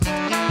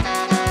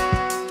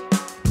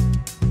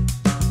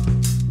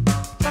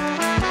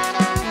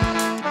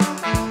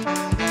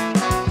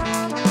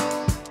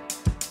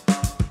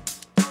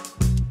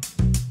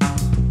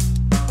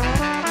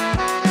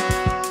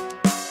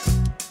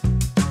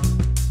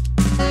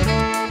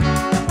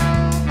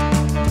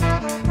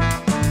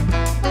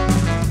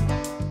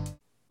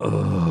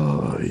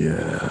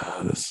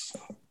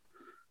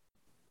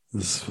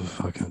This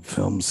fucking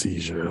film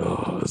seizure.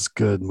 Oh, it's a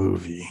good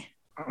movie.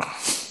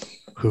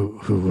 Who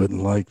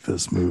wouldn't like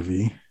this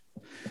movie?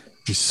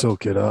 You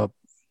soak it up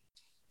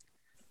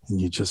and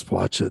you just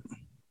watch it.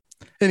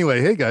 Anyway,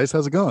 hey guys,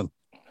 how's it going?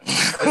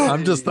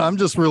 I'm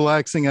just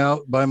relaxing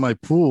out by my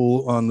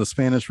pool on the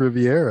Spanish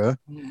Riviera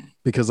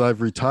because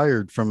I've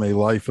retired from a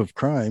life of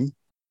crime.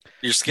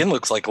 Your skin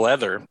looks like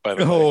leather, by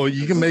the way. Oh,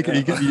 you can make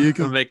it. You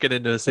can make it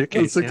into a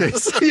suitcase.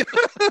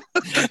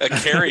 A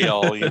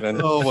carry-all, even.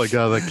 Oh my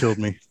god, that killed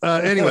me.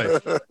 Anyway,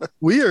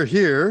 we are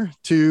here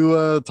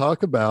to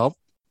talk about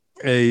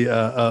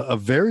a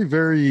very,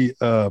 very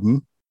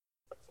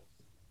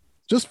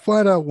just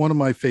flat out one of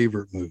my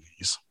favorite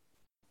movies.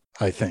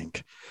 I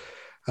think,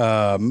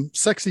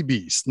 Sexy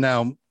Beast.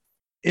 Now,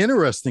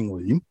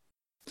 interestingly,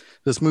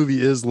 this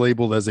movie is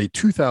labeled as a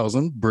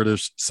 2000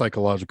 British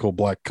psychological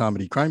black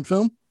comedy crime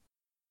film.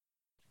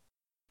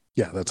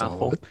 Yeah, that's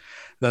all.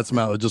 That's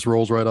mouth. It just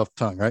rolls right off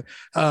the tongue, right?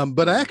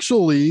 But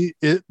actually,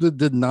 it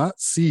did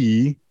not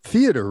see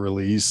theater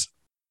release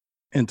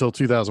until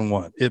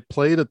 2001. It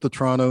played at the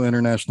Toronto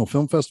International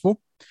Film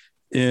Festival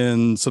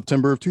in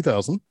September of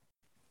 2000.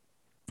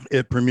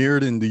 It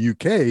premiered in the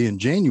UK in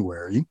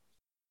January,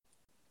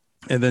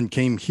 and then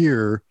came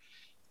here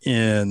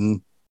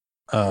in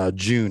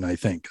June, I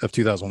think, of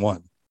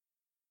 2001.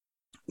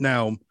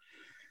 Now,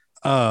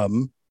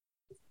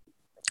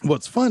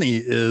 what's funny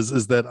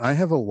is that I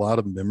have a lot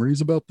of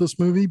memories about this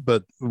movie,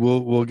 but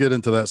we'll get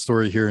into that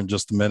story here in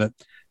just a minute.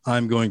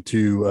 I'm going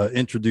to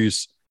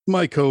introduce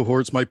my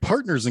cohorts, my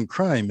partners in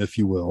crime, if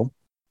you will.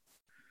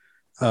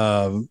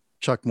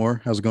 Chuck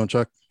Moore, how's it going,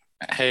 Chuck?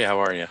 Hey, how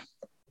are you?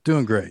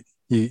 Doing great.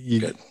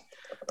 You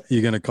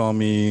gonna call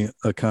me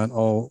a cunt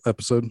all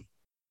episode?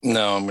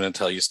 No, I'm gonna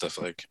tell you stuff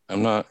like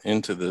I'm not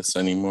into this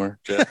anymore,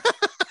 Jeff.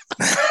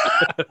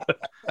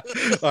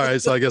 All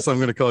right, so I guess I'm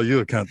going to call you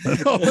a cunt then.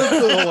 The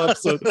whole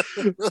episode.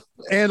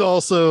 And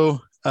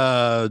also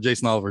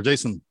Jason Oliver.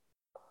 Jason.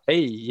 Hey,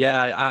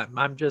 yeah,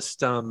 I'm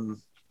just I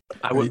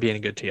wouldn't be any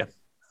good to you.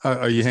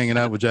 Are you hanging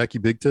out with Jackie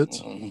Big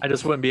Tits? I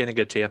just wouldn't be any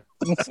good to you.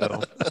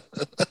 So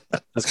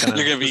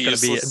you're gonna be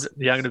useless.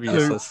 I'm gonna be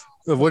useless.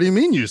 What do you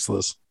mean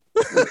useless?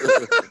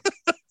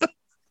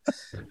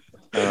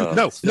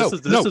 This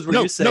is where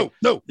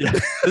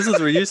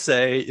you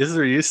say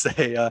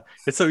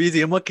it's so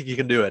easy. I'm lucky you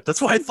can do it.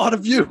 That's why I thought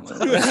of you.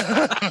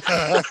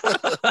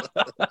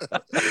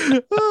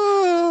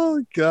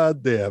 Oh,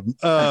 goddamn.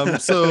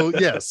 So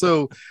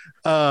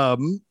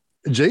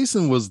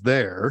Jason was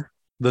there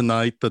the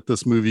night that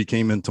this movie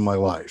came into my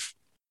life,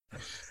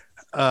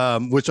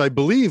 which I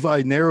believe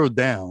I narrowed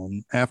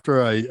down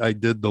after I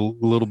did the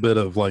little bit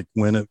of like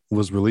when it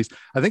was released.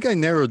 I think I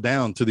narrowed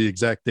down to the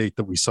exact date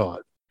that we saw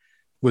it,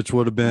 which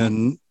would have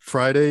been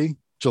Friday,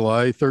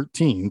 July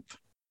 13th,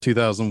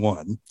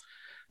 2001.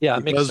 Yeah,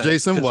 because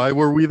Jason, why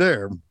were we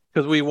there?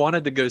 Because we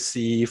wanted to go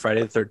see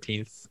Friday the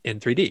 13th in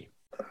 3D.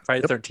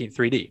 Friday the 13th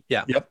 3D.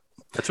 Yeah. Yep.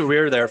 That's what we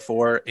were there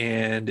for,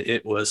 and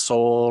it was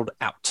sold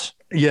out.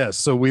 Yes.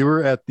 So we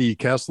were at the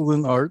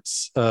Castleton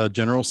Arts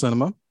General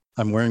Cinema.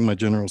 I'm wearing my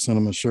General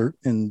Cinema shirt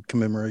in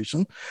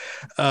commemoration.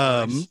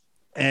 Nice.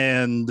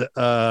 And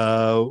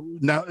now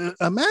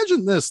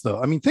imagine this, though.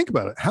 I mean, think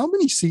about it. How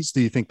many seats do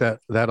you think that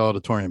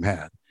auditorium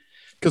had?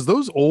 Because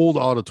those old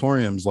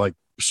auditoriums like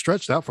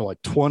stretched out for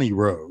like 20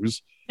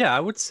 rows. Yeah, I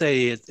would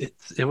say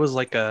it was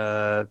like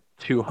a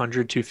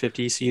 200,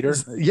 250 seater.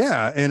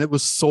 Yeah, and it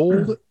was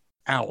sold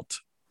out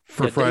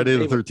for Friday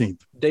the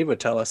 13th. Dave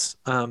would tell us.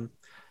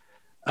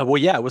 Well,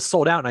 yeah, it was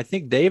sold out, and I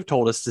think Dave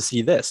told us to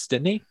see this,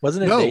 didn't he?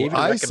 Wasn't it Dave who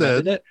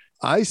recommended it?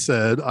 I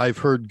said, I've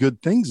heard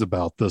good things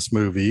about this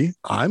movie.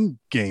 I'm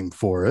game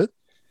for it.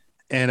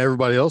 And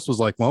everybody else was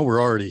like, well, we're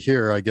already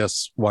here. I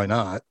guess why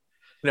not?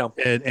 No.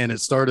 And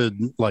it started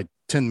like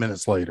 10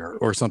 minutes later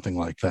or something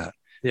like that.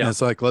 Yeah. And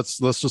it's like, let's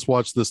just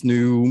watch this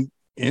new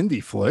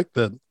indie flick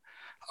that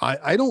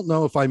I don't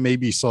know if I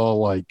maybe saw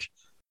like,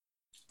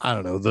 I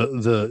don't know,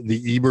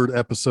 the Ebert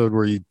episode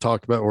where you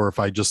talked about, or if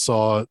I just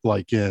saw it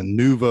like in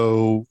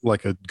Nuvo,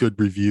 like a good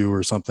review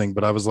or something.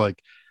 But I was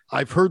like,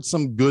 I've heard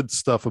some good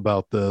stuff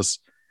about this.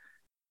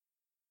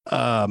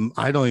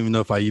 I don't even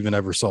know if I even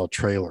ever saw a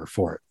trailer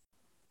for it.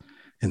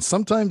 And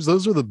sometimes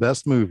those are the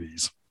best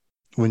movies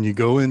when you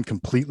go in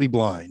completely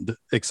blind,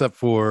 except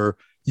for,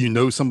 you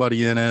know,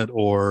 somebody in it,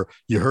 or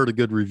you heard a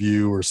good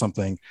review or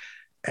something.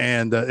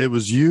 And it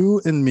was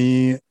you and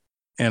me,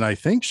 and I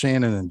think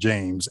Shannon and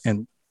James,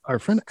 and our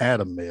friend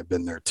Adam may have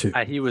been there too.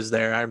 He was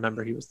there. I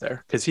remember he was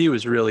there because he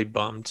was really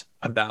bummed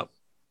about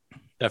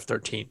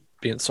F-13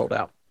 being sold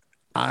out.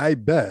 I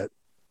bet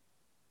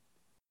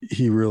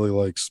he really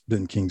likes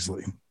Ben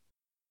Kingsley.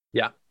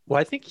 Yeah. Well,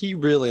 I think he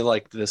really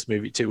liked this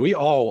movie too. We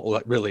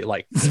all really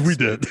liked this. We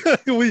did.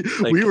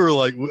 we were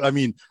like, I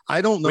mean,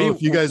 I don't know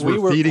if you guys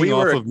were feeding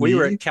off of me. We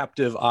were a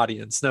captive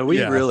audience. No,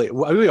 we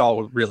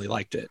all really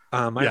liked it.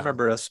 I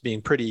remember us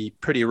being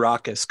pretty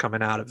raucous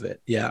coming out of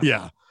it. Yeah.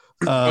 Yeah.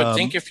 I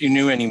think if you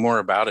knew any more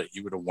about it,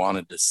 you would have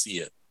wanted to see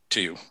it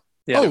too.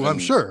 Yeah. I'm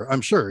sure.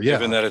 Yeah.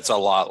 Given that it's a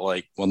lot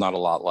like, well, not a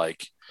lot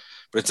like,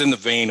 but it's in the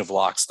vein of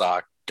Lock,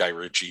 Stock, Guy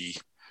Ritchie.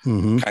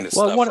 Mhm. kind of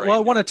Well, stuff. I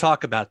want to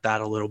talk about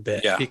that a little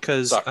bit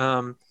because,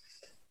 Sorry.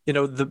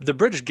 the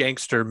British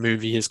gangster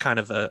movie is kind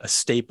of a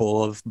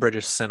staple of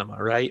British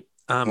cinema, right?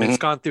 It's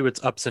gone through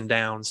its ups and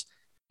downs,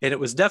 and it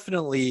was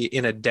definitely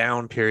in a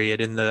down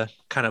period in the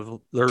kind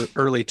of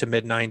early to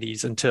mid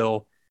 90s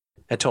until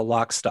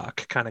Lock,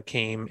 Stock kind of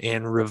came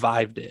and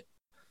revived it.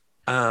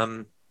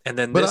 And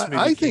then But this movie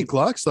I think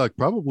Lock, Stock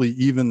probably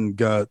even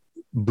got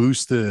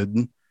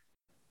boosted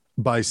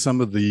by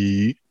some of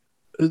the,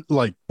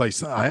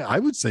 I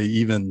would say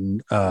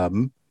even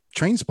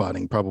Train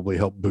Spotting probably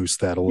helped boost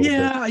that a little bit.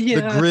 Yeah,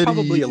 The gritty,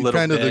 probably a little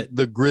kind bit. of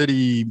the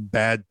gritty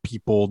bad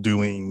people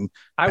doing.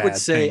 I would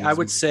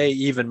say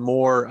even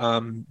more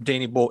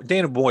Danny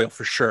Boyle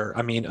for sure.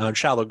 I mean,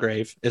 Shallow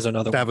Grave is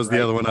another one. That was right?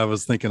 the other one I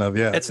was thinking of.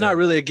 Yeah, It's not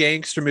really a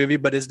gangster movie,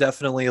 but it's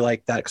definitely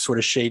like that sort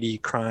of shady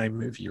crime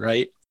movie,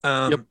 right?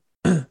 Yep.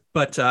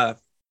 But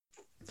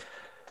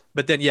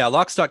then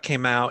Lock, Stock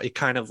came out. It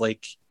kind of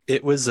like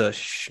it was it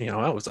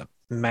was a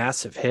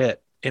massive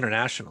hit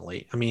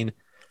internationally. I mean,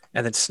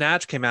 and then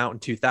Snatch came out in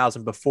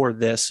 2000 before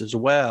this as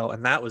well,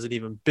 and that was an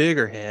even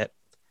bigger hit.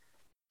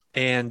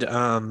 And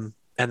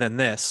then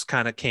this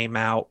kind of came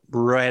out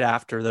right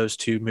after those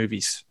two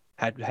movies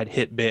had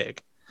hit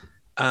big.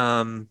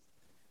 It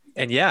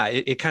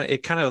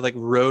kind of like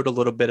rode a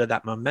little bit of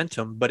that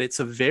momentum, but it's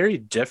a very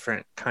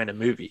different kind of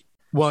movie.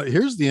 Well,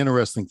 here's the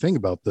interesting thing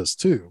about this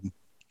too,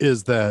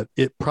 is that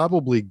it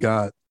probably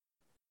got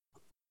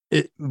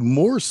it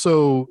more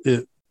so.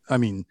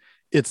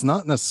 It's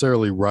not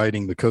necessarily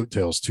riding the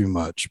coattails too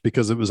much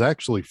because it was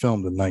actually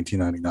filmed in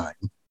 1999.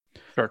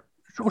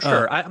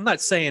 Sure. I'm not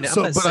saying. I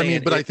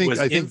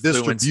think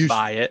distribution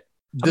by it.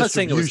 I'm not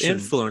saying it was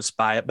influenced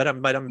by it, but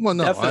I'm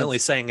definitely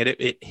saying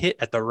it hit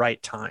at the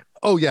right time.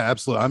 Oh yeah,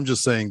 absolutely. I'm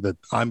just saying that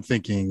I'm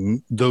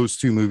thinking those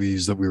two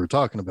movies that we were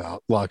talking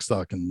about, Lock,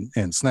 Stock,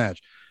 and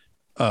Snatch,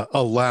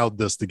 allowed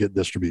this to get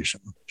distribution.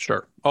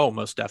 Sure. Oh,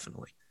 most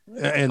definitely.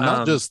 And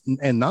not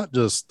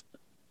just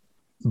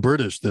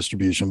British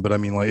distribution, but I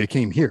mean, like it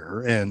came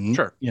here, and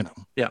sure,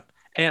 yeah.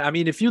 And I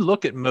mean, if you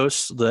look at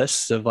most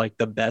lists of like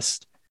the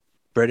best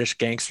British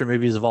gangster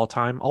movies of all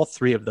time, all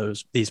three of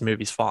these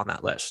movies fall on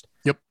that list.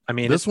 Yep. I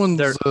mean, this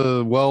one's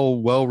a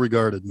well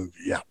regarded movie.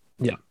 Yeah.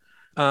 Yeah.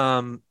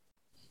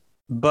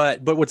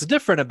 But what's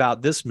different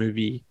about this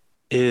movie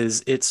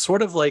is it's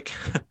sort of like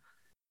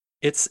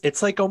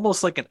it's like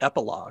almost like an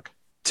epilogue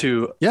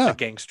to a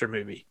gangster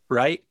movie,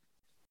 right?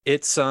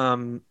 It's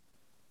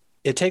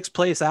it takes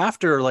place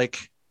after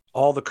like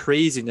all the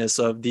craziness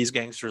of these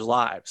gangsters'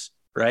 lives,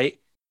 right?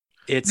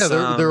 It's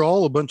they're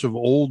all a bunch of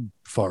old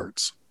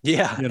farts.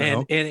 Yeah,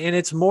 and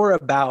it's more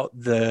about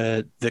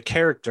the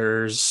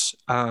characters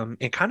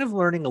and kind of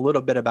learning a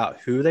little bit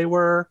about who they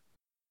were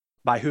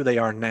by who they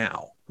are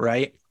now,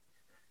 right?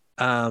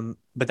 But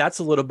that's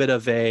a little bit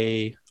of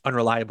a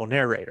unreliable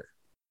narrator,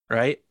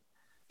 right?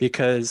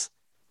 Because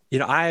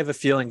I have a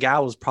feeling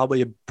Gal was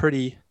probably a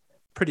pretty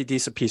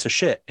decent piece of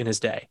shit in his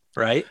day,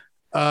 right?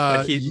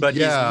 But he's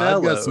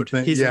mellowed.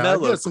 He's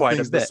mellowed quite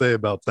a bit. To say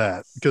about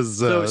that, because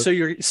so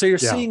you're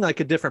seeing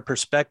like a different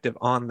perspective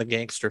on the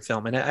gangster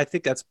film, and I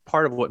think that's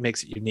part of what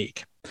makes it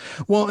unique.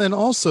 Well, and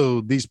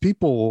also these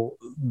people,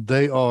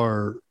 they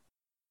are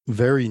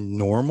very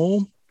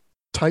normal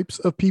types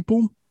of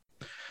people.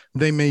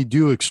 They may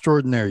do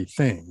extraordinary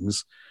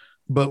things,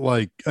 but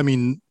like, I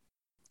mean,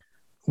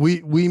 we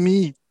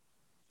meet.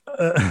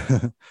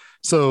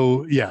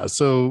 So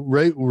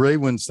Ray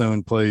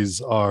Winstone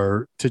plays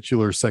our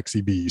titular sexy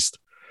beast,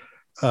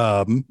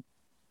 and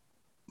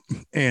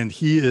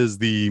he is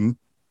the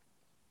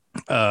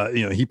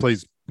he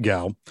plays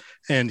Gal,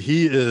 and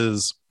he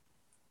is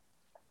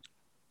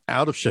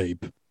out of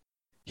shape.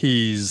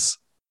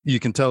 You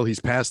can tell he's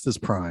past his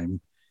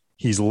prime.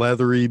 He's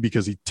leathery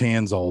because he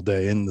tans all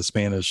day in the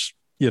Spanish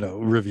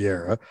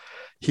Riviera.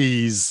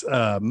 He's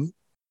kind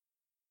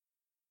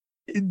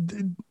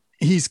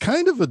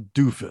of a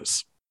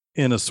doofus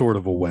in a sort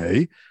of a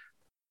way,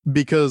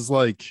 because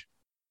like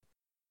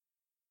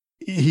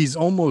he's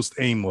almost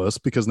aimless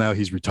because now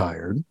he's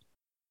retired,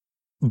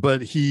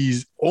 but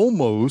he's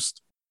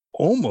almost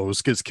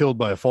gets killed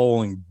by a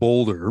falling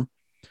boulder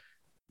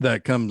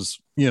that comes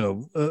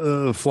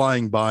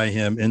flying by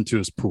him into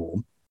his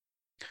pool.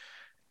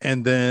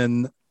 And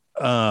then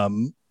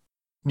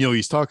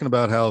he's talking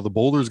about how the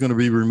boulder is going to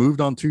be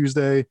removed on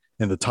Tuesday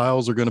and the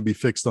tiles are going to be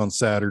fixed on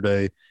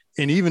Saturday,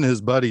 and even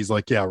his buddy's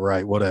like, yeah,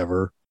 right,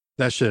 whatever,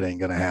 that shit ain't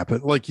gonna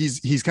happen. Like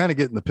he's kind of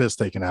getting the piss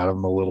taken out of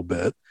him a little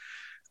bit.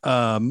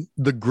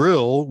 The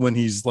grill, when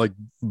he's like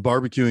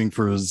barbecuing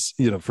for his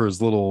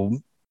little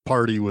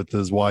party with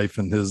his wife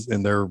and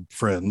their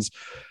friends,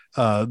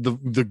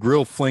 the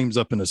grill flames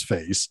up in his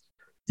face.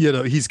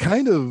 He's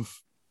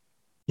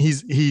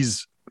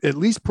at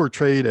least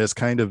portrayed as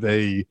kind of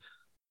a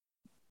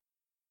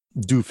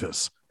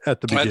doofus at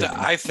the beginning.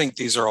 I think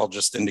these are all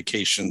just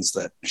indications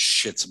that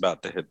shit's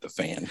about to hit the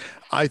fan.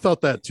 I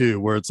thought that too,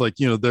 where it's like,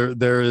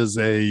 there is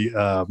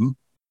a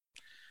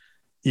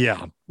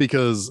Yeah,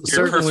 because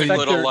Your certainly, perfect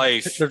little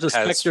life. There's a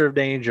specter of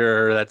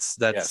danger that's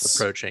Yes.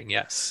 approaching.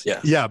 Yes.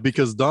 Yes. yeah,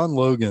 because Don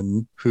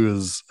Logan, who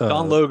is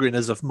Don Logan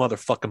is a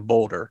motherfucking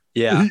boulder.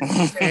 Yeah.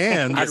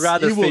 and I'd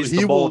rather he will- face he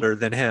the will- boulder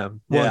than him.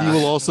 well, yeah. he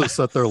will also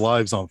set their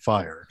lives on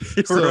fire.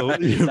 So,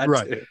 that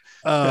right. too.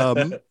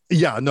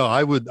 Yeah, no,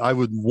 I would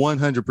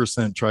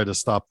 100% try to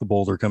stop the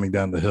boulder coming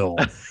down the hill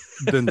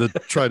than to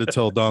try to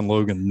tell Don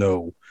Logan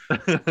no.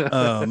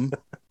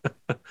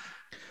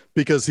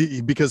 Because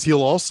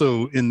he'll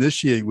also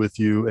initiate with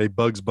you a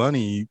Bugs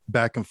Bunny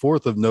back and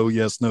forth of no,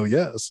 yes, no,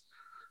 yes.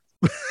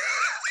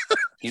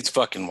 He's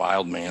fucking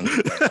wild, man.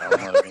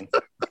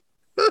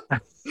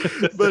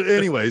 But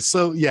anyway,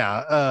 so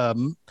yeah,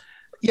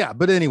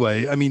 but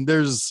anyway, I mean,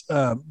 there's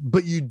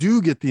but you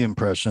do get the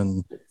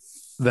impression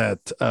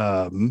that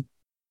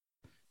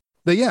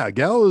yeah,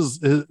 Gal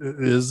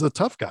is a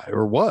tough guy,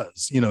 or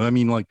was, I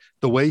mean, like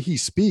the way he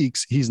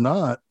speaks,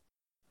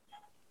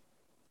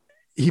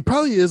 he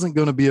probably isn't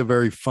going to be a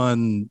very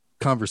fun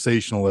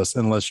conversationalist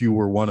unless you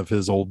were one of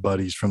his old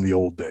buddies from the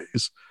old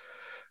days.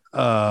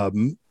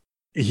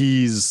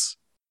 He's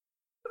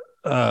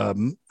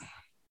he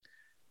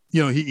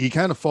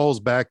kind of falls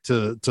back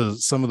to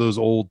some of those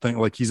old things.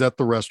 Like he's at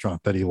the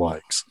restaurant that he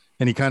likes,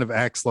 and he kind of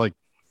acts like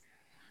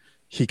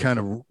he kind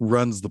of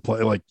runs the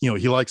play. Like,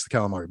 he likes the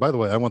calamari. By the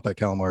way, I want that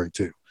calamari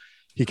too.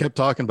 He kept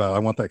talking about, I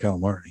want that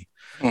calamari.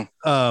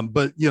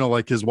 But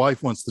like his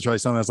wife wants to try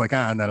something. I was like, no,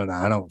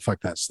 I don't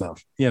fuck that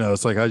stuff.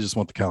 It's like, I just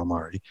want the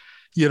calamari,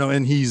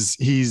 and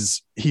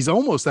he's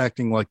almost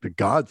acting like the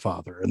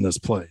Godfather in this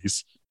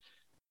place.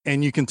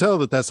 And you can tell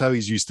that that's how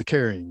he's used to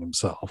carrying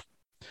himself.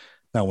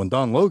 Now, when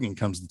Don Logan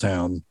comes to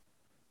town,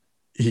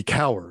 he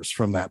cowers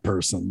from that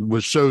person,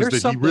 which shows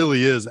that he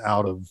really is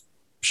out of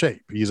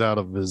shape. He's out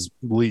of his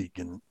league.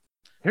 And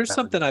here's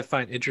something I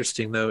find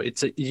interesting, though.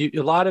 It's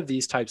a lot of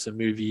these types of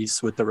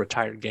movies with the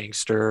retired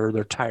gangster, the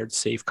retired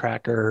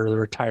safecracker, the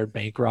retired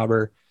bank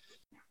robber,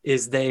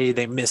 is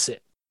they miss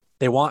it.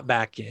 They want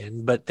back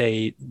in, but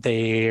they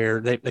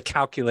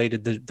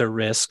calculated the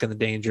risk and the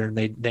danger, and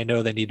they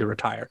know they need to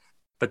retire.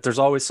 But there's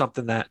always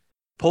something that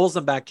pulls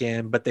them back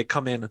in, but they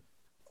come in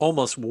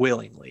almost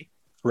willingly,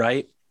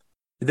 right?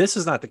 This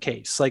is not the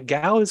case. Like,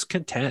 Gal is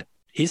content.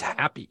 He's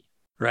happy,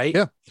 right?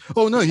 Yeah.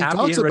 Oh no, He's he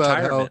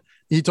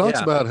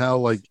talks about how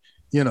like,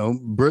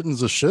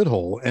 Britain's a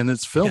shithole, and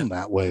it's filmed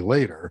that way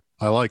later.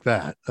 I like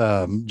that.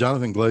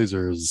 Jonathan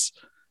Glazer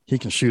he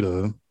can shoot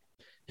a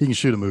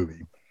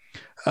movie.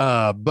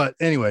 But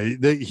anyway,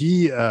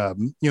 he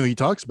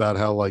talks about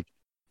how, like,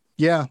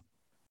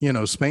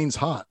 Spain's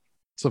hot.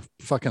 It's a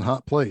fucking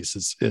hot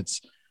place.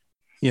 It's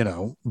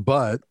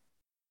but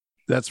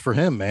that's for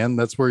him, man.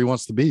 That's where he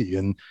wants to be.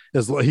 And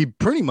he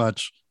pretty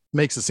much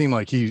makes it seem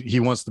like he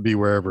wants to be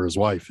wherever his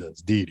wife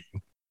is, Dee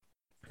Dee.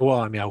 Well,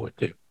 I mean, I would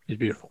too. He's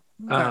beautiful.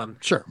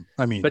 Sure.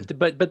 I mean,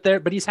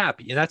 but he's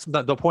happy, and that's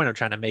the point I'm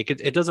trying to make.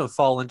 It doesn't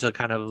fall into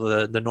kind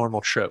of the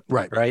normal trope,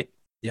 right?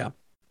 Yeah.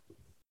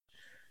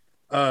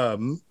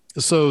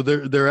 So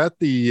they're at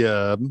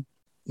the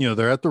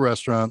they're at the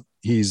restaurant.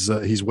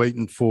 He's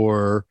waiting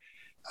for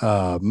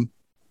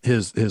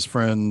his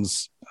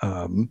friends.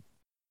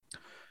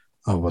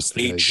 What's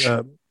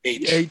the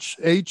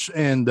H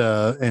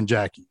and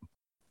Jackie,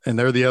 and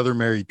they're the other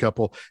married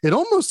couple. It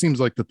almost seems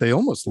like that they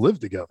almost live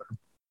together.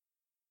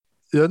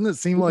 Doesn't it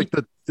seem like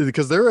that,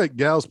 because they're at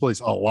Gal's place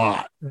a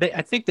lot?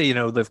 I think they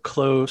live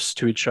close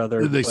to each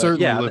other. They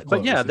certainly live close.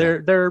 But yeah,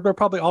 they're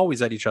probably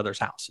always at each other's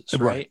houses,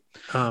 right?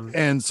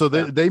 And so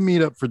they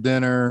meet up for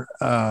dinner.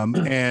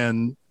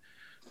 And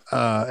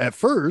at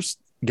first,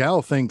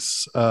 Gal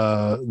thinks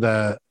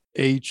that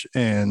H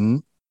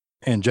and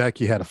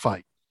Jackie had a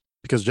fight,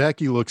 because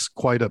Jackie looks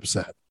quite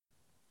upset.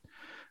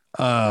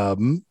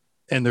 And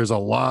there's a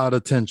lot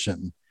of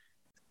tension.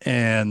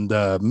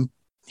 And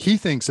he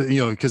thinks that,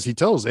 because he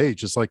tells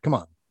H, it's like, come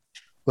on,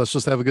 let's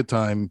just have a good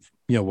time.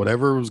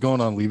 Whatever was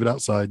going on, leave it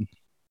outside.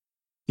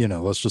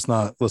 Let's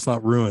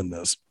not ruin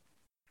this.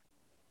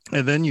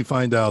 And then you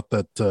find out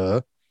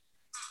that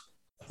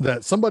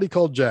somebody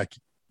called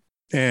Jackie,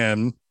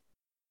 and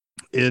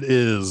it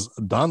is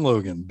Don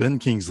Logan, Ben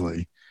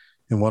Kingsley,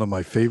 in one of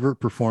my favorite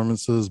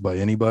performances by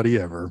anybody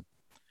ever.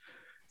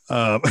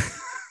 There's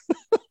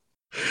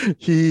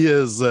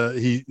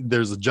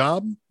a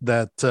job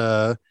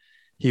that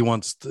he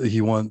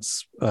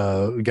wants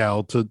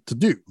Gal to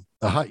do,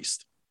 a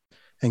heist.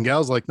 And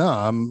Gal's like, no,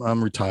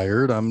 I'm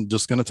retired. I'm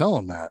just going to tell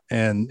him that.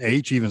 And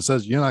H even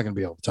says, you're not going to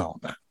be able to tell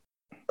him that.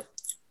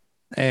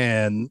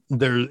 And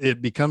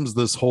it becomes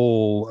this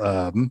whole,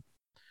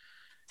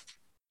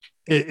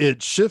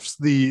 it shifts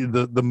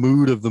the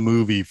mood of the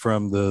movie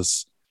from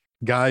this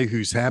guy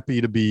who's happy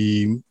to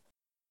be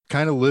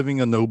kind of living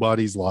a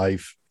nobody's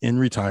life in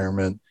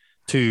retirement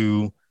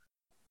to,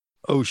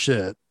 oh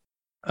shit,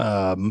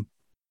 a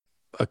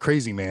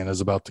crazy man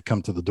is about to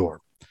come to the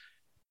door.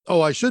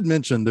 Oh, I should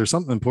mention there's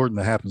something important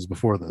that happens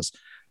before this.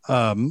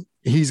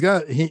 He's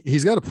got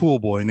a pool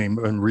boy named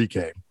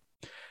Enrique,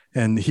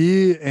 and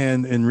he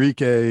and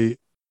Enrique,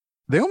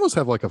 they almost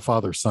have like a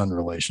father-son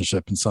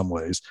relationship in some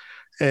ways.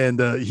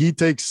 And he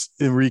takes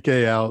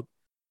Enrique out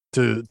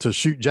to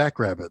shoot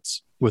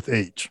jackrabbits with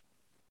H.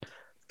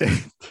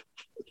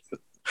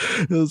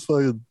 This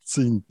fucking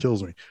scene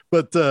kills me.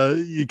 But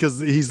because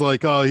he's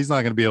like, oh, he's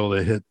not going to be able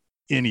to hit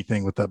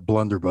anything with that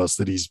blunderbuss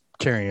that he's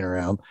carrying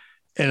around,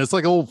 and it's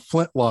like an old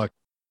flintlock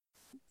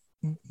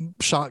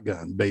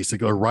shotgun,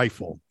 basically, or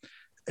rifle.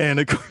 And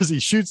of course, he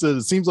shoots it.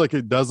 It seems like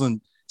it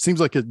doesn't. Seems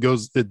like it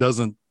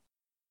doesn't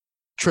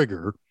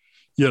trigger,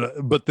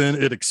 but then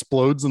it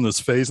explodes in his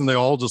face, and they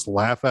all just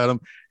laugh at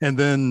him. And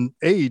then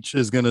H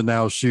is going to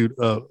now shoot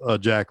a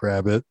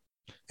jackrabbit,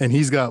 and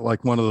he's got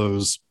like one of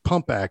those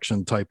pump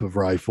action type of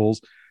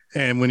rifles.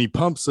 And when he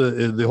pumps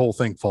it, the whole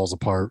thing falls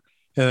apart,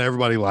 and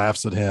everybody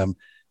laughs at him.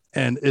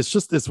 And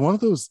it's one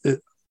of those.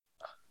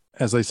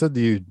 As I said to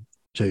you,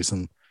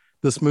 Jason,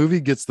 this movie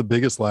gets the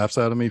biggest laughs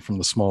out of me from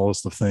the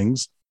smallest of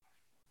things.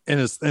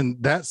 And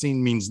that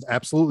scene means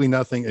absolutely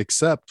nothing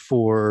except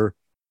for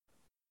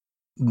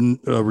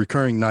a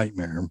recurring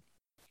nightmare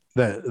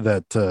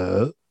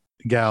that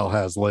Gal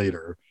has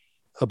later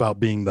about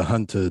being the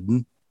hunted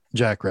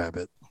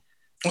jackrabbit.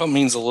 Well, it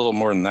means a little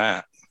more than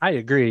that. I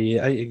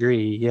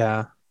agree.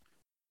 Yeah.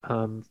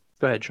 Go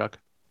ahead, Chuck.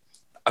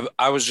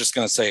 I was just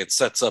going to say it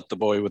sets up the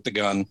boy with the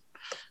gun.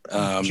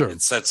 Sure.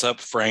 It sets up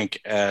Frank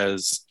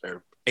as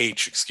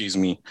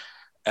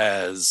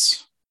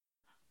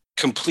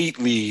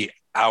completely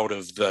out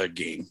of the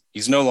game.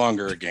 He's no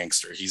longer a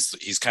gangster.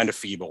 He's kind of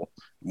feeble,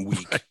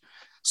 weak. Right.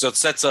 So it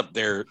sets up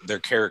their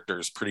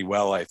characters pretty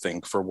well, I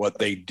think, for what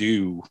they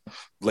do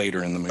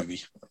later in the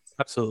movie.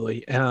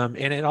 Absolutely. And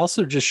it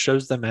also just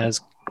shows them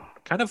as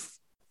kind of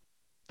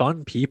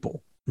fun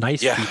people,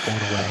 nice people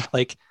in a way.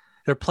 Like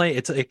they're playing,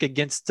 it's like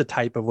against the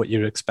type of what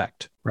you'd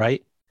expect,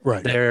 right?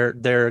 Right.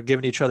 They're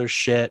giving each other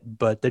shit,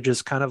 but they're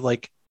just kind of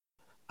like,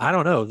 I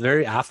don't know,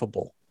 very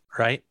affable,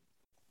 right?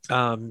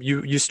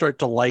 You start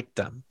to like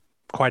them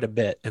quite a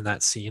bit in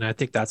that scene. I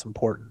think that's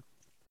important.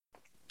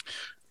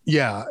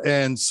 Yeah.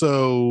 And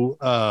so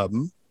so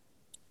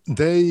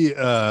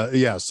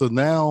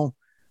now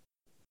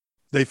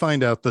they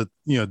find out that,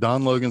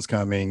 Don Logan's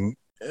coming,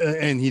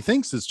 and he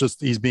thinks it's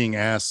just he's being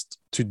asked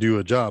to do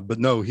a job, but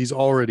no, he's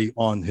already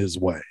on his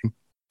way.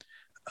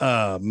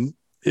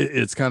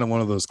 It's kind of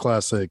one of those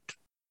classic,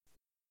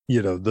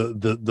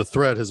 the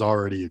threat has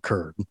already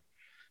occurred.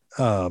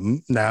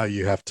 Now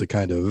you have to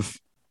kind of.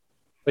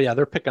 But yeah,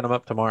 they're picking them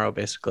up tomorrow,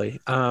 basically.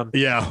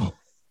 Yeah.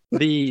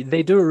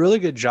 They do a really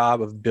good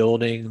job of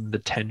building the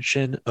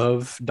tension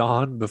of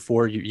Don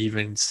before you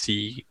even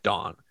see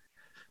Don.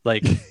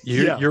 Like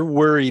you're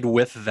worried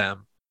with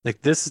them.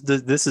 Like this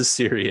is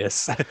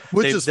serious.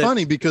 Which is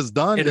funny because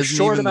Don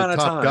isn't even the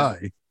top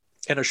guy.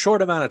 In a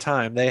short amount of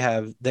time, they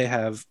have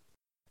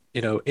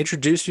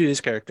introduced you to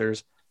these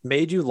characters,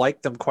 made you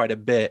like them quite a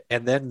bit,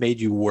 and then made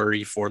you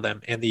worry for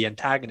them. And the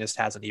antagonist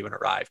hasn't even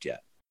arrived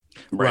yet.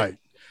 Right.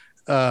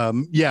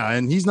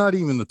 And he's not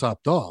even the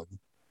top dog.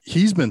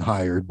 He's been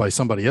hired by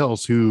somebody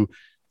else who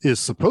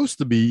is supposed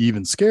to be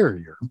even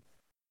scarier.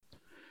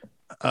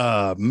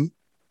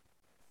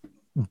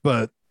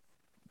 But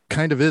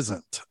kind of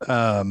isn't.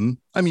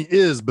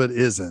 Is, but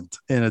isn't.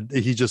 And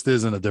he just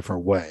is in a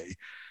different way.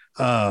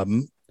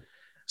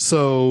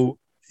 So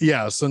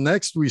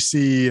next we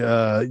see,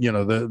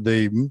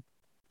 they,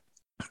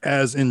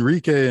 as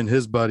Enrique and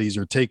his buddies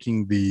are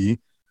taking the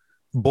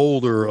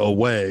boulder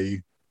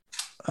away,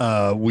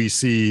 we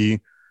see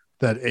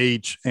that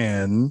H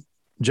and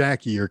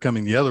Jackie are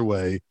coming the other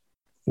way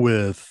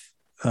with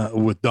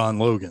Don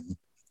Logan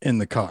in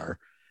the car.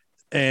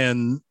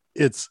 And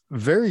it's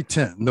very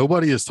tense.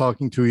 Nobody is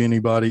talking to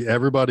anybody.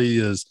 Everybody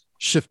is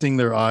shifting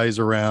their eyes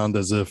around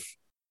as if,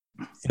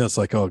 it's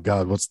like, oh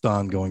God, what's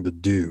Don going to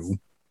do?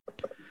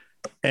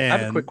 And I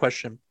have a quick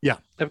question. Yeah. I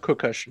have a quick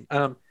question.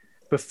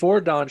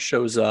 Before Don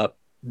shows up,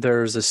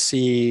 there's a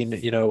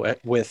scene,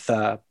 with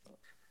I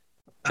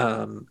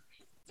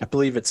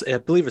believe it's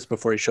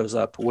before he shows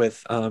up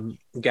with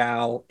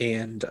Gal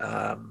and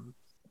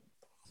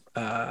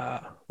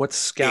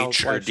what's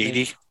Gal's wife's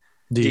name?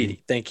 Dee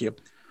Dee. Thank you.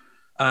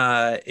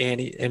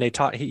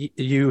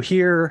 You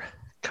hear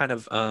kind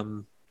of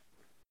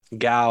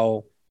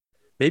Gal,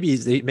 maybe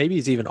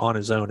he's even on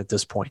his own at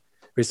this point.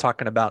 He's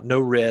talking about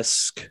no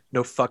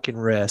fucking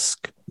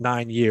risk,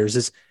 9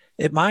 years.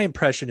 My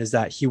impression is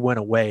that he went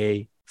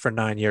away for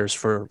 9 years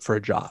for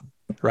a job,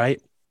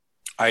 right?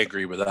 I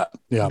agree with that.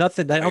 Yeah.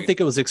 Nothing. I don't think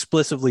it was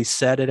explicitly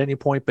said at any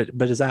point, but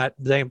is that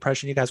the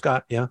impression you guys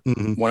got? Yeah.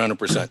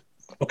 100%.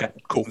 Okay.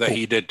 Cool. That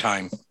he did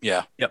time.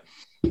 Yeah. Yep.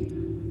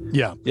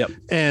 Yeah. Yep.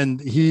 And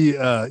he,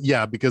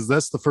 because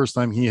that's the first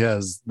time he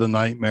has the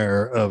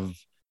nightmare of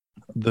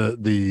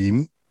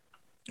the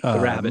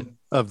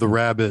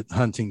rabbit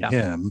hunting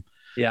him.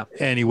 Yeah.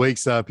 And he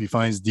wakes up, he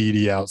finds Dee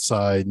Dee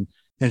outside,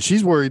 and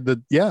she's worried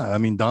that,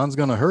 Don's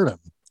going to hurt him.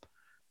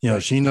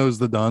 Right. She knows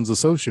that Don's a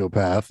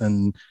sociopath,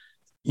 and,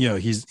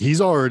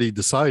 he's already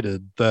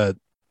decided that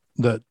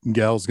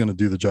Gal's going to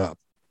do the job.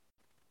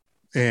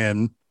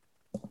 And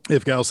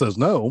if Gal says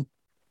no,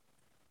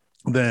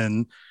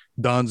 then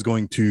Don's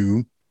going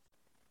to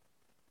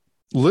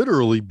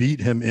literally beat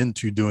him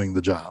into doing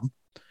the job.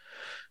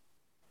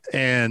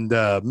 And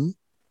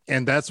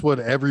And that's what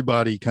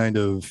everybody kind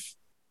of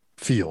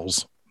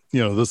feels.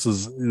 This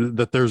is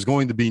that there's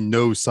going to be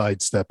no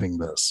sidestepping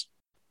this.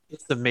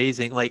 It's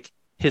amazing. Like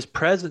his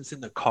presence in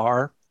the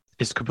car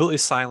is completely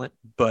silent,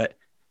 but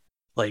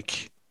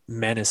like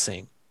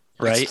menacing,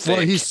 right? It's thick.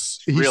 Well, he's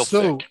Real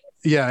so thick.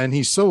 yeah, and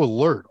he's so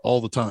alert all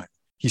the time.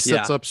 He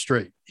sits up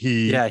straight.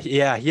 Yeah.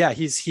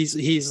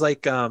 He's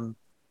like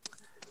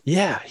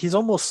he's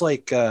almost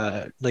like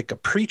a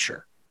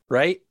preacher,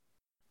 right?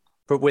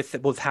 But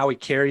with how he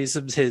carries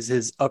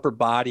his upper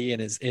body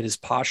and his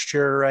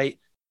posture, right?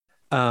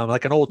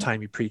 Like an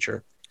old-timey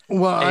preacher.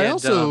 Well, I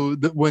also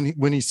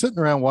when he's sitting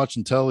around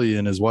watching telly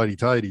in his whitey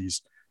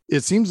tighties,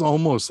 it seems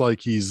almost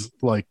like he's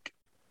like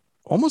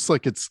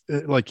it's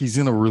like he's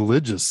in a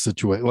religious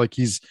situation, like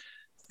he's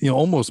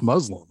almost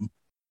Muslim,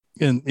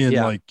 in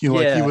like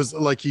like he was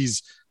like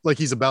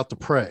he's about to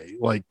pray,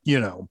 like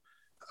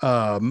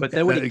But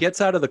then when he gets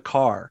out of the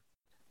car,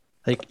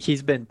 like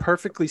he's been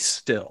perfectly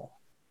still,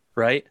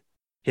 right?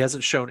 He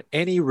hasn't shown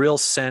any real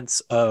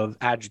sense of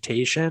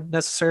agitation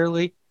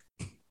necessarily.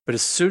 But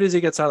as soon as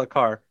he gets out of the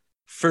car,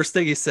 first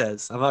thing he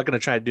says, I'm not going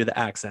to try to do the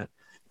accent,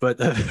 but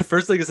the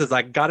first thing he says,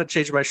 I got to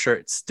change my shirt.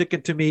 It's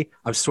sticking to me.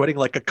 I'm sweating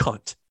like a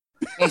cunt.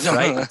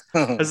 Right?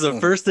 That's the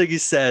first thing he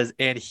says.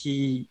 And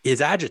he is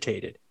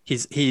agitated.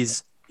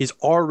 He's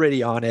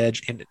already on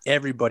edge, and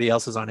everybody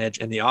else is on edge.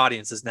 And the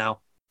audience is now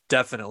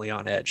definitely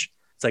on edge.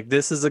 It's like,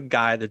 this is a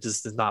guy that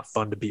just is not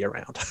fun to be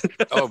around.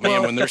 Oh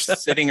man, when they're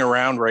sitting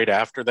around right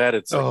after that,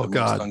 it's like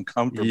most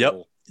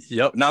uncomfortable.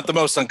 Yep. Not the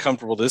most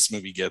uncomfortable this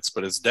movie gets,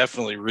 but it's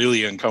definitely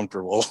really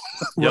uncomfortable.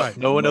 Right.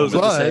 No one knows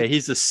what to say.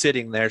 He's just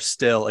sitting there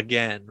still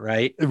again,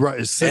 right?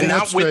 Right. And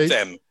not with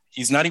them.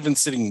 He's not even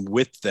sitting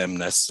with them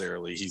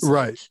necessarily. He's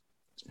right.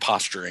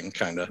 Posturing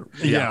kind of.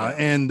 Yeah.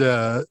 And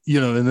and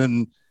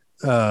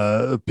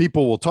then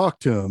people will talk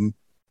to him,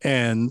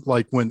 and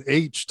like when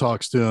H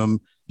talks to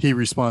him, he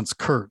responds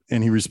curt,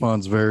 and he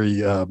responds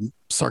very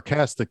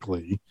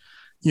sarcastically,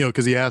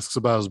 because he asks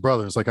about his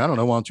brother. It's like, I don't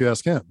know, why don't you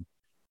ask him?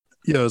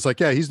 It's like,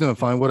 yeah, he's doing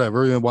fine,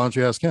 whatever. Why don't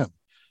you ask him?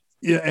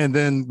 Yeah. And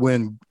then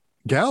when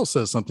Gal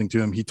says something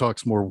to him, he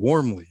talks more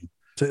warmly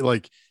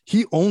like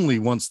he only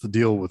wants to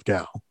deal with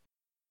Gal.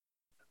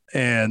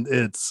 And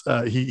it's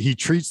he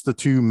treats the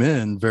two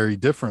men very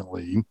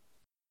differently.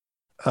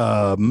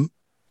 And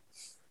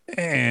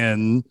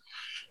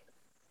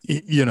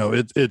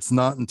it's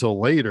not until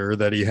later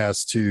that he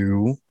has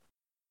to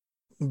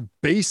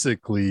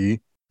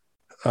basically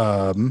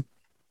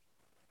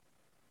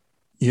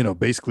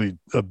basically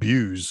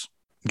abuse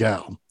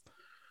Gal.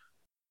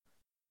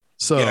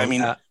 So yeah, I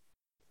mean,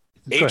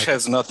 H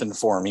has nothing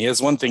for him. He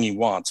has one thing he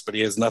wants, but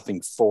he has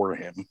nothing for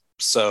him.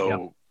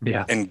 So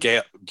yeah. And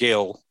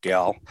Gal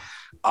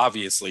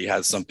obviously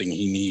has something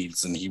he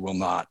needs, and he will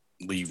not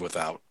leave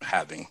without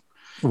having.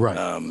 Right.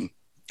 And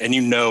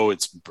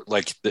it's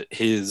like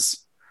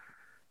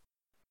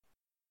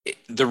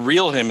the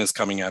real him is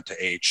coming out to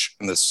H,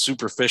 and the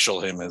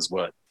superficial him is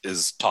what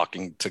is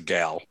talking to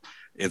Gal.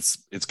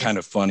 It's kind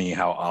of funny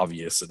how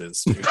obvious it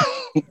is.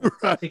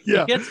 Right.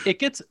 Yeah. It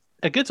gets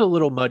a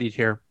little muddied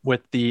here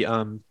with the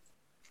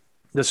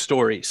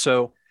story.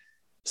 So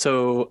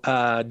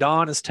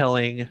Don is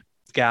telling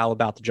Gal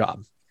about the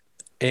job,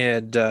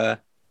 and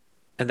that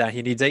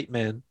he needs 8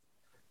 men.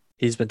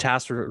 He's been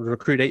tasked to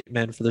recruit 8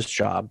 men for this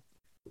job.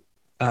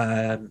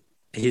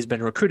 He's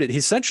been recruited.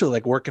 He's essentially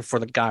like working for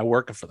the guy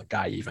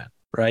even,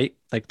 right?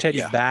 Like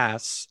Teddy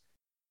Bass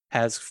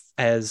has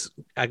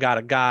I got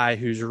a guy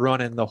who's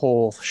running the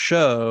whole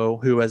show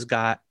who has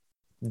got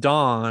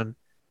Don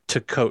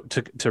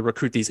to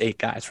recruit these 8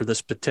 guys for this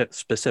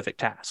specific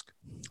task,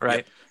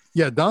 right?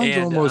 Yeah, Don's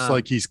almost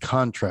like he's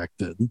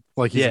contracted,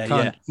 like he's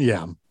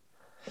yeah.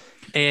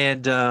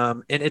 And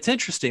it's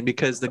interesting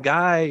because the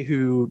guy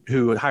who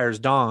hires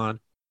Don,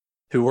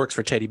 who works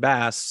for Teddy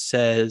Bass,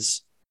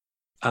 says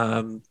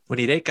we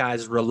need 8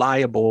 guys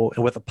reliable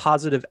and with a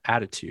positive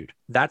attitude.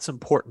 That's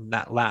important,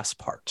 that last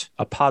part,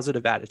 a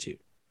positive attitude.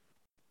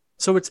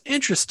 So it's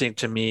interesting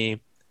to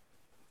me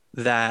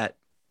that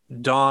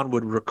Don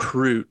would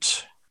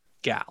recruit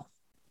Gal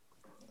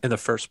in the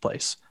first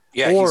place.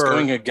 Yeah, he's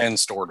going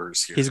against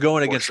orders here. He's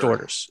going against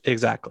orders.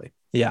 Exactly.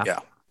 Yeah.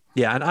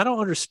 Yeah, and I don't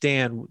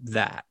understand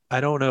that. I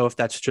don't know if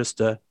that's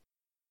just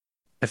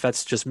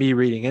me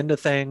reading into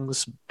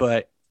things,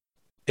 but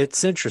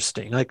it's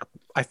interesting. Like,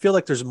 I feel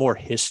like there's more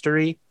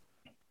history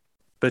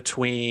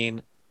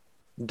between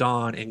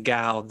Don and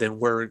Gal than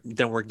we're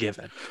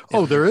given.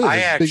 Oh, there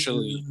is.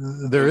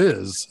 There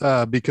is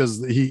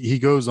because he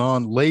goes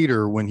on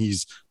later when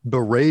he's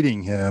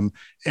berating him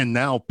and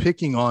now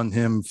picking on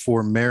him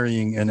for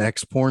marrying an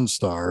ex-porn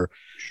star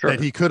that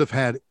he could have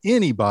had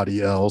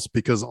anybody else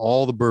because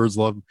all the birds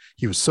loved him.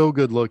 He was so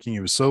good looking. He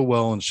was so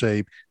well in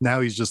shape.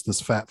 Now he's just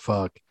this fat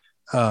fuck.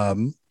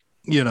 And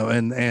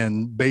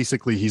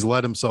basically he's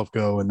let himself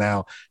go. And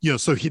now,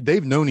 so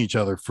they've known each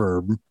other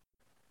for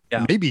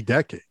maybe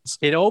decades.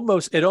 It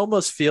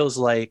almost feels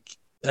like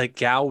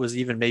Gal was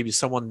even maybe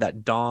someone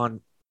that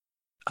Don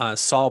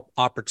saw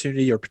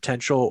opportunity or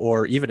potential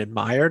or even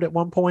admired at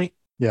one point.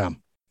 Yeah.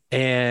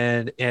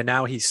 and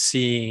now he's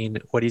seeing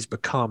what he's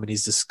become, and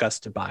he's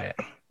disgusted by it.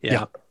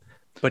 Yeah.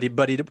 But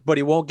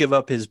he won't give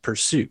up his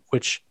pursuit,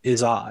 which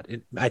is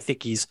odd. I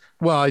think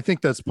I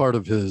think that's part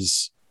of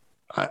his.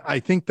 I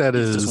think that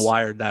he's is just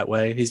wired that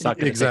way. He's not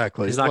gonna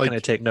exactly. He's not going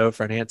to take no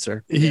for an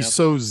answer. He's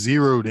so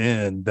zeroed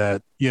in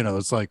that,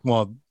 it's like,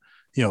 well,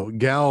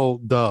 Gal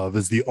Dove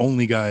is the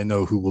only guy I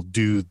know who will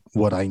do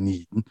what I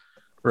need,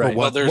 right?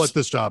 What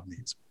this job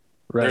needs.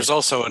 Right. There's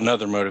also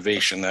another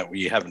motivation that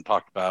we haven't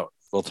talked about.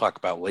 We'll talk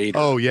about later.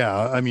 Oh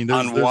yeah, I mean,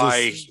 on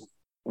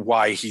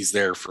why he's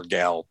there for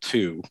Gal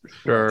too.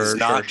 It's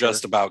not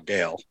just about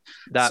Gal.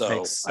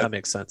 That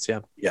makes sense. Yeah.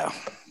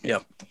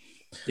 Yeah.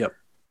 Yep.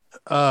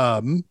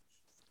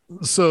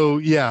 So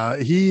yeah,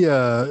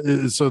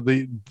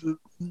 the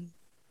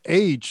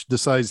H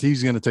decides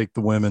he's going to take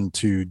the women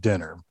to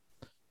dinner.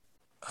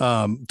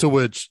 To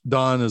which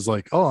Don is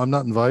like, "Oh, I'm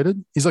not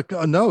invited." He's like,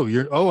 "No,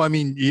 you're." Oh, I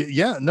mean,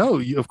 yeah,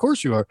 no, of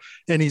course you are.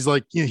 And he's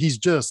like, he's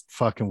just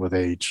fucking with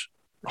H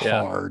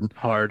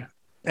hard.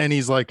 And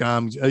he's like,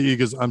 he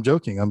goes, "I'm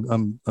joking.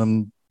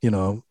 I'm,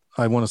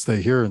 I want to stay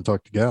here and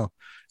talk to Gal."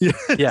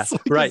 Yeah,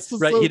 like, right.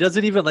 He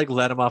doesn't even like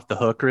let him off the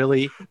hook.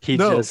 Really, he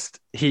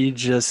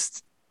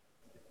just.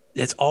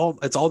 It's all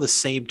the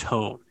same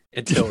tone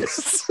until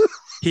it's.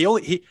 He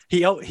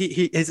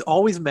is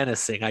always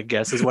menacing, I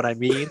guess, is what I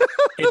mean,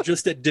 and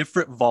just at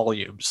different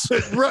volumes.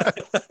 right.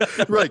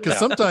 Because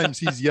sometimes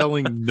he's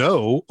yelling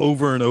no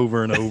over and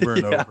over and over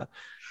and over.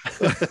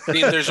 I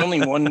mean, there's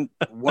only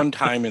one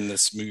time in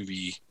this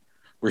movie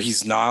where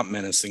he's not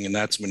menacing, and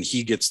that's when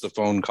he gets the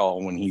phone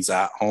call when he's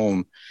at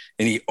home,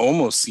 and he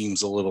almost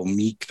seems a little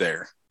meek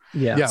there.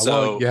 Yeah.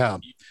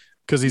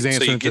 Because he's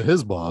answering to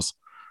his boss.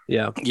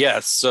 Yeah.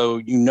 Yes.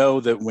 So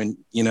that when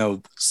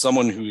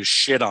someone who's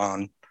shit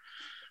on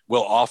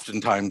will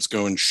oftentimes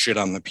go and shit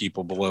on the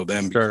people below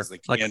them because they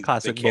can't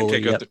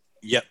take out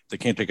they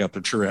can't take out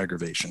the true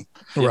aggravation.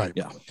 Right.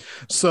 Yeah.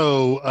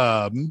 So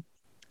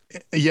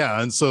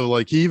and so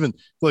like he even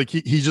like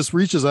he just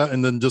reaches out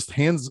and then just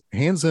hands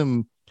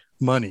him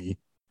money.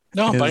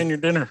 No, I'm buying your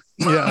dinner.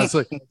 Yeah, it's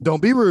like,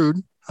 don't be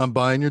rude. I'm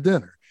buying your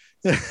dinner.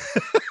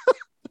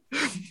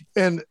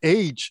 And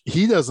H,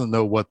 he doesn't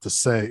know what to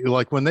say.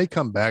 Like when they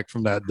come back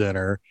from that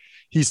dinner,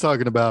 he's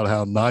talking about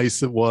how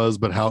nice it was,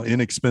 but how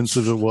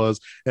inexpensive it was,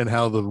 and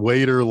how the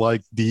waiter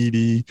liked Dee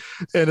Dee.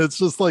 And it's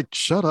just like,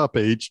 shut up,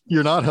 H.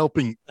 You're not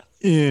helping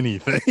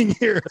anything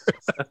here.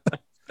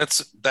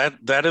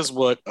 That is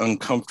what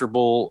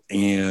uncomfortable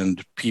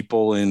and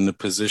people in the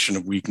position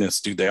of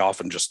weakness do. They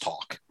often just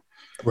talk.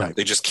 Right.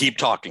 They just keep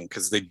talking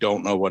because they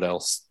don't know what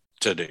else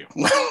to do.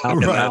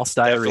 Mouse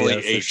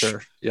diarrhea for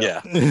sure.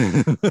 Yeah.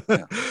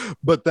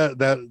 But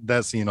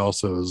that scene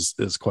also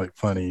is quite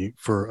funny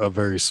for a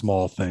very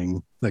small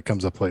thing that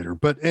comes up later.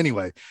 But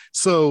anyway,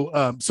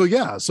 so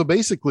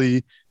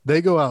basically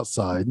they go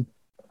outside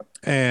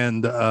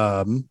and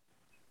and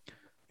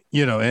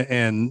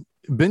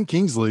Ben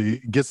Kingsley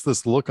gets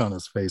this look on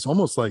his face,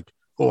 almost like,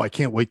 oh, I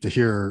can't wait to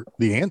hear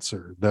the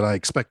answer that I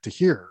expect to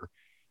hear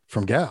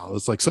from Gal.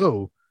 It's like,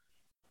 so,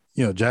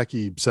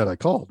 Jackie said I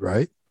called,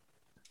 right?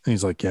 And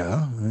he's like,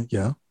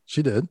 yeah,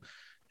 she did.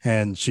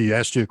 And she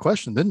asked you a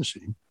question, didn't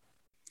she?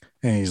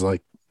 And he's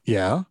like,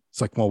 yeah.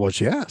 It's like, well, what'd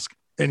she ask?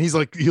 And he's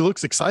like, he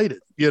looks excited.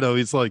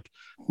 He's like,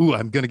 ooh,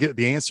 I'm going to get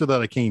the answer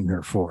that I came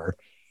here for.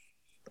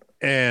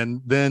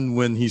 And then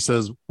when he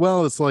says,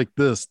 well, it's like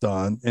this,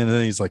 Don. And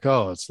then he's like,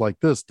 oh, it's like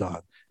this,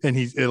 Don. And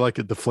it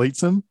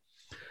deflates him.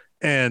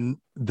 And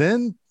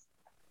then,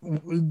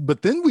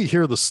 but then we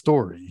hear the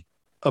story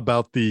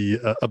about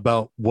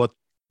about what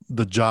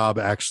the job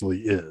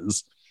actually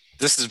is.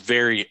 This is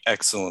very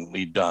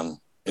excellently done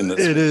in this.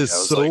 It is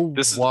so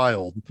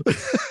wild.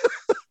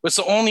 It's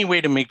the only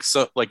way to make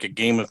like a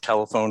game of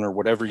telephone or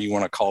whatever you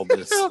want to call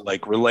this,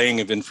 like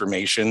relaying of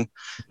information,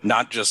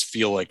 not just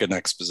feel like an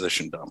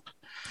exposition dump.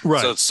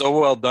 Right. So it's so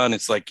well done.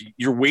 It's like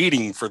you're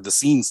waiting for the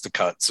scenes to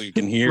cut so you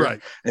can hear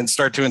and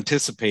start to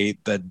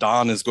anticipate that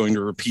Don is going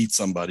to repeat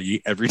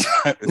somebody every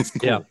time. It's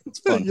cool. Yeah. It's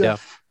fun. Yeah.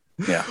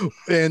 Yeah.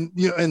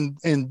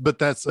 And but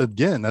that's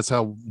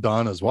how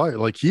Don is wired.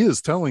 Like he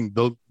is telling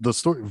the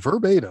story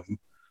verbatim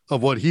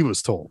of what he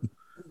was told.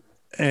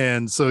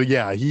 And so we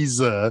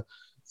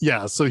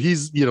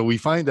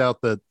find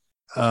out that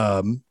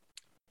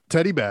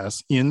Teddy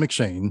Bass, Ian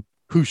McShane,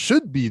 who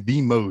should be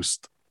the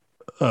most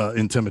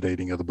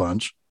intimidating of the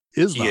bunch,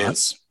 is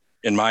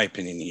in my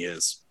opinion, he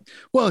is.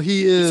 Well,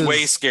 he's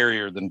way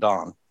scarier than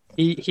Don.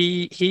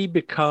 He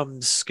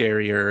becomes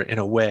scarier in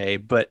a way,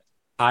 but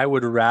I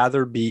would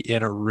rather be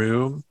in a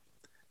room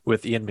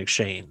with Ian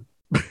McShane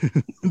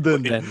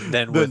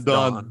than with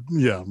Don.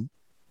 Yeah.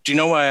 Do you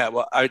know why?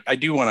 I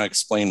do want to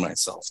explain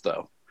myself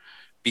though,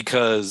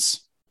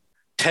 because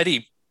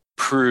Teddy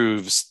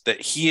proves that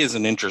he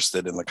isn't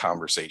interested in the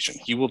conversation.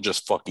 He will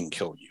just fucking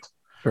kill you.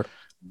 Sure.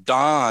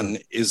 Don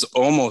is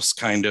almost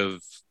kind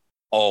of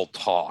all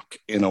talk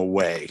in a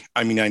way.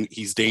 I mean,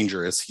 he's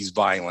dangerous. He's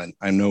violent.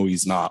 I know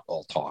he's not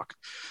all talk,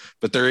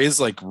 but there is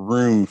like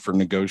room for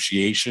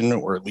negotiation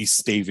or at least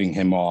staving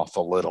him off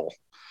a little.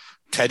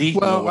 Teddy,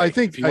 well, no, I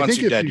think if he wants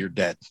you dead, you're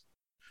dead.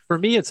 for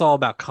me, it's all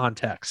about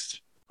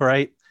context,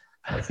 right?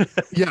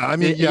 Yeah, I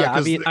mean, Yeah, I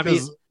 'cause- mean-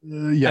 'cause,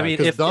 yeah, I mean,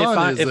 'cause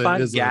Dawn if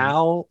I'm is a-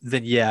 Gal,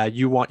 then yeah,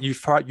 you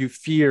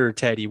fear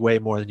Teddy way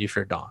more than you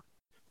fear Dawn,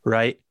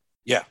 right?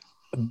 Yeah.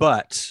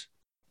 But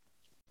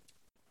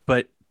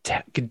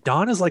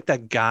Dawn is like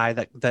that guy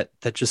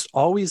that just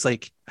always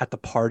like at the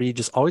party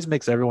just always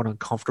makes everyone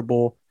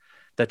uncomfortable.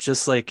 That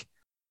just like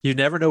you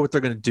never know what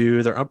they're gonna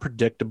do. They're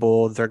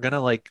unpredictable. They're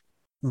gonna like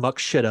muck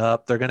shit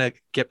up. They're gonna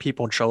get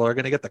people in trouble. They're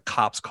gonna get the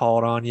cops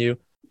called on you.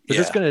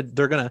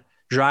 They're gonna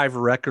drive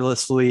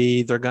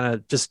recklessly. They're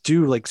gonna just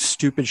do like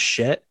stupid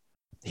shit.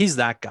 He's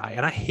that guy,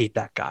 and I hate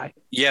that guy.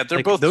 Yeah, they're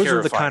Like, both those terrifying.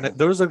 are the kind of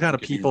Don't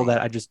get me people wrong.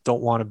 that I just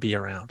don't want to be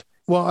around.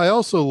 Well, I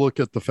also look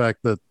at the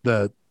fact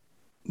that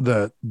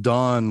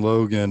Don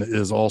Logan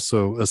is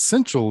also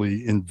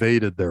essentially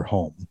invaded their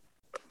home.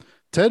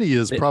 Teddy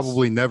is It's-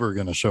 probably never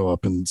going to show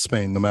up in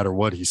Spain, no matter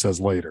what he says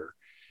later.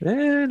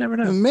 Never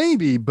know.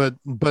 Maybe, but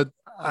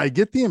I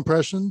get the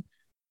impression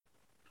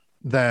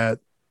that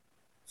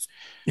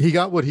he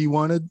got what he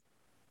wanted,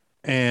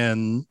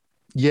 and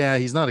yeah,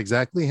 he's not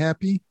exactly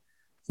happy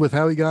with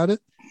how he got it,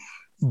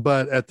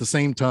 but at the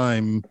same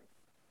time,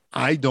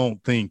 I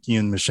don't think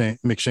Ian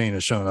McShane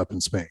has shown up in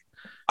Spain.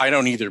 I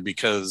don't either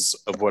because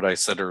of what I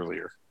said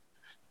earlier.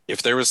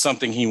 If there was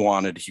something he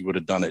wanted, he would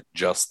have done it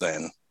just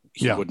then.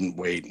 He Yeah. wouldn't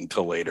wait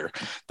until later.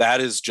 That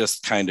is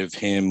just kind of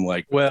him,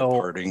 like Well,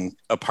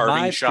 a parting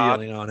my shot.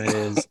 feeling on it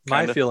is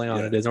Kinda,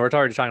 yeah. and we're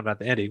already talking about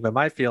the ending, but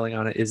my feeling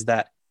on it is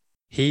that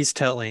he's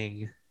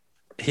telling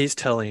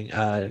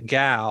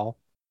Gal,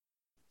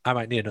 I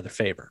might need another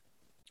favor.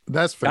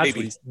 That's fair. That's Maybe.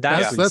 what he's,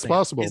 That's what he's saying.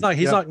 possible.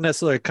 He's Yeah. not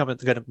necessarily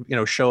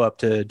gonna show up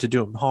to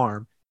do him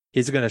harm.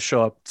 He's gonna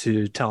show up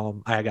to tell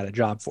him I got a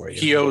job for you.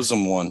 He owes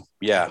him one.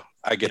 Yeah,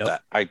 I get Yep.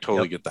 that. I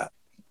totally Yep. get that.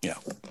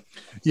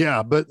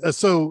 Yeah, but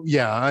so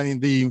yeah, I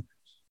mean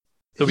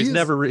So he's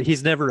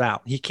he's- never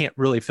out. He can't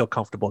really feel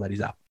comfortable that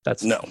he's out.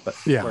 That's No. But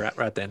Yeah. we're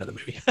at the end of the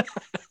movie.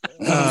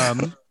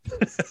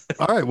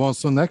 All right. Well,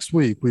 so next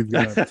week we've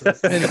got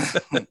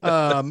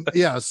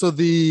yeah. So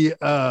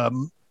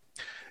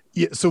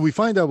so we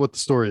find out what the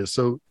story is.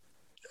 So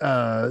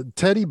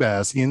Teddy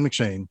Bass, Ian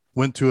McShane,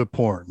 went to a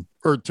porn.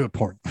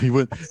 He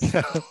went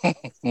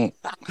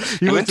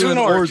he went to an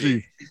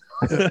orgy.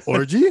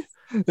 Orgy?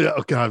 Yeah.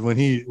 Oh God, when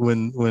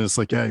it's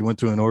like, yeah, he went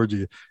to an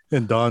orgy,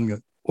 and Don got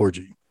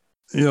orgy.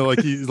 You know, like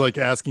he's like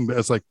asking, but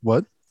it's like,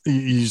 what?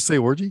 You say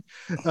orgy?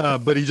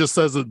 But he just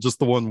says it just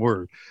the one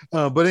word.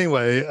 But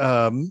anyway,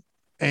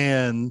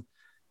 and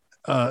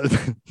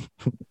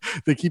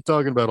they keep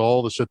talking about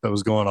all the shit that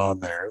was going on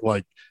there.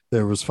 Like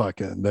there was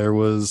fucking, there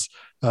was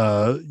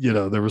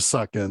there was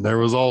sucking, there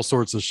was all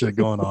sorts of shit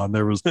going on.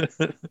 There was,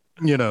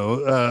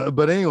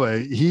 but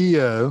anyway, he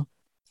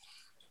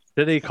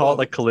Did he call it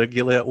like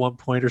Caligula at one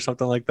point or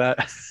something like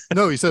that?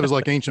 no, he said it was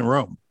like ancient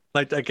Rome.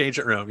 like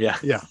ancient Rome, yeah.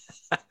 Yeah.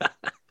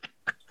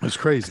 It was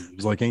crazy. It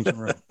was like ancient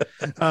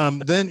Rome.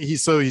 Then he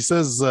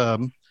says,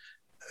 so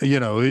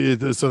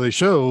they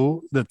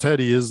show that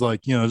Teddy is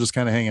like, just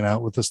kind of hanging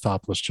out with this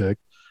topless chick.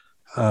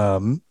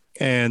 And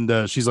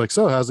she's like,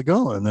 so how's it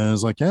going? And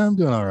it's like, yeah, I'm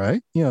doing all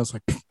right. It's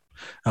like,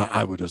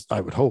 I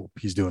would hope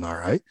he's doing all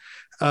right.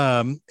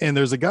 And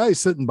there's a guy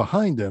sitting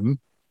behind him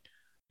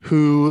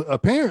who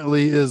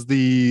apparently is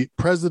the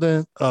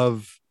president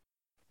of,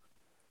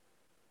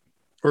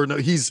 or no,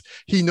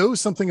 he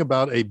knows something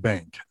about a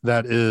bank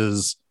that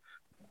is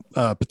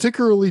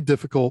particularly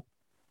difficult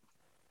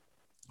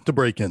to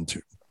break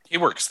into. He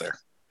works there.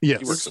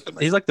 Yes. He works at the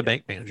bank. He's like the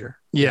bank manager.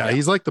 Yeah, Yeah.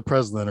 he's like the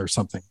president or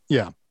something.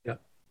 Yeah. Yeah.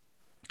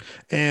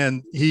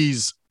 And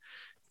he's,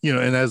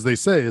 and as they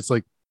say, it's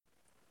like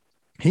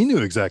he knew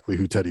exactly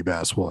who Teddy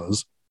Bass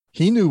was.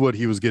 He knew what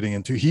he was getting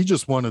into. He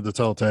just wanted to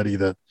tell Teddy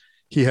that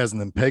he has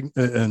an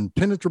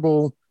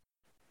impenetrable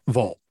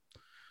vault.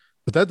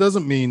 But that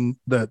doesn't mean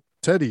that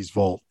Teddy's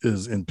vault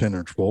is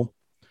impenetrable,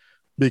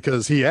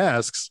 because he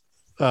asks,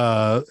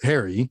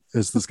 Harry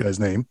is this guy's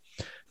name.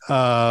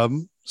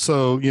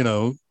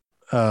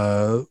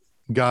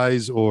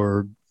 Guys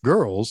or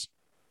girls?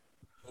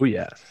 Oh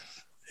yeah.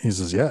 He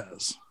says,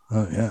 yes.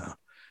 Oh, yeah.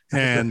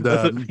 And,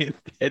 Doesn't mean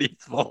Teddy's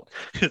vault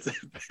is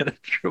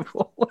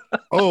impenetrable.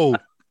 oh,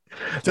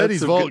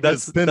 Teddy's so vault good.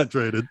 gets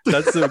penetrated.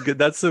 That's so good.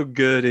 That's so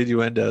good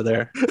innuendo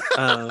there.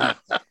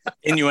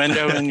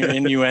 Innuendo in your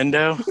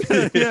innuendo.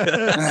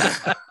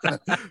 Yeah.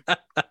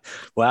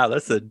 Wow,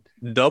 that's a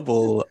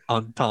double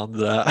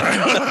entendre.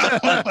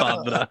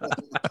 Entendre.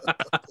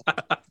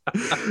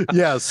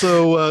 Yeah.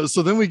 So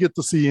then we get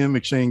to see Ian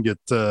McShane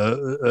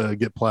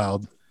get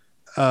plowed.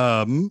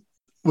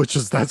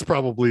 That's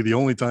probably the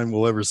only time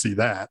we'll ever see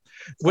that.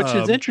 Which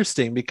is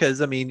interesting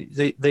because I mean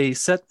they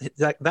set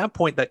that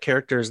point that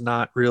character is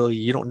not really,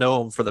 you don't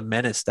know him for the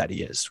menace that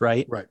he is,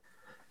 right? Right.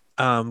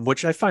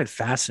 Which I find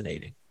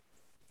fascinating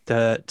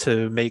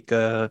to make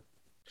a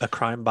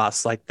crime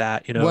boss like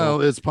that,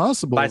 Well, it's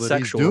possible that he's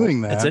bisexual.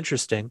 doing that. It's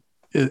interesting.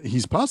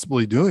 He's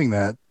possibly doing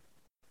that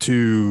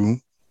to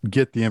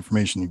get the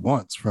information he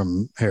wants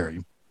from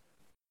Harry.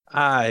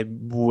 I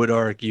would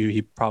argue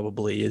he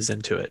probably is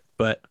into it,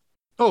 but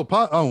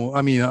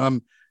I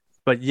mean,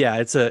 but yeah,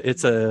 it's a I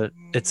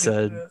think it's a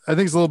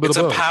little bit It's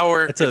of a both.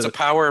 power. It's It's a- a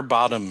power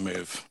bottom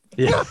move.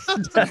 yeah.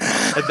 And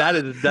that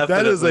is definitely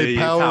That is a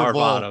power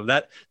vault. bottom.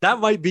 That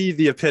might be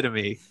the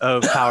epitome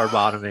of power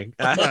bottoming.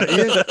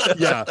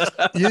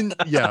 Ian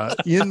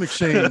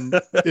McShane,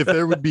 if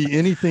there would be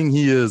anything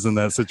he is in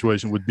that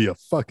situation, would be a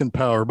fucking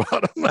power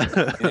bottom.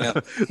 Yeah.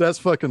 That's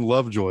fucking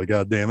Lovejoy,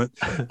 god damn it.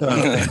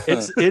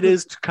 It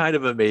is kind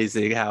of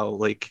amazing how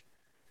like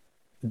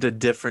the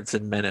difference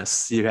in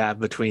menace you have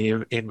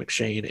between Ian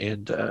McShane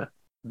and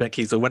Ben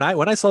Kingsley. When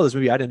I saw this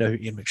movie, I didn't know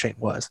who Ian McShane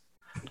was.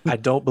 I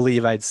don't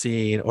believe I'd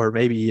seen, or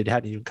maybe it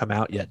hadn't even come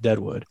out yet,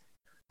 Deadwood,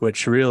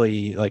 which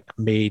really like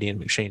made Ian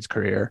McShane's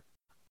career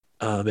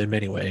in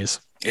many ways.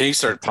 And he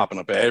started popping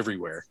up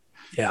everywhere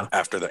Yeah.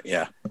 after that.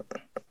 Yeah.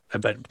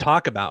 But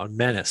talk about a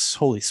menace.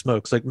 Holy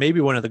smokes. Like maybe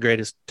one of the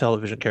greatest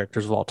television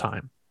characters of all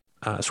time.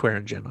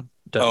 Swearing Jim.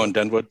 Oh, and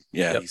Denwood.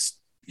 Yeah. Yep. He's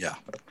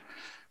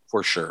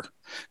for sure.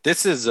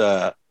 This is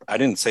I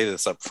didn't say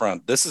this up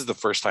front. This is the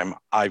first time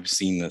I've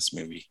seen this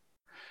movie.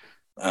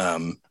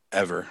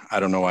 Ever. I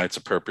don't know why it's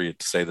appropriate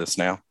to say this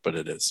now, but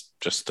it is.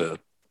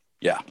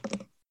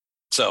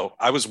 So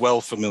I was well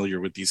familiar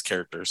with these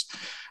characters.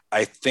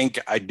 I think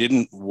I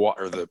didn't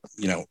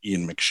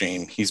Ian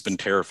McShane. He's been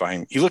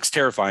terrifying. He looks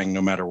terrifying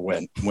no matter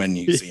when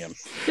you see him.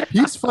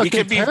 He's fucking He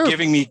could be terrible.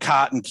 giving me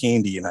cotton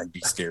candy and I'd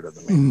be scared of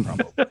the man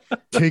probably.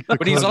 Take the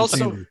But he's cotton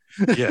also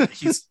candy. yeah,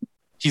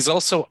 he's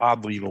also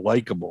oddly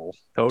likable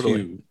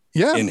Totally. too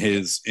Yeah. in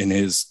his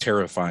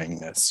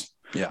terrifyingness.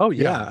 Yeah. Oh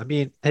yeah. I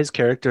mean, his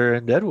character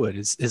in Deadwood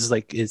is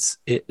like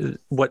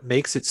what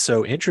makes it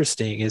so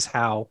interesting is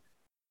how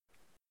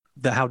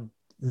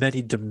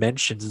many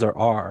dimensions there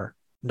are,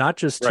 not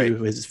just to Right.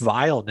 his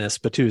vileness,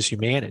 but to his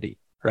humanity,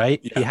 right?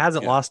 Yeah, He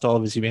hasn't yeah. lost all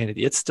of his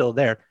humanity. It's still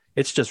there.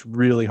 It's just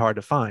really hard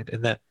to find.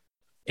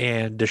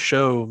 And the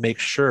show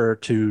makes sure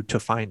to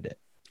find it.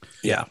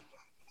 Yeah.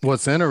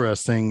 What's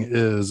interesting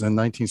is in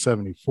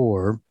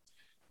 1974,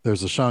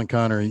 there's a Sean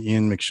Connery,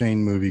 Ian McShane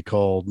movie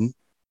called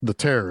The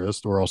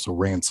Terrorist, or also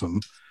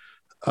Ransom,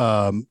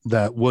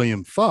 that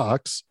William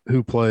Fox,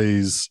 who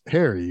plays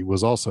Harry,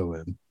 was also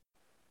in.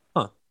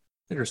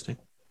 Interesting.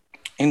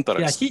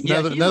 Interesting.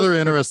 Another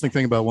interesting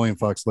thing about William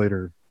Fox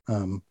later,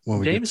 when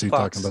we get James to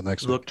Fox talking about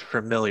next week. looked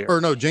familiar. Or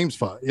no, James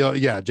Fox.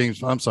 Yeah,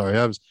 James. I'm sorry.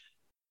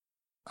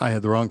 I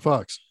had the wrong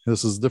Fox.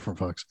 This is a different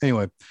Fox.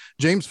 Anyway,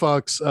 James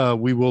Fox,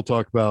 we will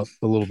talk about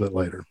a little bit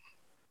later,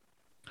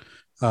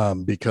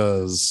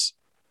 because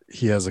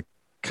he has a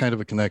kind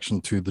of a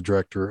connection to the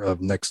director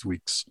of next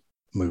week's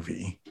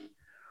movie.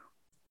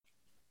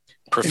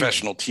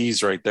 Professional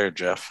tease right there,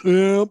 Jeff.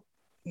 Yep.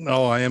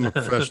 Oh, I am a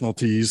professional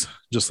tease,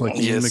 just like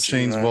Ian Yes,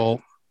 McShane's you are.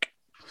 vault.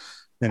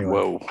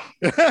 Anyway.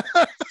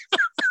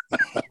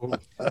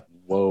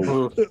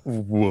 Whoa.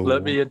 Whoa.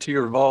 Let me into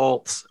your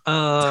vault.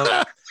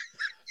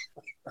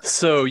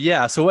 So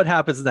what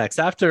happens next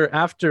after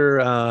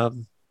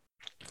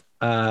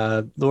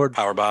Lord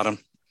Power bottom.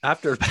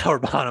 after Power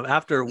Bottom,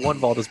 after one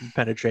vault has been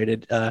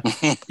penetrated,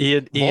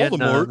 Ian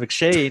Voldemort.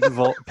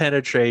 McShane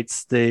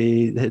penetrates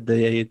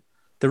the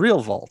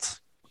real vault.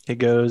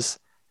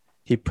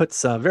 He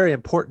puts a very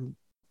important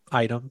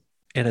item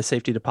in a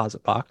safety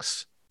deposit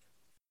box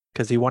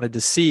because he wanted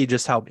to see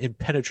just how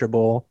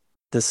impenetrable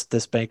this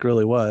bank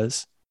really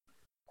was.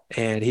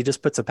 And he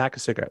just puts a pack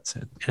of cigarettes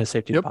in a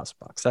safety Yep. deposit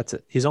box. That's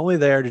it. He's only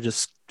there to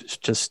just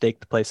stake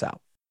the place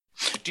out.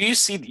 Do you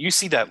see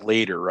that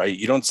later, right?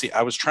 You don't see.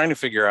 I was trying to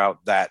figure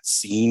out that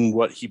scene,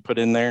 what he put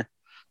in there,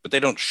 but they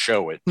don't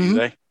show it, do Mhm.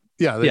 they?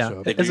 Yeah, they Yeah, show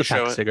it. They there's do a pack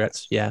show of it?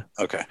 cigarettes. Yeah.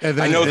 Okay. And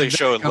I know then they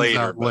show it comes later.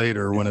 out but-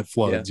 later when it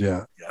floods.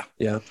 Yeah.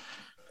 Yeah.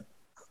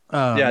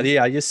 Yeah.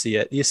 You see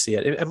it.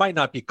 It might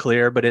not be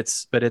clear, but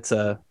it's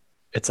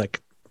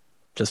like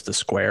just a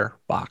square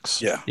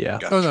box. Yeah. Yeah.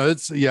 Gotcha. Oh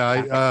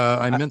no,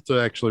 I meant to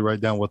actually write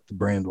down what the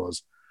brand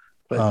was.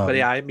 But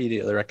yeah, I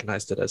immediately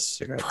recognized it as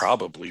cigarettes.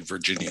 Probably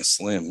Virginia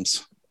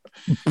Slims.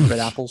 Red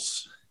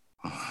apples.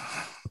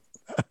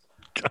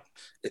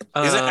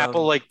 Isn't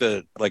Apple like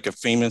a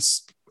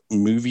famous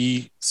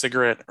movie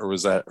cigarette, or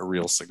was that a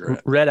real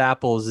cigarette? Red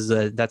apples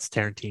that's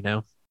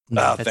Tarantino.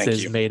 Ah, That's thank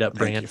his you. made up Thank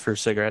brand you. for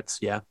cigarettes.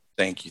 Yeah.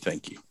 Thank you.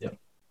 Yep.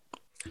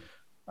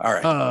 All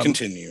right,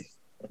 continue.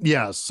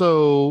 Yeah.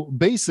 So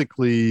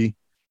basically,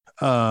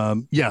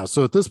 so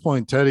at this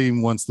point, Teddy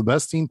wants the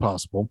best team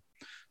possible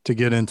to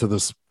get into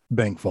this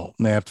bank vault,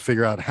 and they have to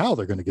figure out how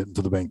they're going to get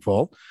into the bank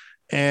vault.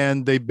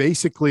 And they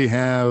basically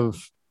have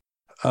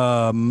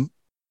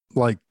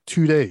like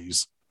 2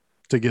 days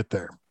to get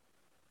there,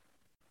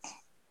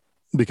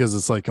 because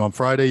it's like on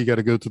Friday you got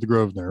to go to the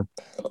Grosvenor,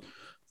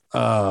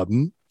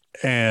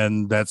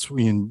 and that's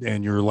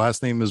and your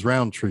last name is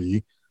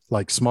Roundtree,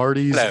 like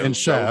Smarties Hello, and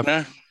Shaft.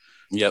 Rona.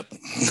 Yep.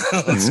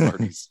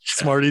 Smarties.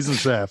 Smarties and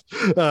Shaft.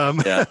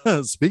 Yeah.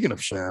 Speaking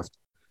of Shaft,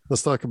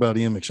 let's talk about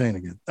Ian McShane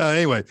again.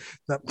 Anyway,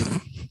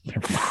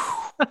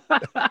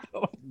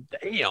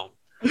 Damn.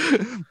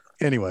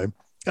 anyway,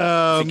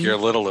 I think you're a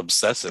little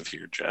obsessive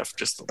here, Jeff.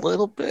 Just a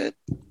little bit.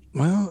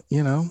 well,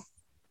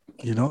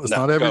 it's No,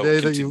 not every go, day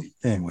that continue.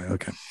 you. Anyway,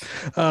 okay.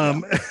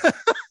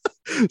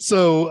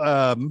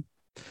 So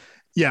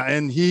Yeah,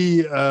 and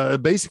he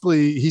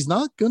basically he's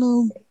not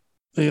gonna,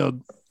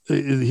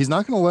 he's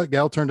not gonna let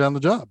Gal turn down the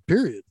job.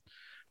 Period.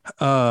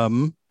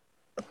 But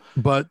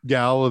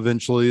Gal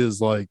eventually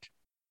is like,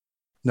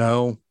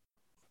 no,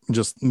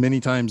 just many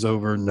times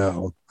over,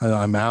 no,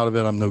 I'm out of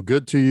it. I'm no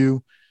good to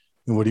you.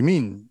 And what do you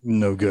mean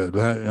no good?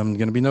 I'm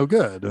going to be no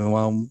good. And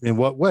well, in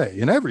what way?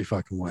 In every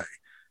fucking way.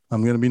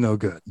 I'm going to be no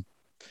good.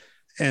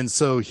 And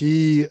so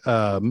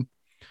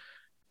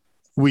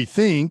we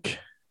think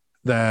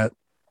that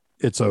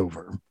it's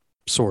over,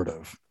 sort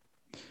of.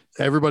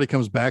 Everybody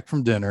comes back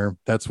from dinner.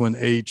 That's when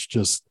H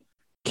just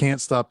can't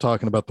stop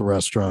talking about the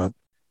restaurant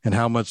and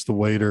how much the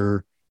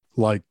waiter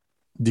liked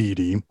Dee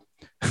Dee.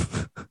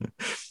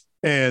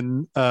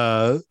 And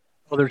well,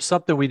 there's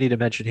something we need to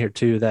mention here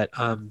too, that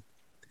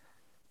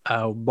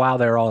while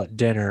they're all at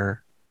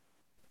dinner,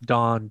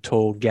 Don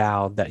told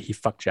Gal that he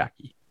fucked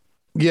Jackie.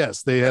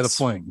 Yes, they had a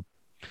fling.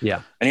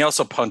 Yeah. And he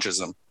also punches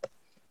him.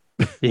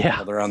 Yeah.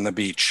 While they're on the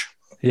beach.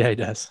 Yeah, he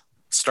does.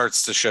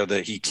 Starts to show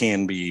that he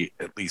can be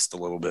at least a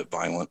little bit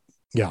violent.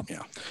 Yeah.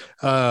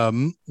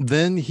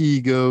 Then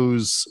he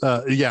goes,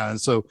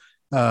 and so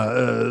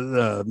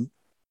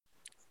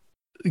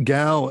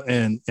Gal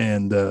and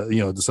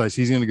decides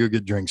he's going to go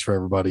get drinks for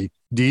everybody.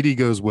 Dee Dee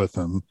goes with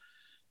him.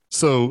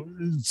 So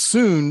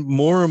soon,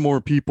 more and more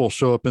people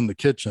show up in the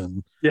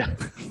kitchen. Yeah,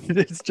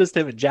 it's just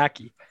him and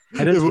Jackie,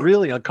 and it's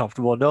really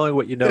uncomfortable knowing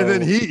what you know. And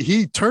then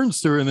he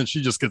turns to her, and then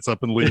she just gets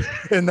up and leaves.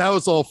 And now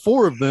it's all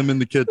four of them in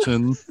the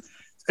kitchen,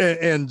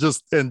 and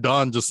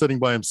Don just sitting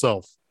by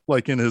himself,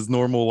 like in his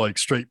normal like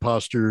straight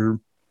posture,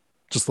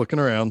 just looking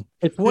around.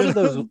 It's one of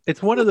those.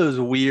 It's one of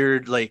those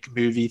weird like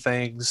movie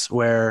things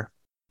where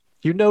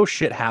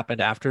shit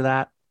happened after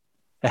that.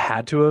 It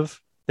had to have.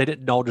 They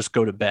didn't all just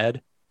go to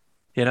bed.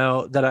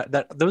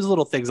 That those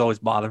little things always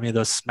bother me.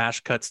 Those smash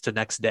cuts to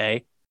next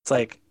day. It's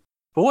like,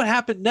 but what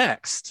happened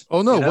next?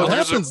 Oh no! What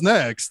happens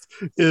next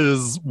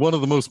is one of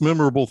the most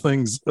memorable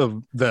things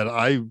that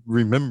I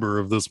remember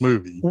of this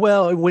movie.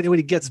 Well, when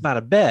he gets him out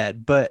of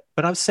bed, but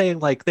I'm saying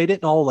like they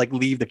didn't all like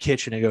leave the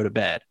kitchen and go to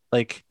bed.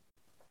 Like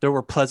there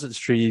were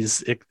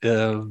pleasantries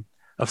of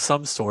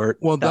some sort.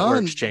 Well, that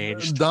were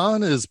exchanged.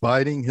 Don is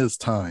biding his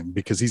time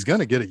because he's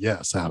going to get a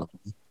yes out of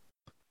him,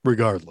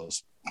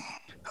 regardless.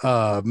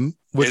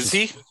 Is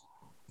he?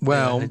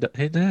 Well,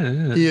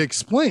 he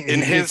explained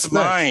in his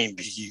mind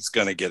he's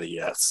going to get a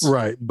yes,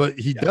 right? But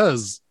he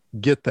does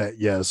get that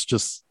yes,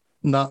 just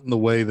not in the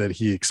way that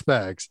he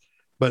expects,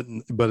 but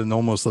in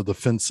almost a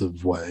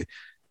defensive way.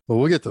 But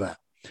we'll get to that.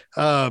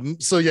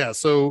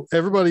 So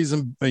everybody's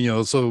in,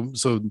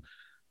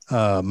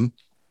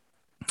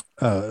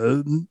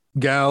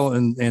 Gal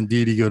and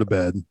Dee Dee go to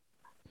bed,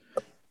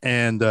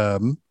 and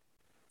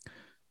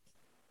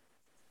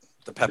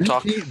the pep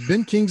talk.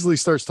 Ben Kingsley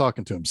starts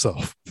talking to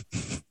himself.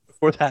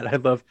 Before that, I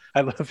love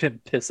him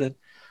pissing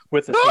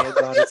with his hands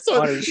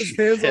on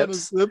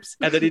his hips,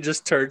 and then he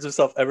just turns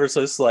himself ever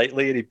so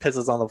slightly and he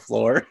pisses on the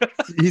floor.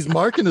 He's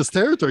marking his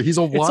territory. He's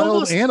a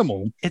wild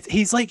animal.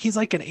 He's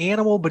like an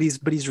animal, but he's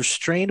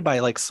restrained by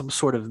like some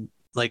sort of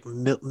like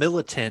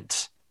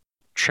militant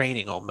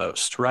training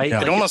almost, right?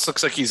 Yeah. It almost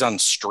looks like he's on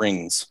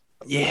strings.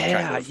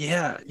 Yeah.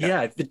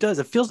 It does.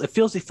 It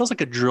feels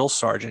like a drill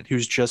sergeant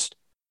who's just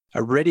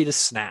ready to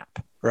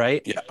snap,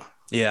 right?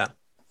 Yeah.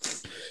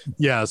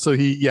 So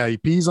he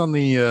pees on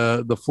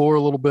the floor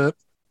a little bit,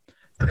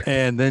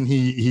 and then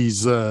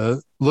he's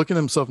looking at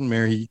himself in the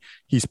mirror.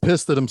 He's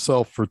pissed at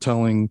himself for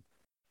telling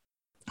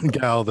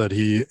Gal that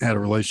he had a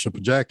relationship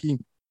with Jackie,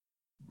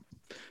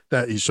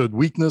 that he showed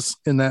weakness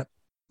in that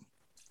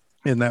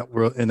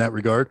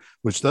regard,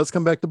 which does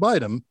come back to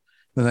bite him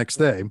the next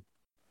day.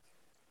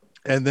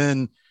 And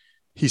then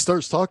he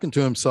starts talking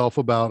to himself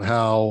about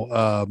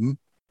how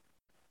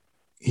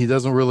he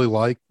doesn't really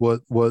like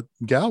what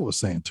Gal was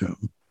saying to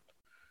him.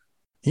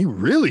 He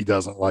really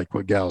doesn't like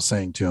what Gal was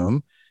saying to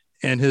him.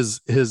 And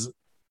the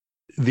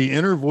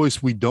inner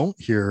voice we don't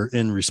hear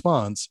in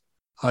response,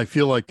 I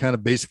feel like kind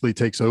of basically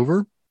takes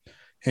over.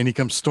 And he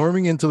comes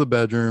storming into the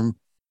bedroom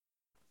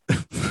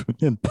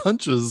and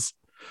punches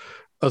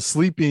a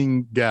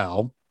sleeping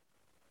Gal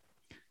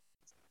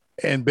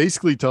and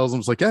basically tells him,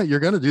 it's like, yeah, you're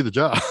going to do the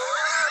job.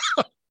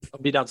 I'll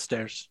be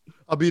downstairs.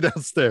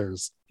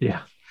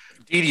 Yeah.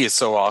 Dee Dee is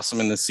so awesome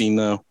in this scene,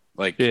 though.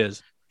 Like,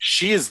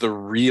 she is the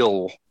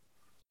real,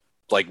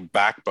 like,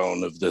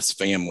 backbone of this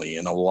family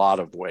in a lot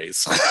of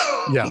ways.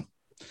 Yeah.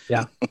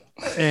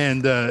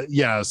 And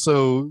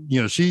so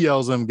she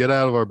yells at him, get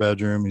out of our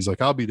bedroom. He's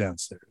like, I'll be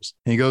downstairs.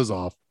 And he goes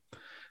off.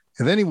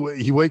 And then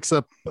he wakes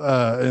up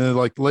and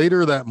like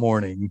later that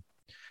morning.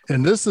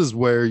 And this is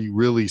where you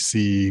really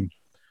see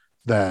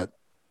that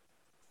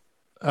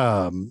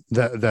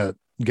that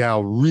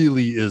Gal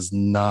really is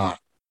not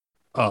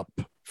up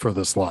for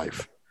this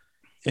life.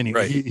 And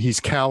he's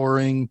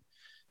cowering.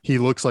 He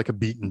looks like a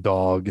beaten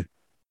dog.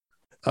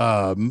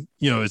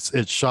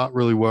 It's shot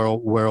really well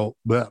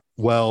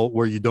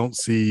where you don't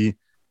see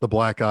the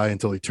black eye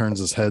until he turns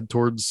his head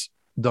towards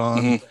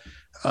Don.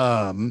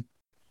 Mm-hmm.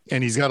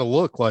 And he's got to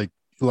look like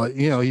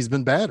he's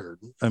been battered.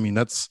 I mean,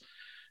 that's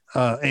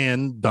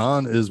And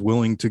Don is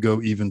willing to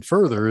go even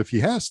further if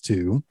he has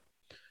to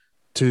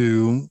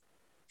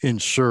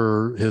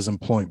ensure his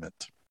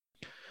employment.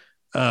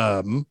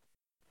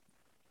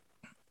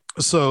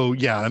 So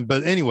yeah,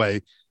 but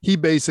anyway, he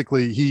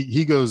basically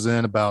he goes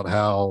in about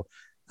how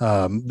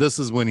this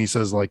is when he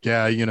says like,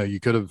 yeah, you know, you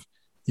could have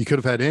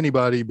had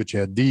anybody, but you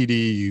had Dee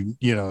Dee.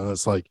 You know,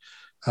 it's like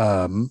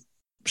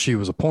she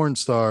was a porn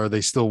star.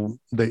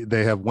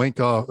 They have wank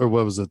off, or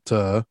what was it?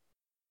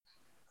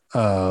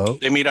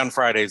 They meet on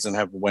Fridays and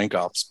have wank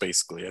offs.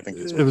 Basically, I think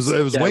it was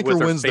Wanker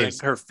Wednesdays.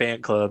 Her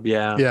fan club,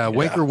 yeah,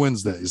 Wanker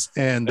Wednesdays,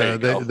 and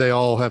they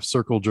all have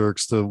circle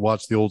jerks to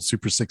watch the old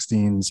Super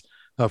 16s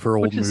of her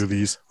old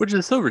movies, which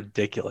is so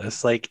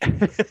ridiculous. Like,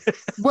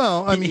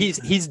 well, I mean,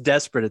 he's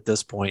desperate at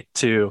this point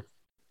to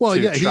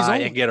try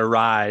and get a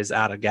rise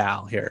out of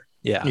Gal here.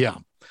 Yeah,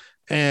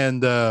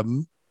 and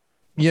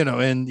you know,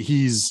 and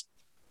he's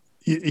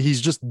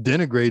just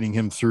denigrating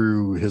him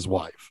through his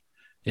wife.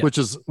 Yeah.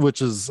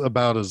 Which is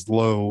about as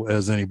low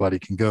as anybody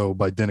can go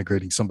by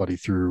denigrating somebody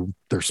through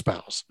their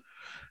spouse.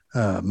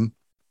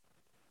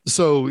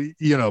 So,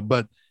 you know,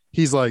 but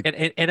he's like,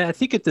 and I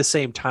think at the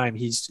same time,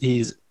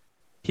 he's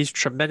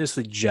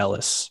tremendously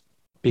jealous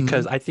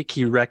because I think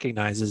he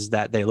recognizes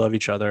that they love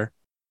each other,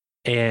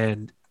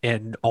 and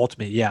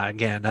ultimately, yeah,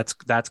 again,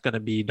 that's going to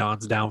be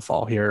Don's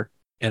downfall here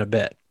in a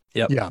bit.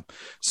 Yep. Yeah.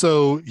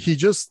 So he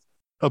just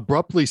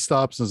abruptly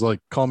stops and is like,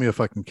 call me a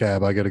fucking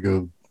cab. I got to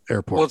go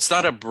airport. Well, it's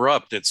not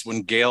abrupt. It's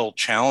when Gale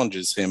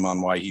challenges him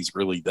on why he's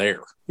really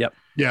there. Yep.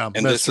 Yeah.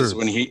 And this is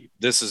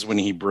when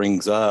he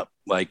brings up,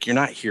 like, you're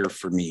not here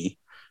for me.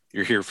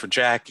 You're here for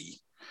Jackie.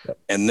 Yep.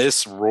 And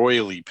this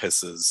royally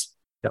pisses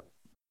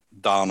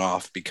Don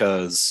off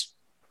because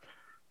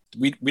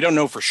we don't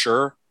know for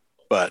sure,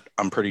 but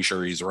I'm pretty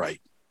sure he's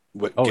right.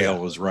 Gale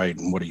was right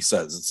in what he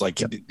says. It's like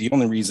the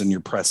only reason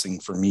you're pressing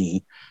for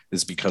me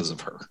is because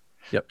of her.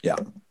 Yep. Yeah.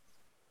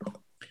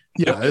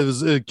 Yeah. It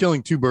was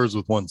killing two birds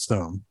with one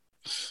stone,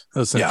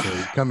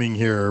 essentially. Coming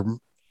here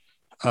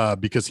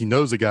because he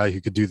knows a guy who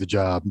could do the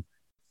job,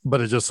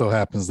 but it just so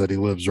happens that he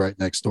lives right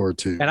next door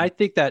to. And I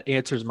think that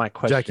answers my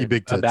question Jackie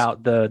Big Tits.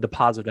 About the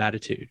positive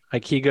attitude.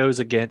 Like, he goes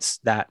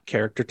against that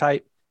character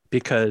type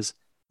because,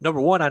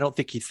 number one, I don't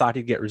think he thought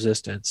he'd get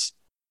resistance.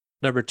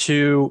 Number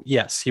two,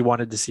 yes, he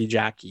wanted to see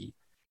Jackie,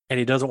 and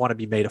he doesn't want to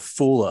be made a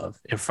fool of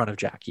in front of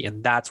Jackie,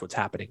 and that's what's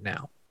happening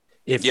now.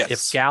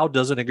 If Gal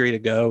doesn't agree to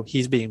go,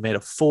 he's being made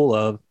a fool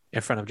of in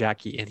front of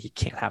Jackie, and he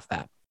can't have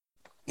that.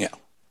 Yeah,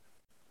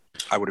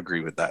 I would agree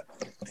with that.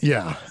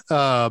 Yeah.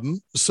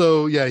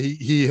 So yeah,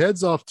 he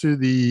heads off to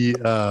the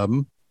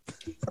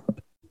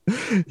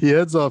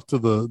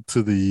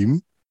to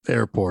the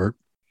airport.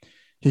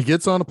 He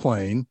gets on a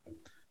plane,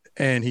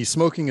 and he's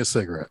smoking a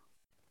cigarette.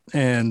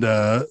 And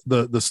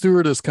the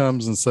stewardess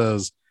comes and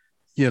says,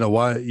 you know,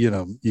 why, you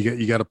know,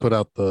 you got to put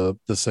out the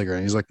cigarette.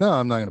 And he's like, no,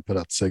 I'm not going to put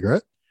out the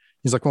cigarette.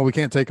 He's like, well, we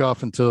can't take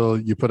off until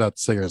you put out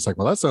the cigarette. It's like,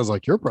 well, that sounds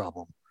like your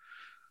problem.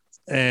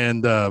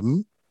 And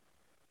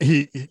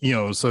he, you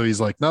know, so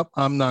he's like, nope,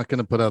 I'm not going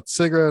to put out the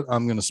cigarette.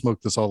 I'm going to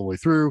smoke this all the way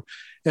through.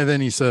 And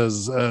then he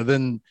says,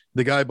 then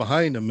the guy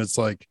behind him, it's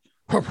like,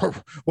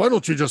 why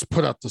don't you just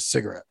put out the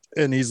cigarette?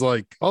 And he's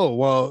like, oh,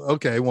 well,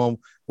 okay, well,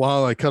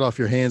 while I cut off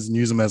your hands and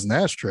use them as an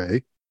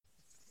ashtray.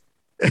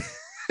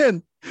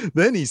 And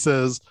then he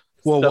says,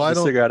 well, why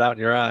don't cigarette out in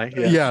your eye?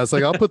 Yeah, it's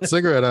like, I'll put the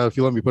cigarette out if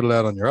you let me put it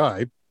out on your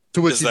eye.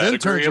 To which he then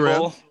turns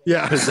around.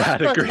 Yeah, is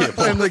that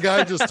agreeable? And the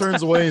guy just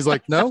turns away. He's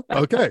like, no,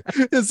 okay.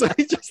 And so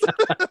he just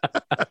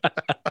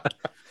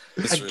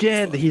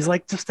again, he's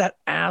like just that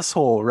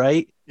asshole,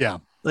 right? Yeah.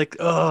 Like,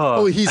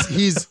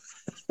 he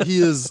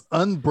is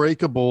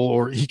unbreakable,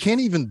 or he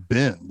can't even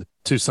bend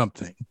to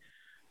something.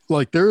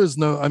 Like, there is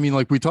no, I mean,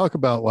 like, we talk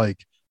about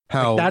like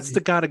how that's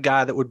the kind of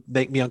guy that would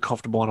make me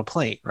uncomfortable on a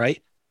plane,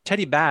 right?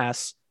 Teddy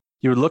Bass,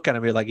 you would look at him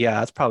and be like, yeah,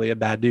 that's probably a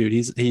bad dude.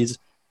 He's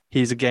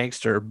a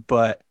gangster,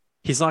 but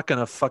he's not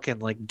gonna fucking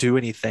like do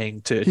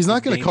anything to. He's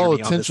not going to call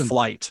attention.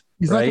 Flight.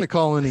 He's not going to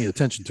call any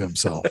attention to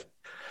himself.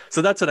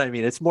 So that's what I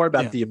mean. It's more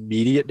about the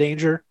immediate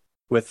danger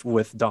with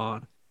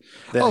Don.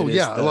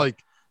 I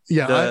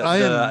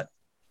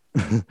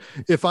am.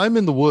 If I'm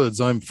in the woods,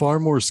 I'm far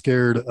more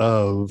scared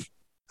of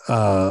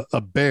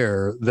a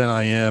bear than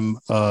I am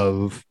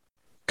of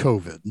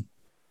COVID.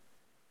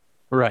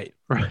 Right.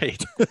 I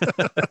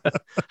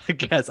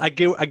guess I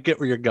get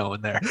where you're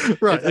going there.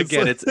 Right.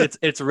 Again,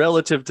 it's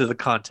relative to the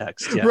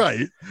context. Yeah.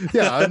 Right.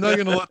 Yeah. I'm not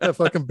going to let that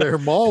fucking bear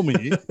maul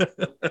me.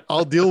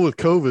 I'll deal with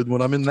COVID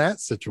when I'm in that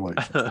situation.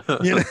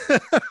 You know?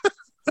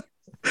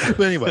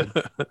 But anyway,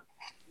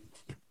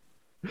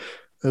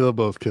 they'll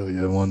both kill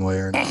you in one way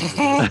or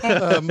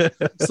another.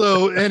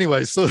 So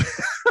anyway, so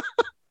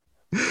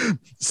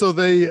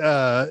they,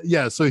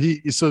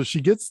 so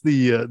she gets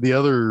the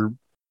other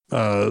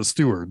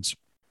stewards.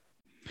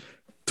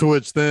 To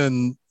which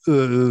then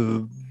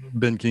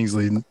Ben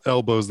Kingsley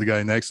elbows the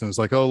guy next to him. It's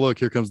like, oh, look,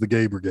 here comes the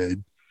gay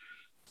brigade.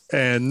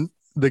 And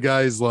the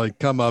guys like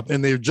come up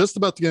and they're just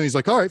about to get him. He's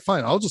like, all right,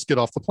 fine. I'll just get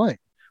off the plane,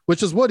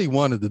 which is what he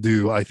wanted to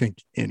do, I think,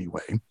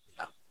 anyway.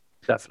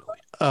 Definitely.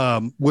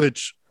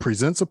 Which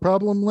presents a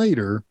problem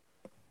later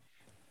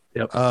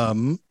Yep.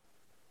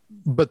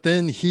 But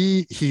then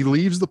he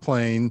leaves the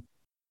plane,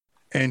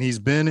 and he's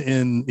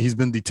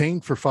been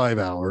detained for 5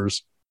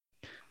 hours,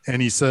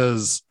 and he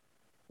says,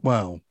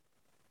 "Wow."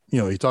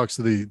 He talks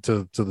to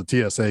the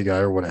TSA guy,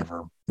 or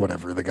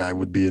whatever the guy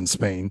would be in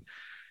Spain.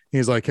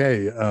 He's like,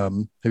 "Hey, have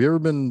you ever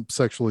been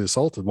sexually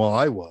assaulted?" Well,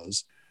 I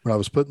was. When I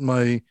was putting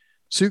my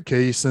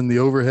suitcase in the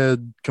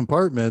overhead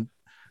compartment,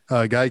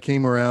 a guy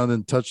came around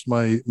and touched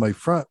my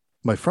front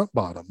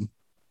bottom.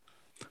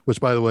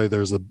 Which, by the way,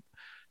 there's a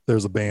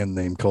band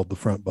name called the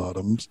Front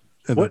Bottoms.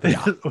 And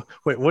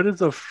Wait, what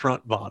is a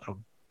front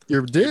bottom?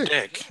 Your dick.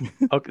 Dick.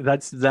 Okay,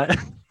 that's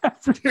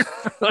your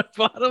front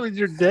bottom is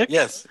your dick.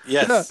 Yes.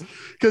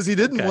 Because he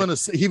didn't want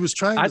to. He was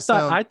trying to.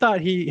 I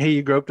thought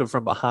he groped him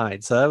from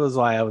behind, so that was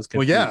why I was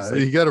confused. Well,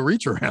 yeah, you got to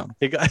reach around.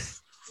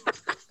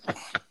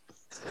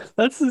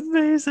 That's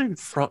amazing.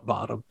 Front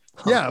bottom.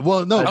 Huh. Yeah,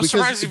 well, no, I'm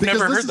surprised you've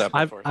never heard that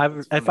before.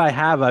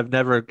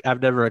 I've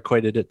never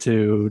equated it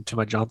to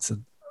my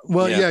Johnson.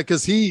 Well, yeah,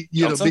 because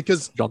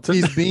because Johnson?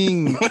 He's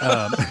being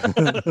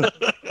to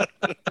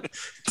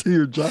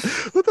your job.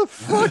 What the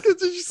fuck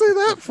did you say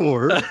that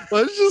for?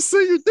 Why did you just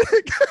say your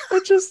dick?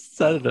 I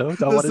just, I don't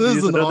know. I wanted to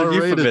use another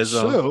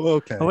euphemism. Show.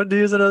 Okay. I wanted to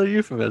use another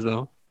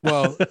euphemism.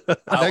 Well,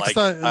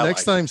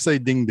 next time say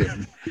ding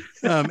ding.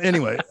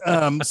 Anyway,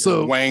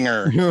 so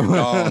Wanger.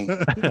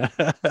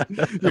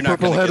 Your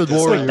purple-headed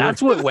warrior. Wait,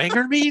 that's what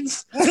Wanger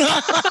means?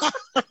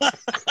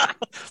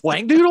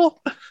 Wang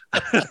doodle?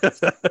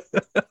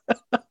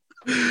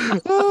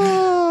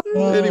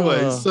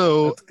 Anyway,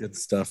 so that's good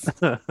stuff.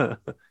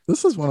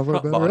 This is one of our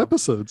better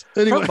episodes.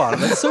 Anyway,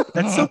 that's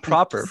so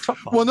proper.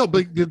 Well, no,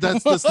 but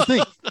that's the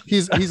thing.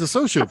 He's a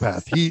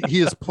sociopath.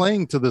 He is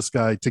playing to this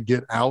guy to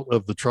get out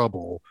of the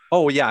trouble.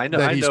 Oh yeah, I know.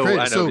 I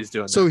know so, he's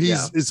doing. So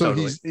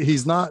that.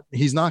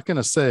 he's not going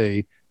to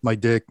say my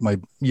dick,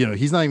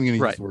 he's not even going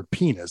to use the word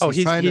penis. Oh,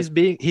 he's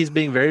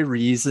being very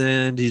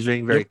reasoned. He's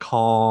being very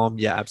calm.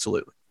 Yeah,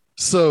 absolutely.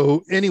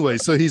 So anyway,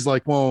 so he's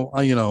like, well,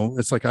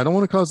 it's like, I don't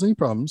want to cause any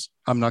problems.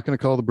 I'm not going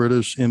to call the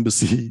British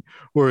embassy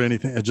or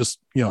anything. I just,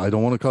 I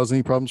don't want to cause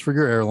any problems for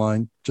your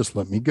airline. Just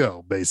let me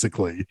go,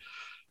 basically.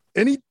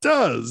 And he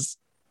does,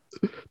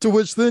 to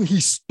which then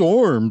he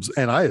storms.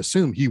 And I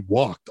assume he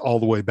walked all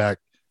the way back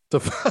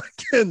to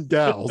fucking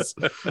Gal's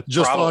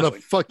just on a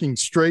fucking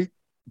straight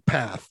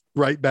path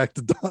right back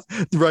to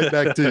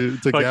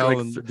Gal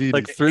and Didi.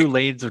 Like through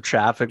lanes of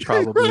traffic,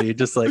 probably.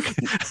 Just like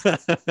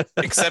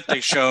except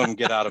they show him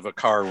get out of a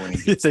car when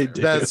he gets there.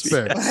 That's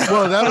fair.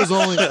 Well, that was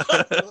only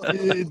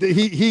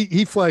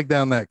he flagged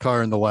down that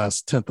car in the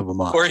last 10th of a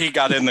mile, or he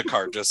got in the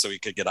car just so he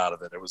could get out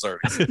of it. It was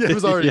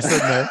already sitting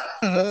there.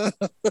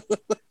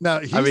 Now,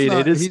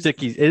 it is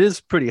sticky. It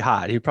is pretty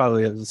hot. He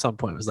probably at some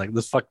point was like,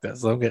 "Let's fuck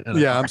this. I'm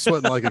getting." I'm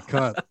sweating like a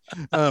cunt.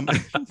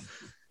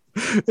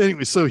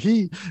 Anyway, so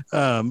he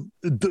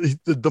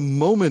the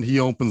moment he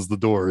opens the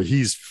door,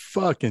 he's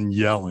fucking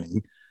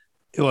yelling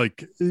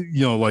like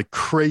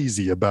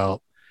crazy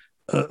about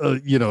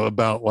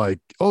about like,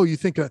 oh, you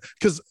think,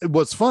 because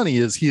what's funny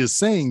is he is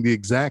saying the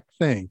exact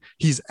thing.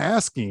 He's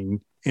asking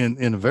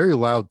in a very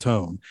loud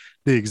tone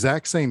the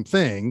exact same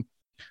thing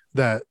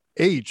that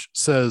H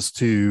says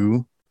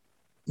to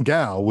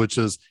Gal, which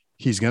is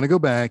he's going to go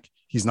back.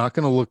 He's not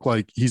going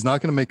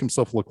to make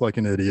himself look like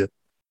an idiot.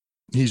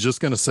 He's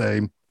just going to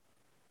say,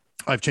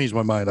 I've changed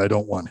my mind. I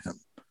don't want him.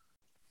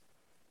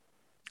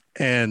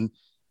 And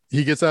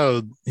he gets out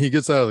of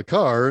the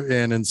car,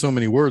 and in so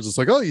many words, it's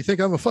like, oh, you think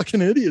I'm a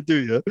fucking idiot, do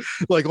you?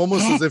 Like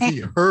almost as if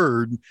he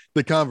heard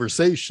the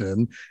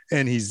conversation,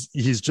 and he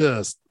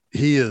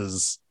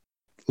has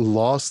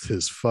lost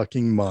his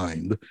fucking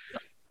mind.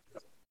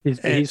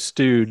 He's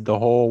stewed the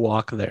whole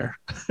walk there.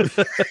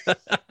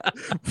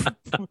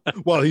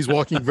 While he's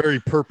walking very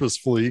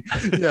purposefully.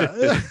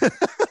 Yeah.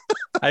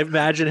 I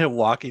imagine him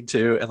walking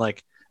too and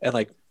like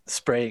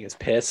spraying his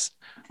piss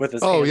with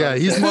his oh yeah,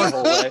 he's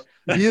marked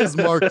he has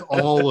marked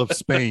all of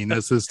Spain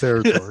as his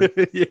territory.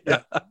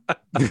 Yeah.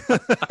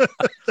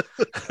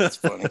 That's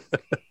funny.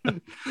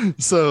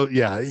 So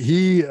yeah,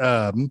 he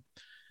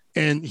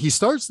and he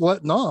starts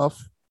letting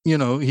off,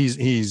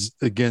 he's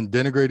again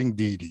denigrating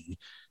Didi.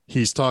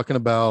 He's talking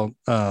about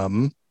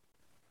having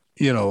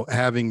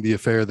the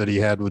affair that he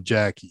had with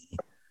Jackie.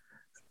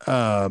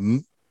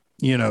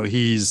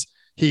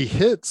 He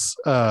hits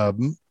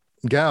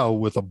Gal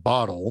with a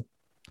bottle,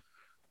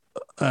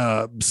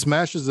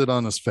 smashes it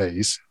on his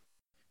face,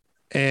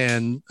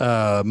 and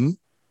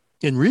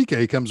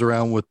Enrique comes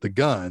around with the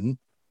gun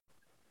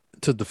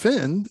to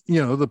defend,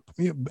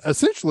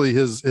 essentially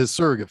his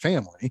surrogate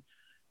family.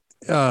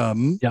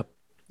 Yep.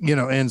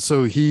 And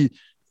so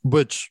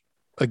which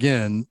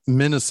again,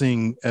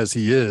 menacing as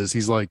he is,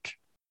 he's like,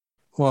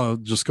 well,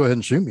 just go ahead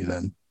and shoot me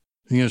then.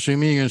 You're gonna shoot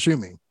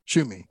me,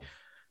 shoot me.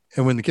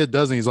 And when the kid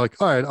doesn't, he's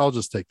like, all right, I'll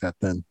just take that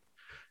then.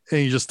 And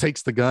he just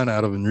takes the gun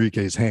out of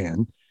Enrique's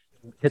hand.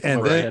 Hits him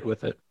over the head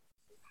with it.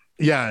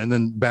 Yeah, and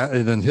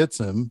then hits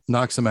him,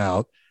 knocks him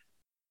out.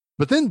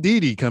 But then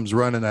Didi comes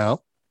running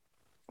out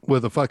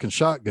with a fucking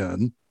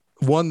shotgun,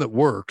 one that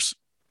works,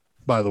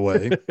 by the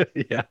way.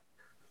 Yeah.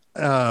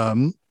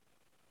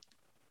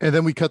 And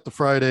then we cut to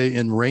Friday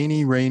in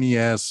rainy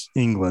ass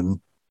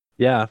England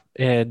Yeah,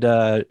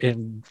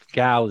 and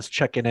Gal is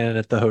checking in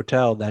at the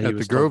hotel that he At the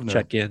was told Grosvenor. to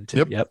check into.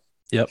 Yep.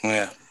 Yep.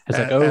 Yeah. It's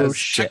like, As oh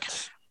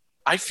shit.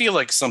 I feel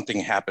like something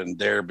happened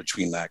there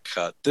between that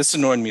cut. This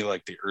annoyed me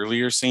like the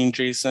earlier scene,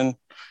 Jason,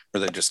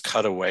 where they just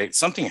cut away.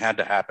 Something had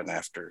to happen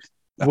after.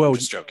 No, Well, I'm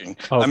just joking.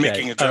 okay. I'm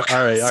making a joke.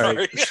 All right.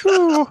 Sorry.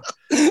 Whew.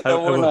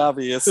 That wasn't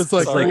obvious. It's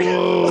like, Sorry.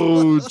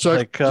 whoa, Chuck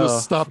Like,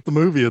 just stopped the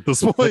movie at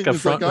this point. Like a It's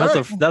front,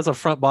 all that's a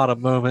front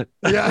bottom moment.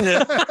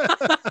 yeah.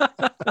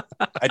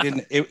 I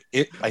didn't.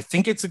 I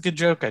think it's a good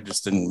joke. I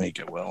just didn't make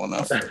it well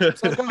enough.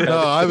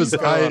 No,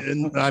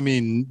 I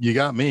mean, you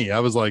got me. I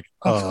was like,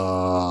 okay.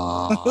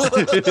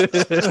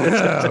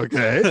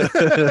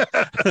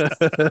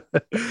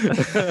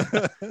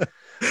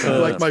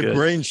 Like my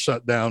brain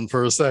shut down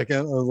for a second.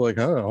 I was like,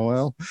 oh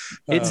well.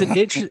 It's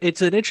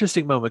an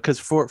interesting moment because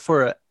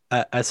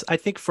I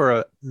think for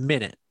a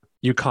minute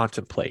you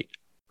contemplate,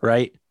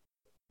 right?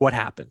 What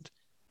happened?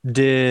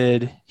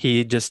 Did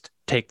he just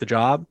take the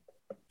job?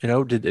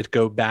 Did it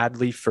go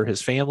badly for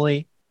his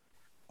family,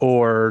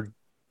 or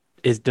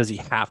does he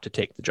have to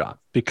take the job?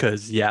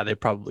 Because they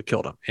probably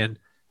killed him, and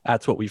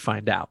that's what we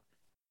find out.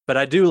 But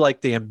I do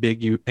like the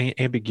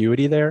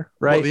ambiguity there,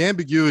 right? Well, the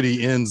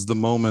ambiguity ends the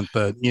moment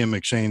that Ian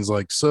McShane's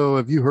like, "So,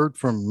 have you heard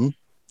from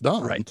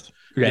Don?" Right.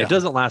 Yeah, it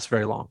doesn't last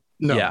very long.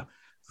 No. Yeah.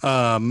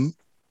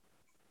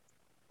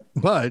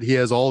 But he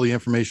has all the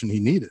information he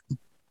needed.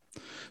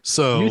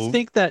 So, do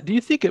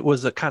you think it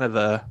was a kind of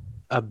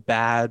a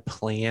bad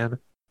plan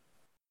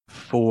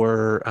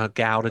for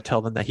Gao to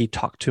tell them that he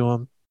talked to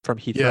him from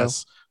Heathrow?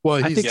 Yes.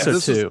 Well, I think so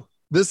too.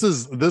 This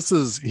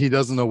is he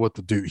doesn't know what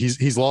to do.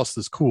 He's lost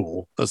his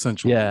cool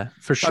essentially. Yeah,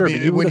 for sure. I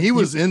mean, when he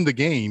was in the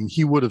game,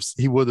 he would have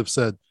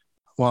said,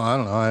 "Well, I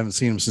don't know. I haven't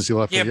seen him since he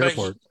left the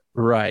airport."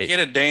 Right. He had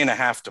a day and a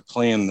half to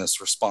plan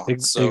this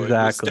response. So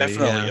exactly. It was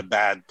definitely a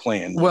bad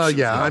plan. Well,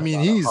 yeah. I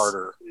mean, he's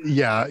harder.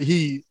 Yeah,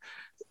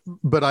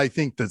 but I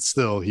think that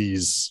still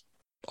he's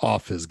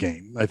off his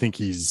game. I think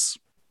he's.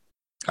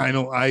 I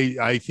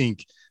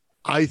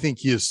think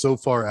he is so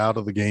far out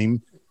of the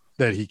game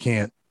that he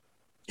can't.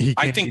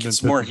 I think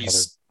it's more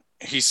he's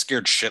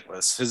scared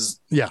shitless. He's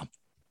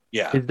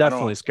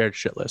definitely scared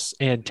shitless.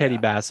 And Teddy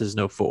Bass is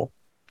no fool.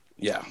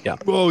 Yeah.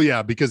 Oh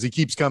yeah, because he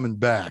keeps coming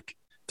back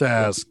to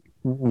ask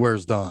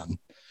where's Don.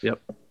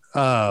 Yep.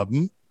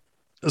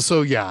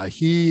 So yeah,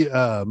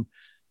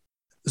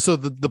 so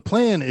the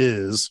plan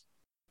is,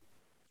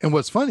 and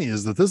what's funny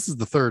is that this is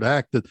the third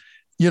act that,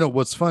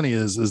 what's funny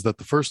is that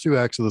the first two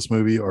acts of this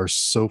movie are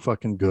so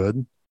fucking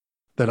good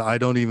that I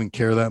don't even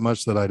care that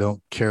much, that I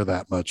don't care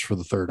that much for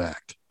the third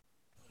act.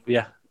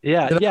 Yeah.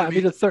 I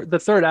mean,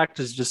 the third act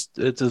is just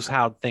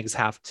how things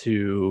have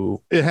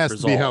to. It has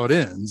resolve. to be how it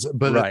ends,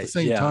 but at the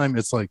same time,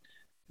 it's like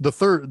the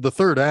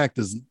third act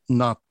is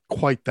not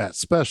quite that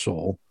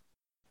special.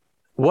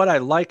 What I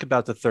like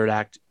about the third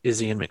act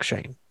is Ian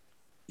McShane.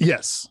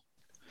 Yes,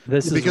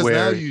 this because is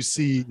where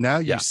now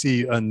you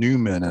see a new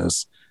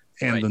menace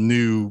and the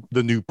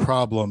new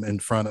problem in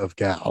front of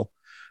Gal.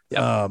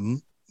 Yeah.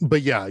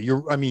 But yeah,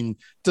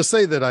 to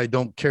say that I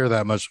don't care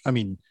that much, I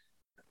mean,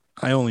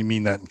 I only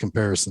mean that in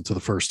comparison to the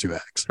first two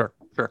acts. Sure.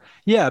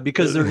 Yeah,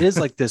 because there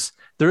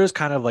is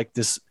kind of like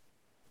this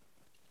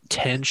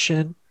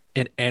tension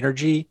and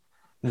energy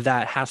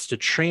that has to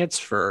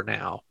transfer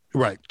now.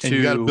 Right. To and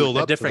you got to build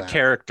a up different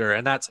character.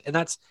 And that's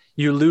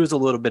you lose a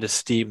little bit of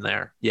steam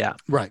there. Yeah.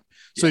 Right.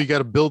 So you got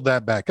to build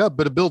that back up,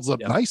 but it builds up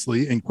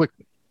nicely and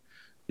quickly.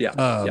 Yeah.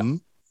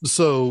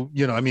 So,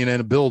 and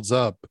it builds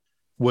up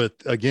with,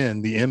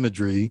 again, the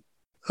imagery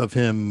of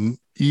him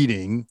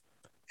eating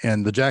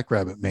and the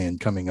Jackrabbit Man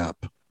coming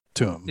up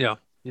to him. Yeah.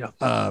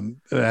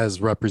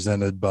 As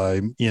represented by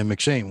Ian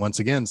McShane, once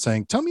again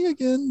saying, "Tell me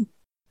again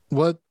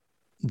what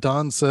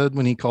Don said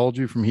when he called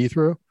you from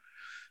Heathrow."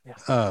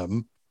 Yeah.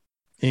 And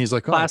he's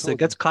like, classic.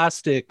 That's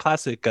classic,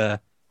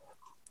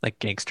 like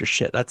gangster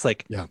shit. That's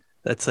like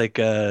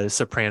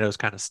Sopranos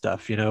kind of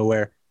stuff,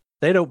 where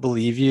they don't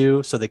believe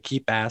you, so they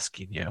keep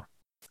asking you,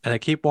 and they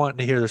keep wanting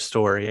to hear the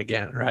story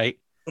again, right?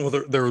 Well,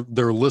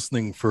 they're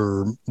listening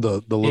for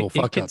the little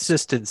fuck ups.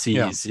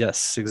 Inconsistencies. Yeah.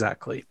 Yes,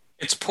 exactly.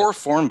 It's poor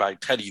form by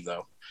Teddy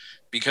though,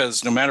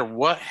 because no matter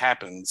what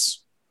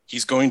happens,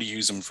 he's going to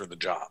use him for the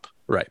job.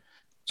 Right.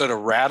 So to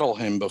rattle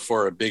him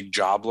before a big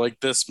job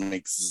like this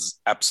makes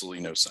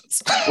absolutely no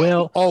sense.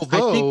 Well, I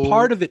think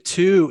part of it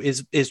too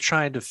is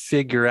trying to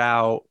figure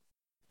out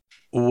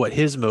what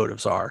his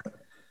motives are.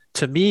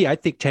 To me, I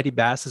think Teddy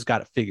Bass has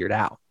got it figured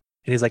out,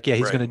 and he's like,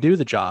 he's going to do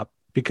the job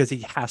because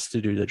he has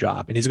to do the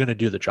job, and he's going to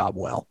do the job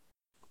well.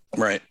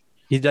 Right.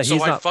 So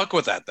why fuck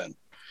with that then?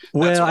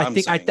 Well, I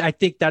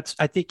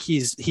think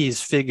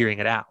he's figuring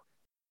it out.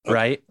 Okay.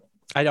 Right.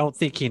 I don't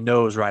think he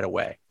knows right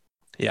away.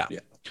 Yeah.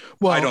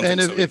 Well, I don't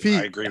and think if he,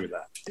 I agree with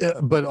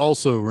that. But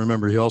also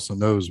remember, he also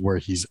knows where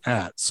he's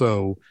at.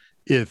 So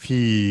if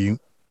he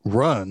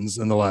runs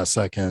in the last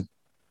second,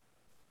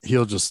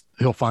 he'll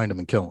find him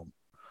and kill him.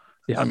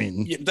 Yeah. I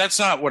mean, that's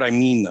not what I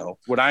mean though.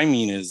 What I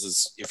mean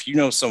is if you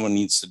know someone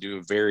needs to do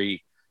a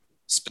very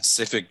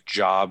specific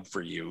job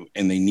for you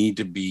and they need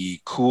to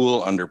be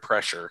cool under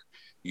pressure,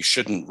 you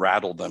shouldn't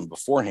rattle them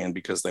beforehand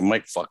because they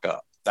might fuck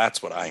up.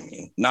 That's what I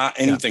mean. Not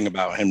anything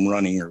about him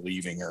running or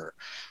leaving or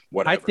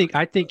whatever.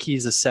 I think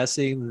he's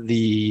assessing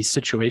the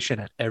situation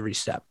at every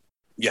step.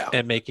 Yeah.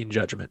 And making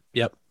judgment.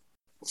 Yep.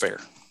 Fair.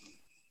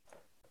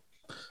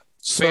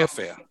 So,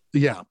 fair.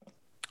 Yeah.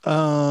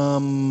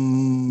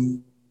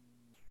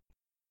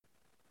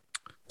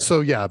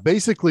 So yeah,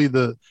 basically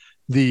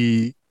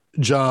the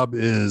job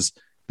is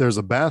there's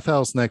a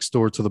bathhouse next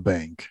door to the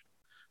bank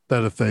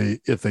that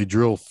if they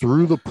drill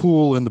through the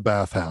pool in the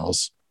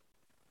bathhouse.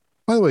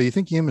 By the way, you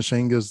think Ian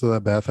McShane goes to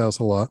that bathhouse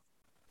a lot?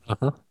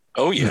 Uh-huh.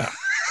 Oh yeah.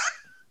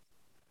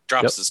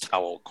 Drops his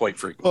towel quite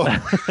frequently.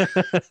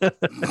 Oh.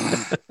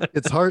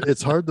 It's hard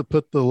to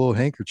put the little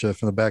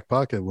handkerchief in the back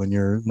pocket when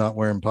you're not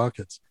wearing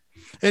pockets.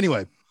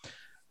 Anyway,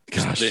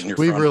 gosh,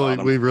 we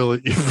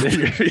really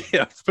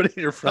yeah, put it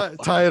in your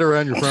front. Tie it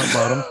around your front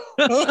bottom.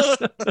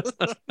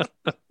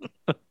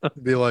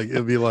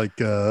 It'd be like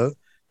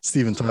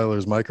Steven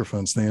Tyler's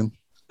microphone stand.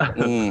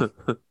 God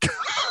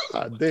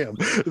damn.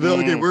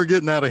 Okay, we're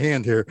getting out of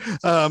hand here.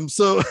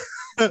 So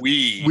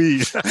we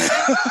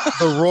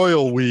the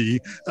royal we.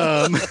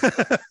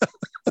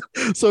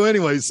 So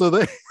anyway, so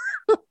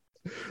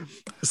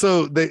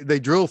they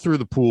drill through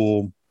the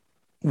pool,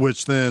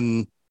 which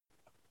then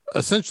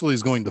essentially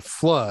is going to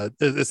flood.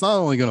 It's not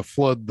only going to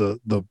flood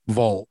the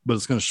vault, but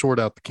it's going to short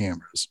out the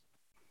cameras.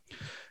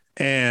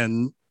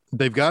 And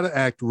they've got to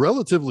act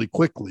relatively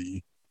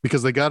quickly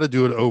because they got to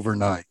do it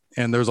overnight.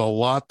 And there's a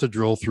lot to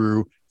drill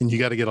through, and you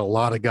got to get a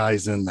lot of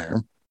guys in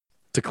there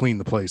to clean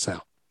the place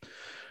out.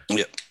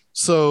 Yep.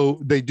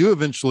 So they do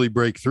eventually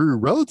break through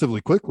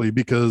relatively quickly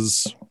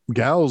because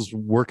Gal's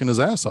working his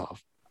ass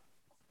off.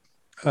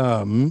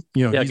 Gal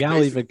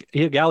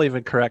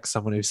even corrects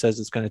someone who says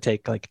it's going to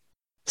take like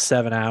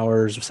 7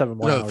 hours or 7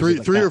 more hours.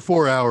 Three or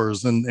 4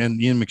 hours.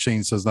 And Ian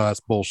McShane says, no, that's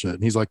bullshit.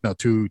 And he's like, no,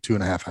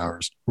 2.5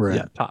 hours.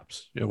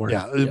 Tops.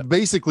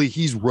 Basically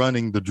he's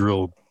running the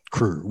drill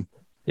crew.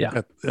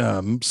 Yeah.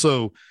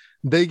 So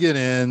they get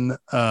in,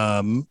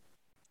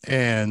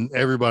 and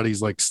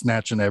everybody's like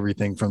snatching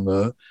everything from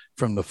the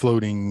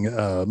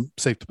floating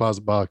safe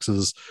deposit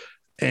boxes.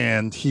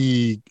 And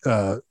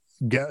Gal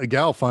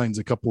finds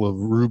a couple of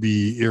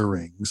ruby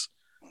earrings,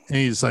 and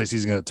he decides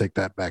he's going to take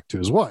that back to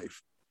his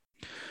wife.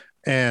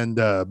 And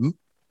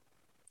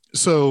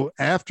so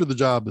after the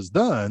job is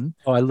done,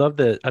 I love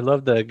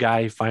the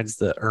guy who finds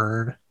the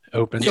urn,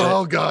 opens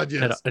oh it, God,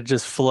 yes, and it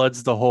just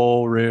floods the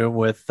whole room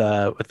with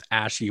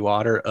ashy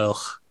water. Ugh.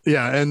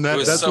 Yeah, and it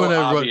was that's so when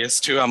obvious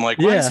too. I'm like,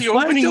 why is he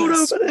opening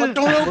this? Don't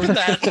open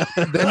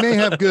that. They may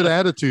have good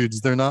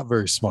attitudes. They're not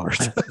very smart.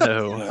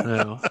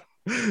 No.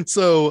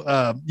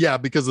 So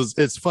because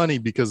it's funny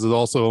because it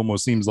also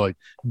almost seems like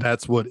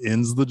that's what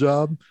ends the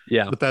job.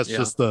 Yeah, but that's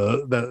just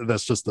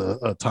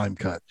a time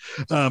cut.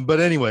 But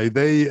anyway,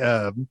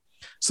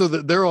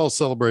 they're all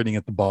celebrating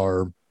at the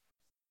bar.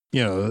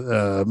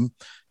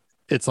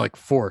 It's like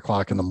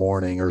 4:00 in the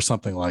morning or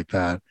something like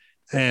that.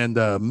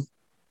 And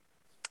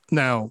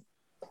now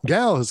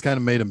Gal has kind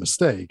of made a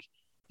mistake.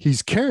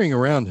 He's carrying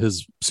around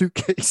his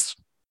suitcase.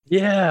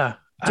 Yeah.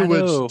 To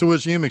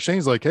which Ian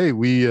McShane's like, hey,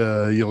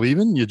 you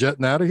leaving? You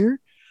jetting out of here?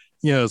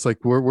 It's like,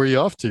 where are you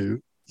off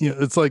to?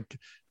 It's like,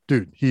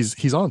 dude,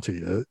 he's on to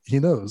you. He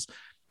knows.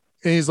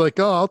 And he's like,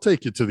 oh, I'll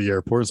take you to the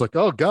airport. It's like,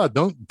 oh God,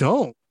 don't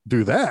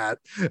do that.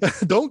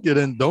 Don't get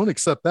in. Don't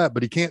accept that.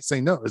 But he can't say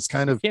no. It's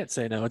kind of, can't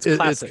say no. It's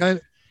classic. It's kind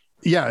of,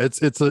 yeah,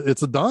 it's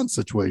a Don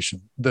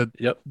situation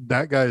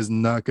that guy is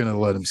not going to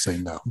let him say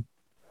no.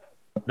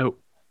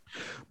 Nope.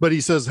 But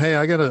he says, hey,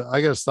 I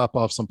gotta stop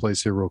off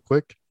someplace here real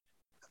quick.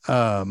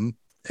 And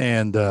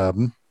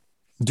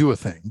do a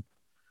thing.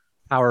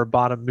 Our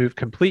bottom move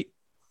complete.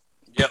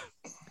 Yep.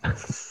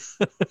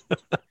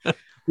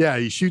 Yeah,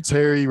 he shoots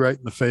Harry right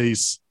in the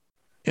face,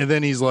 and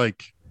then he's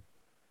like,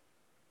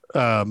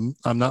 I'm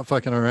not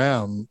fucking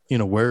around,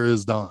 where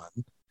is Don?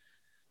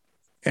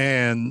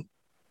 And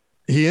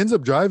he ends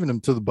up driving him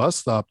to the bus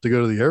stop to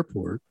go to the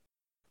airport.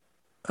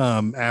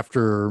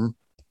 After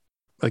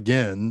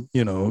again,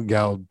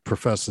 Gal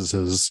professes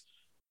his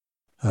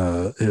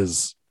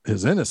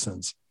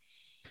innocence.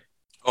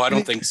 Oh, I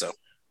don't think so.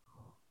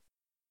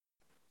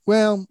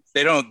 Well,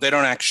 they don't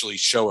actually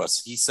show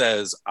us. He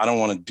says, I don't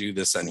want to do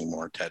this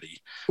anymore,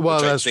 Teddy. Well,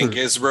 which that's I think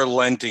true. is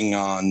relenting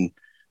on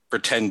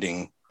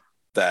pretending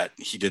that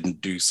he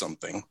didn't do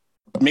something.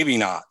 Maybe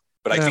not,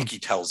 but I think he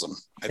tells him.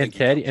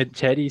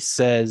 Teddy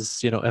says,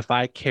 if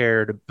I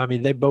cared, I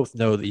mean, they both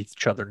know that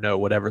each other know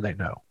whatever they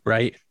know,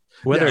 right?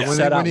 Whether it's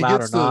said out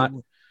loud or not.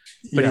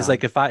 But he's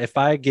like, if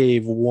I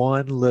gave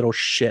one little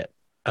shit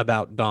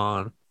about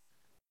Don.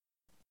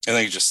 And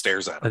then he just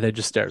stares at him. And they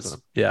just stares at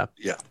him. Yeah.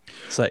 Yeah.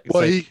 It's like,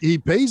 he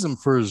pays him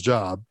for his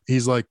job.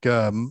 He's like,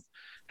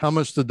 how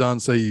much did Don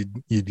say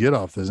you'd get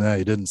off this? No,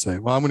 he didn't say.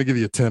 Well, I'm going to give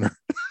you a tenner.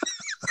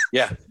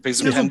 Yeah. Pays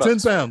him gives him 10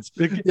 pounds.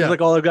 Yeah.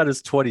 Like, all I've got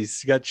is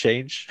 20s. You got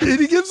change. And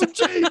he gives him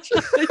change.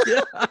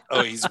 Yeah.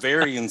 Oh, he's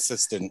very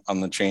insistent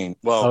on the change.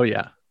 Well, oh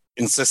yeah.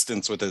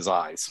 insistence with his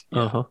eyes.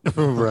 Uh-huh.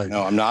 Right.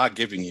 No, I'm not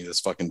giving you this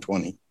fucking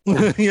 20.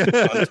 Yeah.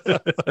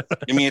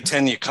 Give me a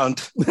 10, you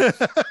cunt.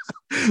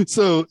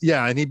 So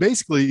yeah, and he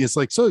basically is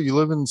like, so you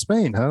live in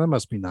Spain, huh? That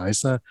must be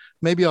nice.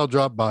 Maybe I'll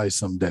drop by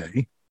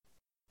someday.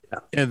 Yeah.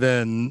 And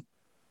then,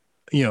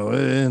 it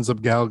ends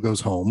up Gal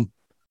goes home.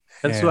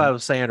 That's what I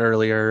was saying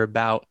earlier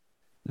about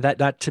that.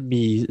 That to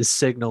me is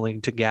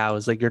signaling to Gao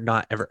is like, you're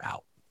not ever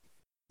out.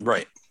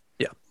 Right.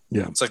 Yeah.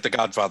 Yeah. It's like the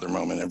Godfather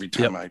moment. Every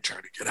time I try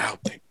to get out,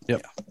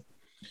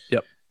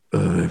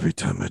 every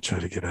time I try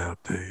to get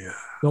out, they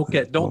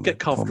don't get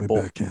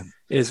comfortable. Back in.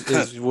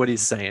 Is what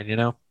he's saying,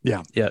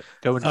 Yeah. Yeah.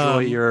 Go enjoy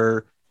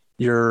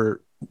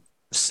your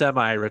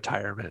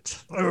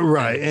semi-retirement.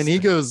 Right. And he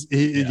goes,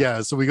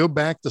 so we go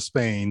back to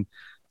Spain,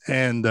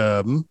 and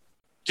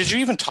did you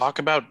even talk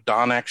about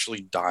Don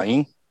actually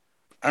dying?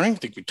 I don't even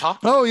think we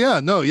talked. Oh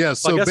yeah, no, yeah.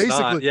 So well, basically,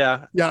 not.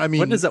 Yeah. I mean,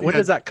 when does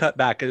that cut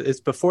back? It's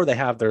before they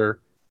have their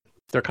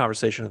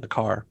conversation in the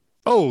car.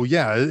 Oh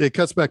yeah, it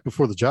cuts back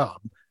before the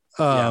job.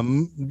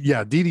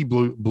 Dee Dee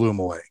blew him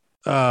away.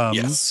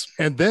 Yes.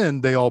 And then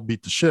they all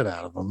beat the shit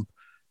out of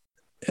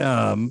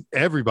him.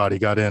 Everybody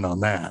got in on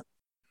that.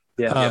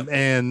 Yeah.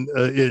 And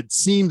it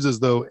seems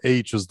as though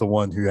H is the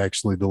one who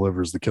actually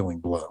delivers the killing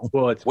blow.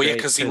 Well,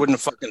 because he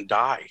wouldn't fucking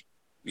die.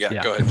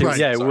 Yeah, go ahead. Right.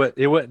 Yeah,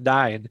 it wouldn't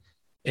die.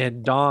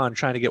 And Don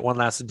trying to get one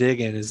last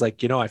dig in is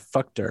like, I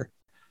fucked her.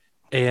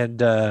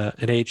 And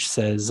H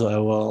says,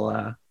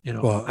 I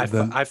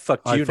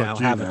fucked you now,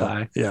 haven't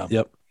I? Yeah.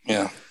 Yep.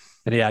 Yeah.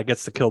 And it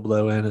gets the kill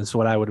blow in is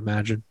what I would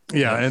imagine.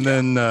 Yeah. And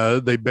then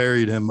they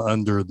buried him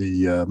under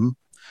the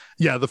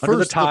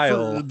first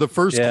tile. The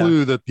first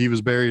clue that he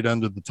was buried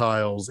under the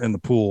tiles in the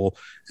pool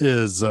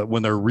is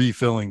when they're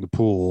refilling the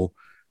pool.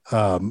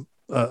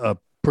 A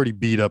pretty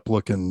beat up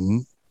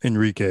looking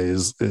Enrique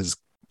is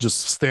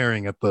just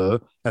staring at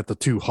the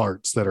two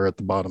hearts that are at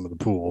the bottom of the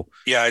pool.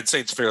 Yeah, I'd say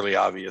it's fairly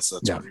obvious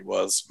that's what he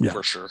was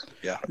for sure.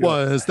 Yeah.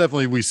 Well, it's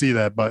definitely, we see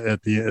that, but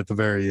at the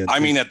very end. I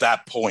mean, at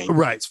that point,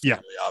 right? It's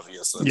fairly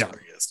obvious that's what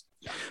he is.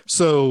 Yeah.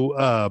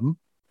 So,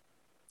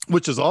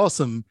 which is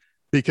awesome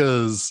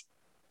because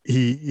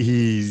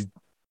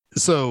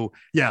so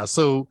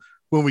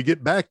when we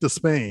get back to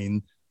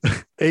Spain,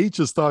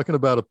 H is talking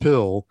about a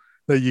pill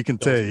that you can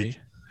take.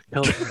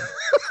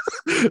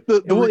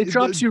 It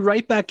drops you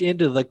right back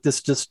into like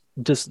this just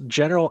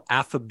general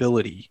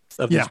affability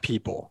of these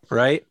people,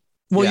 right?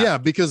 Well,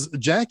 because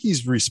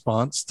Jackie's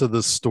response to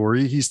this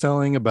story he's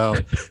telling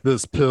about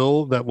this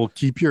pill that will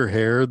keep your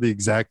hair the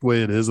exact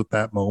way it is at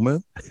that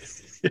moment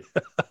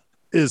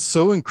is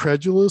so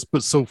incredulous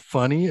but so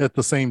funny at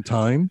the same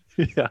time.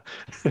 Yeah.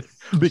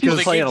 Because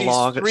she's playing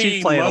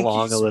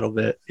along a little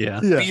bit. Yeah.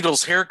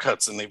 Beatles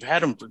haircuts, and they've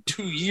had them for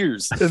 2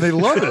 years. And they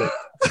love it.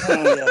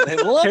 They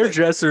love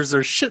hairdressers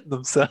are shitting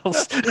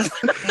themselves.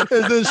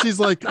 And then she's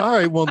like, all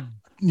right, well,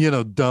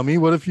 dummy,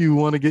 what if you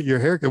want to get your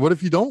haircut? What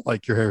if you don't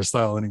like your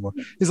hairstyle anymore?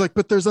 He's like,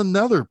 but there's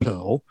another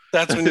pill.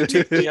 That's when you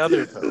take the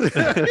other pill.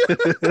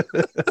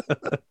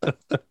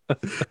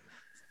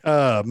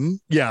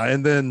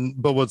 And then,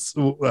 but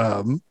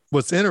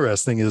what's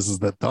interesting is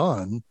that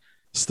Don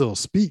still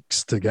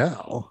speaks to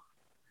Gal.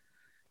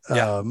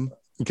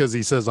 Because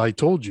he says, I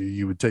told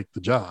you would take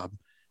the job.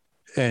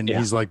 And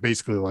he's like,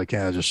 basically like,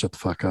 just shut the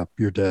fuck up.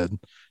 You're dead,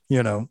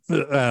 and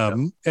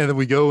then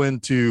we go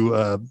into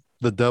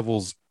the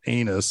devil's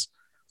anus,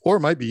 or it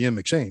might be Ian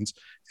McShane's,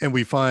 and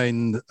we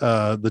find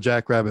the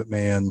Jackrabbit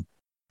man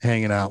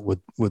hanging out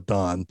with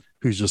Don,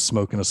 who's just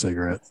smoking a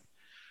cigarette.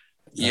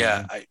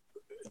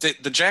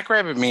 The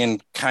Jackrabbit man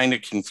kind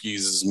of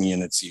confuses me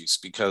in its use,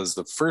 because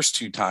the first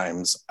 2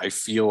 times I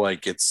feel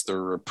like it's the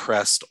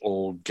repressed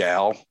old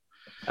gal,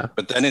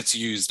 but then it's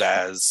used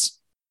as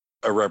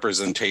a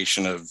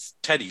representation of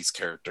Teddy's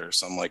character.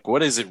 So I'm like,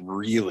 what is it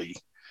really?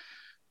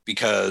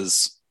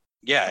 Because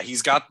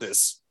he's got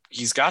his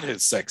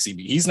sexy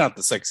beast. He's not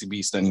the sexy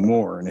beast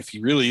anymore. And if he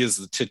really is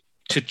the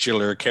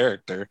titular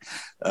character,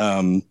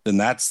 then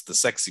that's the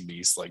sexy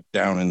beast, like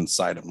down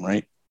inside him,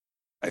 right?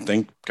 I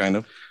think kind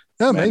of.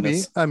 Yeah,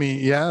 maybe. I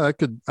mean, that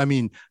could. I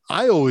mean,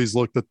 I always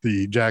looked at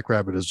the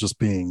Jackrabbit as just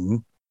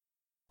being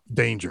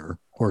danger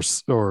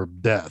or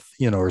death,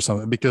 or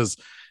something. Because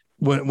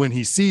when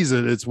he sees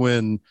it, it's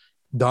when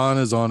Don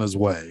is on his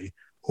way,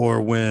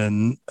 or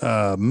when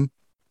when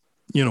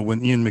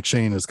Ian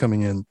McShane is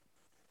coming in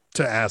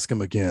to ask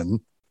him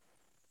again,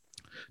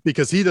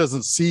 because he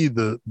doesn't see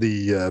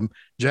the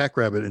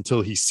Jackrabbit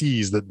until he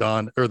sees that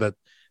Don or that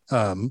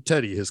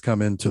Teddy has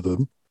come into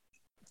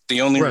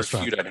the only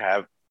restaurant. Refute I'd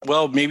have.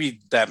 Well,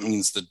 maybe that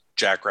means the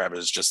Jackrabbit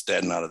is just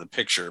dead and out of the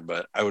picture,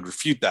 but I would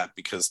refute that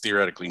because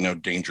theoretically no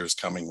danger is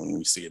coming when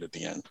we see it at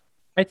the end.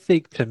 I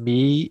think to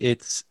me,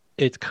 it's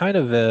kind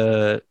of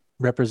a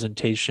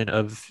representation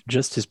of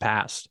just his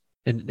past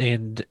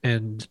and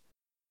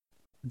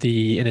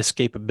the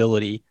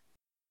inescapability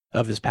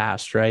of his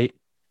past, right?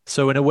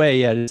 So in a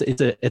way,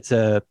 it's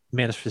a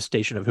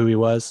manifestation of who he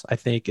was, I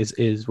think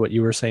is what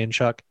you were saying,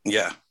 Chuck.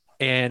 Yeah.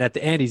 And at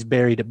the end, he's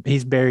buried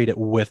it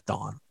with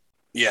Don.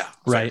 Yeah.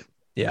 Right. Fair.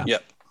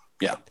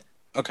 Yeah.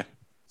 Okay.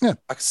 Yeah.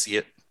 I can see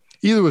it.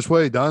 Either which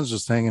way, Don's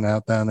just hanging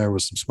out down there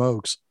with some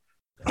smokes.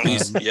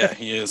 Yeah,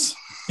 he is.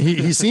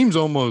 He seems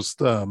almost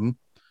kind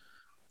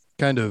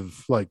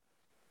of like,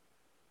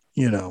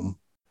 I'm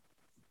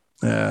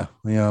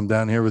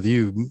down here with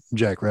you,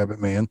 Jackrabbit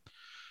man.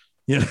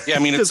 Yeah, I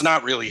mean, it's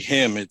not really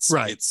him. It's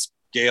Right. It's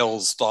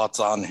Gale's thoughts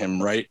on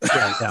him, right?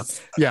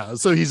 Yeah.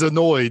 So he's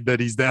annoyed that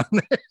he's down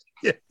there.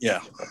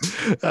 Yeah.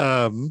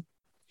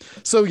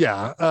 So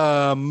yeah.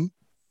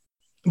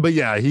 But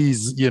yeah,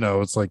 he's,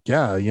 it's like,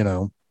 yeah,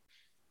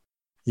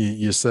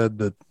 you said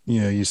that,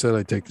 you said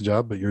I'd take the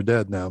job, but you're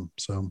dead now.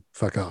 So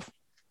fuck off.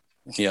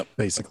 Yep.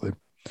 Basically.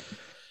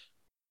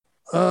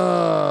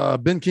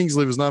 Ben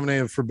Kingsley was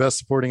nominated for Best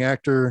Supporting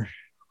Actor.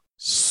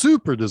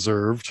 Super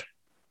deserved.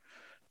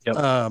 Yep.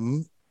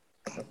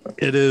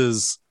 It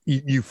is,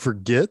 you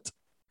forget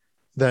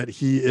that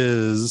he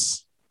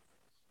is,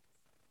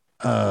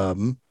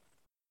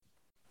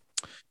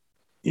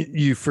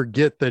 you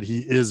forget that he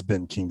is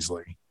Ben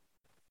Kingsley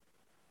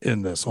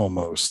in this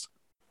almost.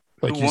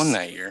 Like who won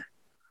that year?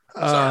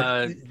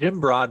 Jim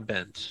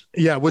Broadbent.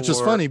 Yeah, which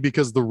is funny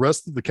because the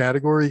rest of the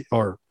category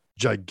are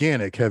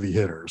gigantic heavy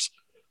hitters.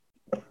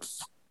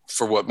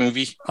 For what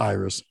movie?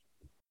 Iris.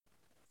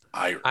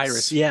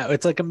 Yeah,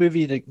 it's like a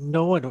movie that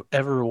no one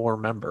ever will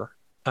remember,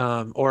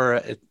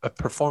 or a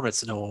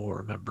performance no one will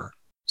remember.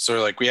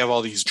 So like we have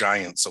all these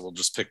giants, so we'll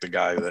just pick the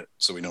guy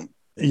so we don't.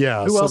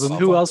 Yeah. Who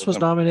else was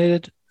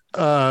nominated?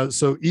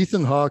 So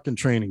Ethan Hawke in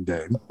Training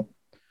Day,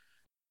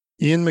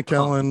 Ian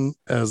McKellen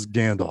as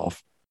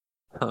Gandalf,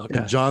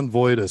 and John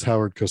Voight as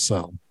Howard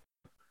Cosell.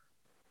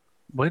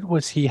 When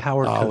was he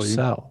Howard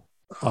Cosell?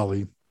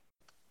 Ollie.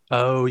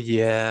 Oh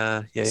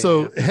yeah.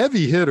 So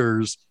heavy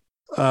hitters,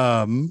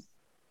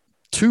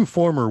 two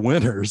former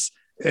winners,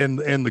 and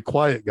the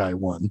quiet guy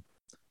won.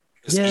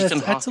 Is Ethan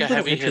Hawke a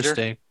heavy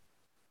hitter?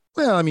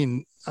 Well, I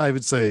mean, I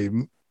would say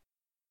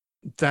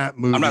that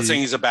movie. I'm not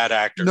saying he's a bad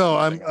actor. No,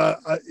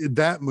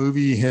 that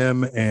movie,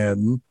 him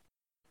and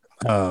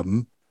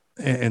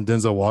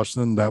Denzel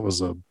Washington, that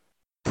was a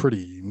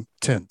pretty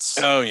tense.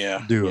 Oh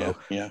yeah, duo.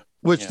 Yeah.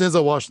 Which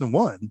Denzel Washington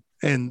won,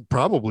 and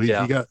probably he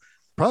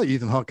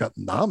Ethan Hawke got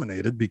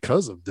nominated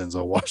because of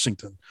Denzel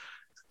Washington,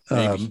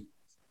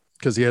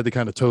 because he had to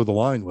kind of toe the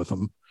line with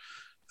him.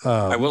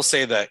 I will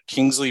say that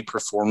Kingsley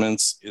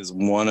performance is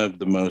one of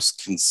the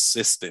most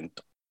consistent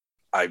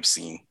I've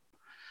seen.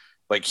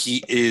 Like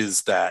he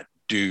is that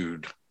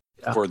dude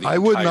for the. I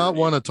would not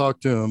want to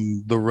talk to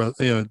him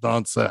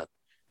on set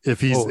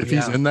if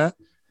he's in that.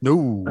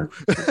 No.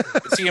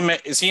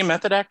 Is he a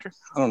method actor?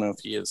 I don't know if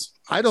he is.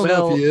 I don't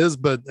know if he is,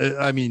 but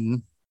I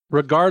mean,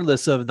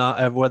 regardless of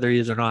whether he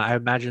is or not, I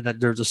imagine that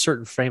there's a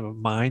certain frame of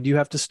mind you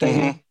have to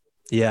stay in.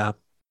 Yeah.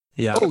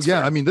 Yeah. Oh yeah.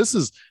 Fair. I mean, this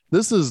is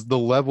the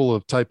level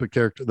of type of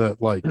character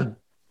that, like,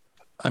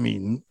 I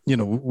mean,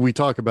 we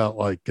talk about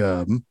like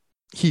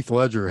Heath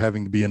Ledger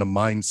having to be in a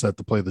mindset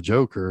to play the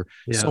Joker,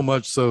 so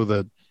much so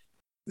that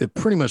it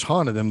pretty much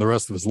haunted him the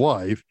rest of his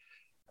life.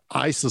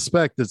 I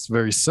suspect it's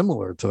very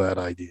similar to that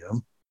idea.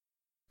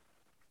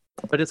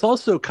 But it's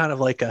also kind of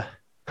like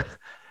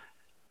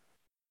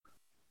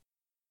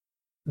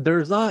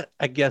there's not,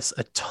 I guess,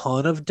 a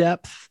ton of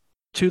depth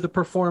to the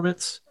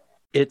performance.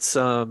 It's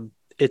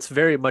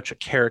very much a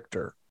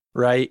character,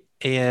 right?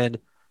 And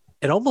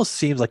it almost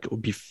seems like it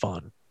would be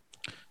fun.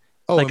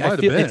 Oh, like, it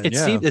might have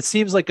been. It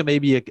seems like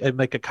maybe a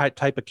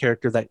type of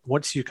character that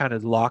once you kind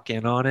of lock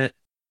in on it,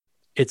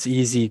 it's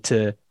easy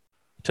to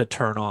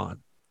turn on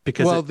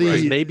because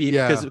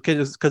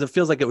because it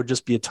feels like it would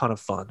just be a ton of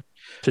fun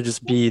to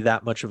just be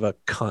that much of a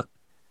cunt,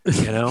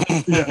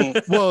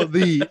 Well,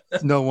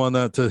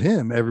 to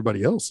him,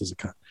 everybody else is a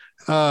cunt.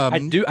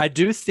 I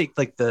do think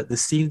like the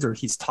scenes where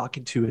he's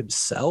talking to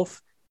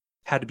himself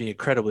had to be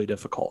incredibly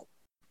difficult.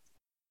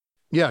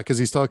 Yeah, because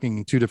he's talking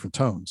in two different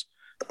tones.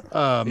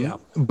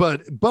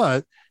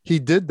 But he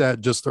did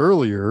that just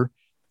earlier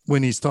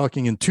when he's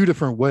talking in two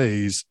different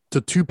ways to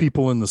two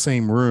people in the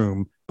same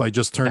room by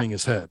just turning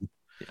his head.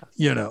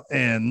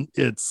 And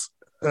it's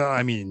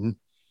I mean,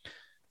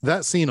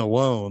 that scene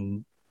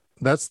alone,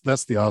 that's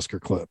the Oscar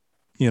clip,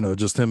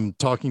 just him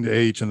talking to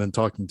H and then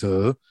talking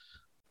to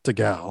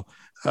Gal.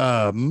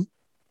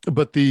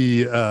 But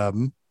the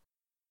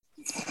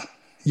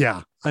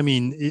I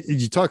mean,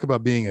 you talk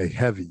about being a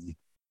heavy.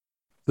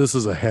 This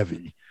is a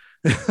heavy.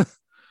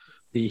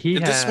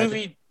 This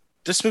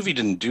movie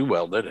didn't do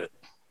well, did it?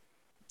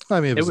 I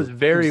mean, it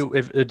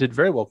did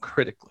very well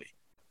critically.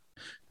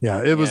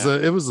 Yeah, it was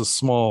a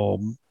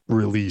small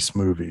release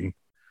movie.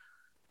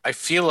 I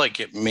feel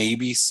like it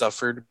maybe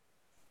suffered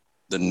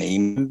the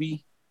name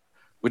movie,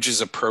 which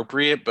is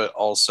appropriate, but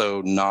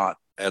also not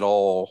at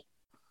all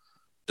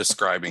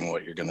describing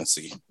what you're going to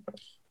see.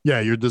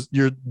 Yeah,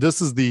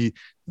 this is the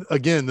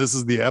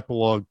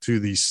epilogue to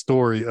the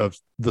story of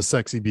the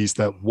sexy beast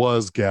that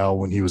was Gal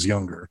when he was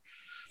younger.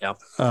 Yeah.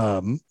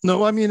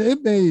 No, I mean,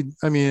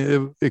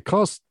 it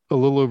cost a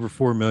little over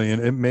 $4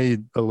 million. It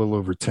made a little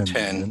over $10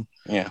 million.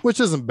 Yeah. Which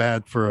isn't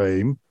bad for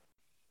a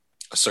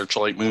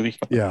Searchlight movie.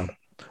 Yeah.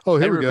 Oh,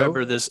 here we go.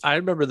 I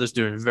remember this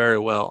doing very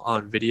well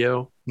on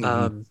video.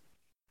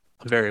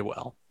 Very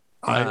well.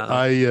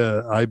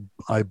 I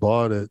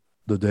bought it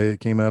the day it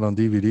came out on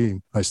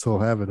DVD. I still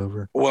have it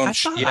over. Well, I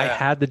thought I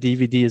had the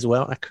DVD as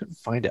well. I couldn't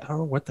find it. I don't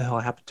know what the hell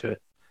happened to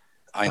it.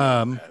 I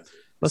know.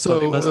 Must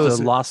have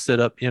lost it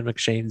up Ian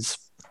McShane's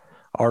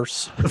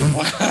arse.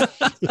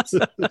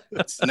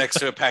 It's next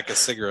to a pack of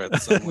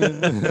cigarettes.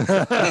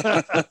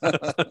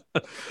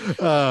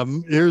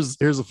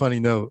 Here's a funny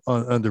note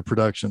under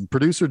production.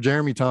 Producer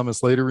Jeremy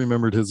Thomas later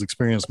remembered his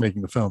experience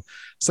making the film.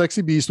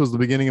 Sexy Beast was the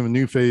beginning of a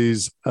new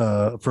phase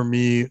for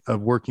me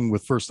of working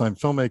with first-time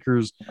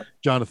filmmakers.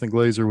 Jonathan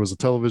Glazer was a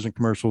television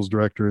commercials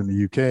director in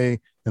the UK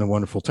and a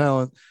wonderful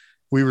talent.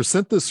 We were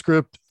sent this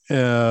script,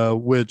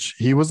 which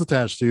he was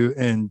attached to,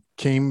 and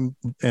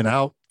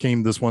out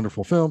came this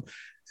wonderful film.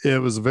 It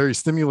was very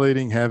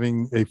stimulating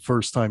having a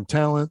first-time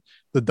talent.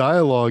 The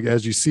dialogue,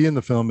 as you see in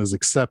the film, is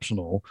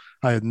exceptional.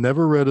 I had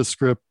never read a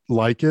script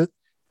like it,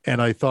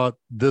 and I thought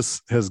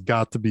this has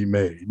got to be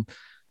made.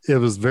 It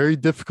was very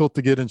difficult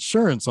to get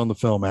insurance on the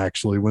film,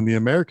 actually. When the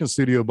American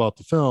studio bought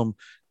the film,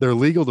 their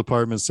legal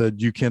department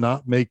said, you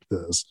cannot make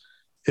this.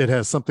 It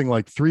has something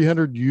like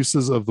 300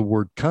 uses of the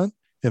word cunt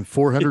and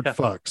 400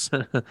 fucks.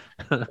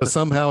 But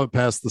somehow it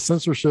passed the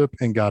censorship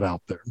and got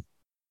out there.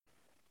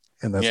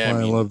 And that's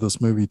why I love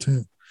this movie,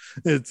 too.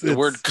 The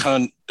word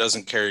cunt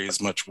doesn't carry as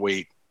much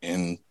weight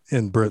in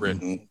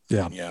Britain.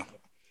 Yeah.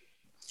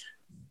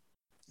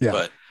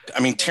 But I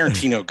mean,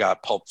 Tarantino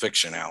got Pulp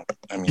Fiction out.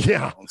 I mean,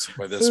 I don't see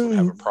why this would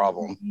have a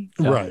problem.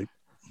 Right.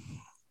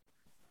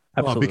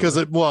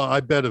 Absolutely.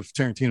 I bet if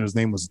Tarantino's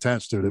name was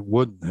attached to it, it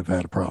wouldn't have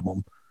had a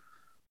problem.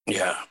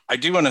 Yeah. I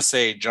do want to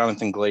say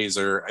Jonathan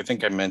Glazer, I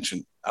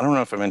don't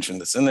know if I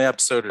mentioned this in the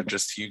episode or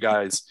just to you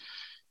guys.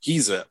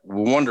 He's a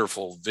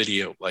wonderful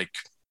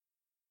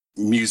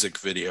music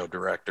video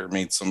director,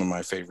 made some of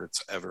my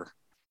favorites ever.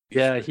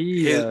 Yeah,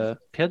 he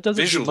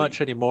doesn't do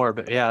much anymore,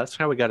 but yeah, that's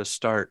how we got to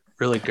start.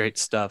 Really great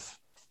stuff.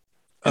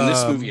 And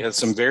this movie has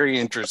some very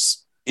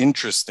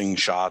interesting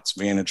shots,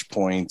 vantage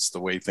points, the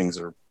way things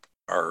are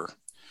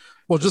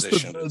well, just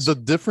the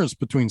difference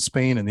between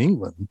Spain and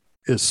England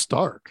is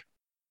stark.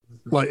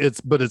 Like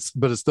but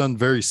it's done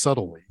very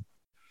subtly,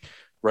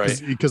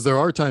 right? Because there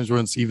are times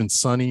when it's even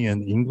sunny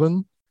in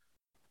England,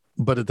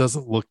 but it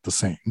doesn't look the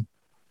same.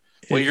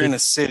 Well, you're in a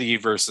city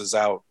versus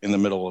out in the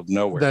middle of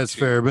nowhere. That's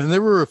fair, but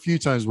there were a few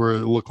times where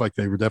it looked like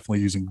they were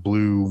definitely using a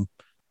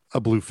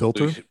blue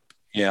filter.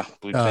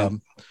 Blue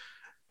tint.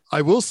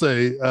 I will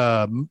say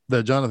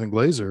that Jonathan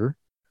Glazer,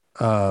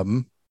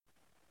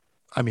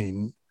 I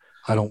mean,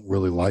 I don't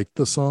really like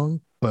the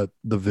song, but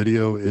the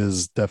video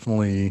is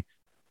definitely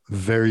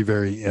very,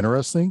 very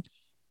interesting.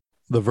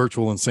 The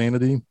Virtual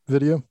Insanity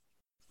video.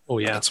 Oh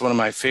yeah, it's one of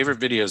my favorite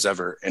videos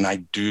ever, and I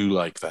do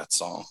like that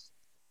song.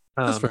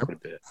 That's fair.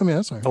 I mean,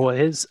 that's right. Oh,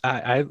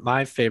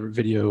 my favorite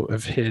video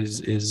of his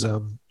is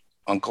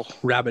Uncle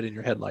Rabbit in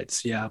Your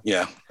Headlights. Yeah.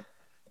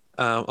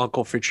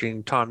 Uncle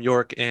featuring Tom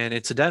York, and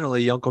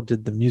incidentally, Uncle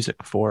did the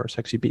music for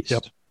Sexy Beast.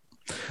 Yep.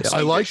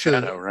 I like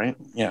Shadow, right?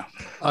 Yeah.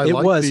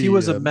 He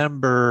was a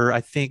member,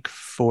 I think,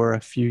 for a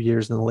few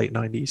years in the late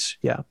 90s.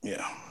 Yeah.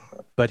 Yeah.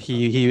 But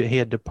he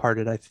had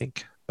departed, I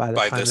think, by the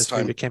time this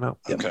movie came out.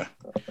 Okay.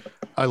 Yep.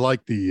 I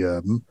like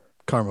the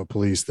Karma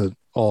Police that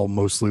all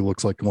mostly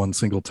looks like one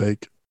single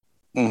take.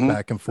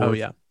 Back and forth. Oh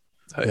yeah.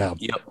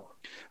 Yep.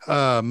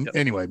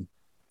 Anyway,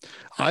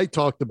 I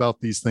talked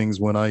about these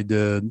things when I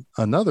did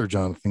another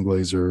Jonathan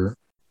Glazer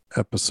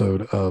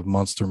episode of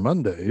Monster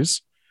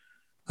Mondays,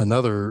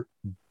 another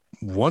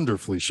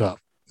wonderfully shot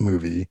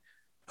movie,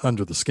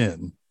 Under the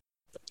Skin.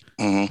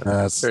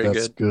 That's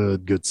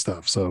good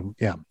stuff. So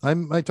yeah, I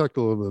talked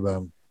a little bit about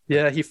him.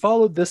 Yeah, he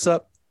followed this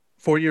up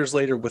 4 years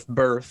later with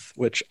Birth,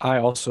 which I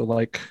also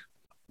like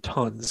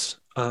tons.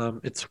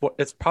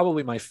 It's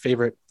probably my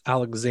favorite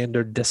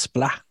Alexander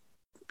Desplat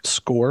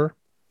score.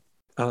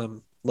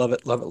 Love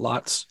it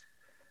lots.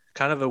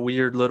 Kind of a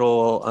weird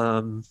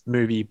little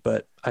movie,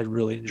 but I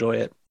really enjoy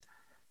it.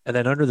 And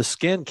then Under the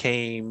Skin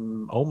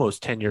came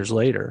almost 10 years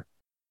later,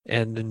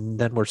 and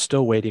then we're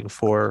still waiting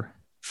for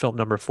film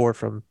number 4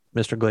 from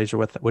Mr. Glazer,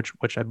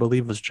 which I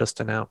believe was just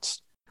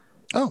announced.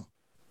 Oh,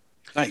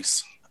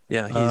 nice.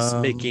 Yeah, he's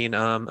making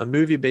a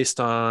movie based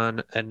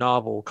on a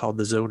novel called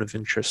The Zone of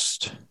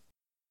Interest.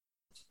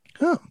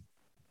 Oh,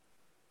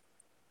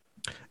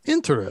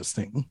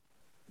 interesting.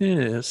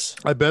 Yes,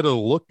 I bet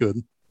it'll look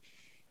good.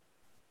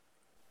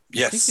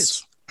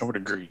 Yes, I would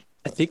agree.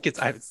 I think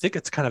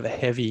it's kind of a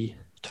heavy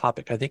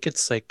topic. I think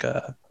it's like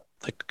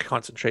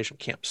concentration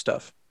camp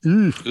stuff.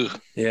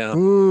 Yeah.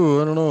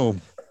 Ooh, I don't know.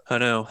 I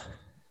know.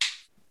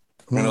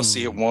 I'm gonna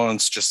see it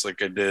once, just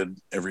like I did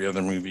every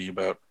other movie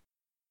about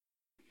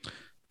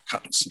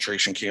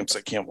concentration camps.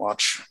 I can't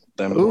watch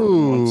them.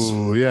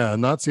 Ooh, yeah. A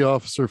Nazi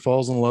officer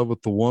falls in love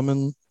with the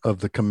woman of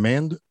the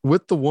commander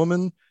of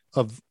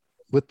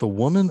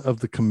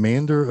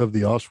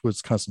the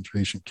Auschwitz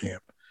concentration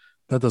camp.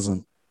 That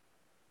doesn't.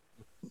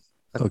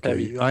 Okay,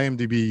 heavy.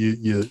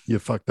 IMDb, you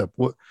fucked up.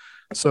 What?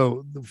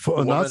 So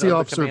a Nazi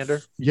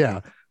officer,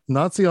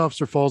 Nazi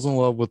officer falls in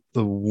love with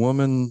the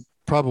woman,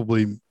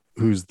 probably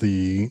who's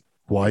the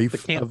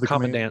wife of the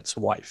commandant's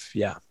wife.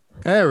 Yeah,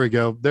 there we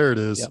go. There it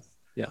is. Yep.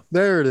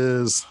 There it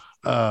is.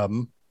 Now,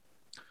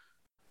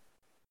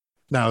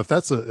 if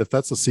that's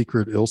a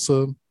Secret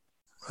Ilsa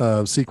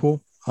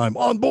sequel, I'm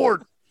on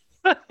board.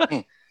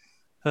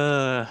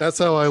 That's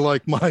how I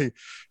like my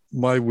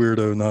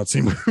weirdo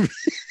Nazi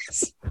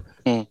movies.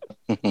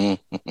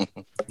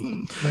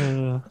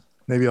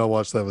 Maybe I'll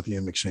watch that with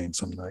Ian McShane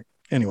some night.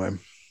 Anyway,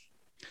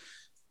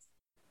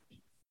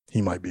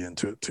 he might be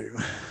into it too.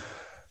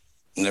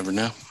 Never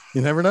know.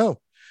 You never know.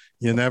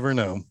 You never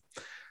know.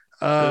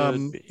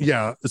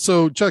 Yeah.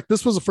 So Chuck,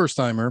 this was a first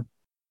timer.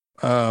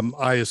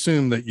 I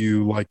assume that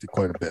you liked it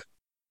quite a bit.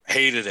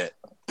 Hated it.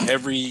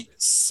 Every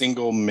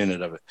single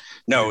minute of it.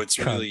 No, it's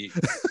really.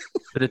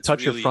 Did it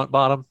touch your front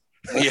bottom?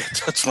 Yeah,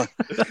 touched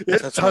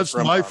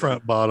my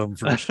front bottom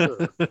for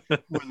sure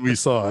when we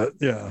saw it.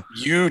 Yeah,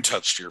 you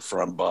touched your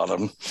front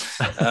bottom.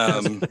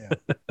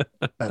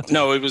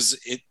 No,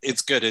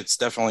 it's good. It's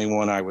definitely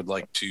one I would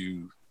like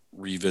to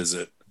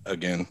revisit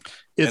again.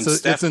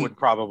 Steph would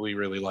probably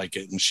really like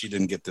it, and she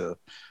didn't get the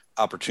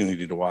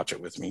opportunity to watch it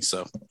with me.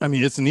 So I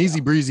mean, it's an easy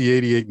breezy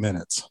 88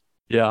 minutes.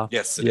 Yeah.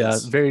 Yes. It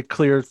is. Very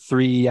clear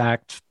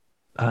 3-act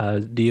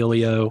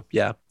dealio.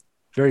 Yeah.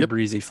 Very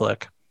breezy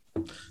flick.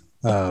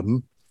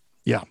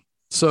 Yeah.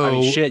 So I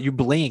mean, shit, you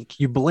blink,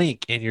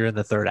 and you're in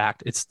the third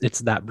act. It's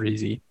that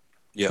breezy.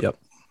 Yep.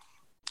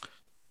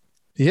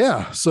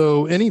 Yeah.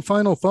 So any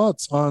final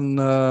thoughts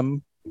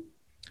on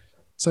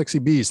Sexy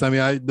Beast? I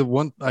mean,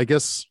 I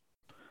guess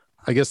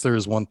there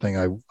is one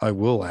thing I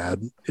will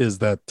add is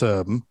that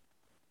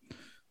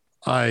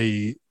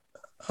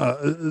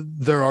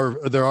there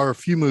are a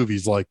few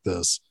movies like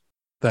this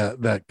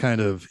that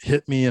kind of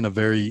hit me in a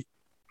very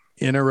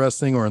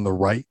interesting or in the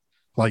right,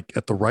 like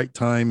at the right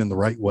time in the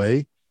right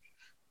way.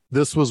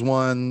 This was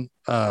one.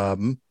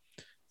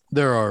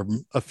 There are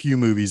a few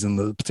movies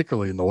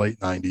particularly in the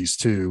late 90s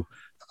too.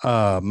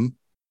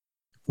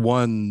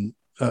 One,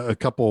 a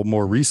couple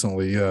more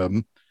recently,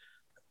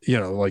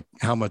 like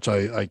How Much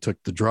I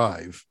Took the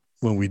Drive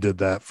when we did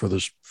that for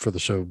the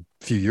show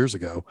a few years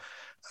ago.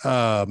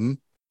 And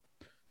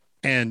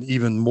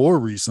even more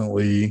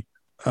recently,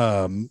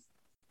 the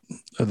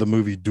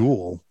movie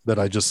Duel that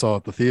I just saw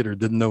at the theater,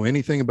 didn't know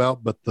anything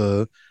about but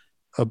the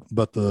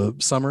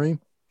summary.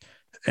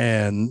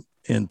 And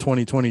in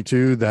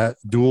 2022, that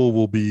Duel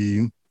will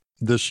be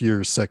this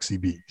year's Sexy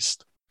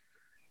Beast.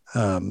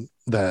 I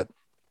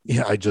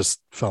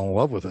just fell in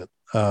love with it.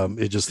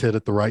 It just hit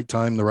at the right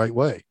time, the right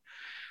way.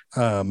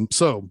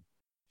 So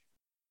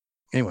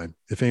anyway,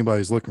 if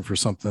anybody's looking for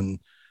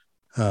something,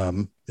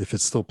 if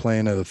it's still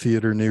playing at a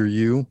theater near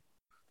you,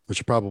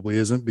 which it probably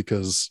isn't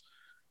because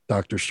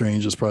Doctor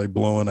Strange is probably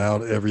blowing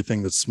out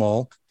everything that's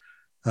small,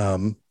 they're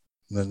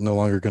no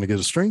longer going to get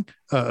a screen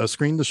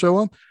to show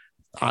on,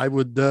 I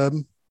would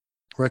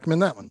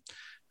recommend that one.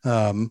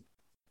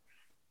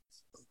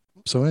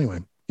 So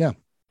anyway, yeah.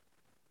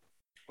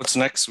 What's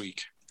next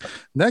week?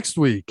 Next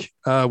week,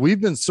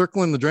 we've been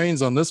circling the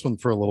drains on this one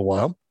for a little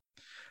while.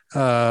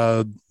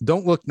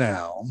 Don't Look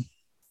Now.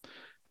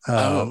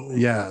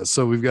 Yeah,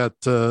 so we've got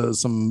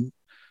some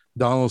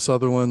Donald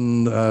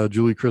Sutherland,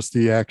 Julie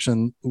Christie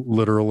action,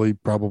 literally,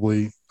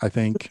 probably, I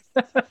think.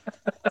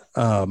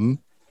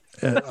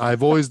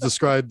 I've always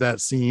described that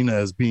scene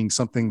as being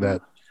something that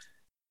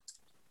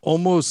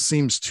almost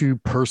seems too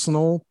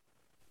personal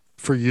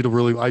for you to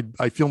really.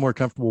 I feel more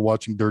comfortable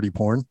watching dirty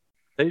porn.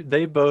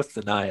 They both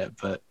deny it,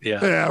 but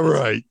yeah,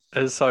 right.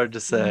 It's hard to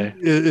say.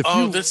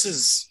 This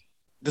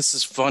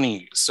is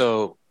funny.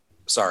 So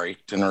sorry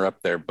to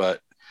interrupt there, but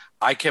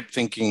I kept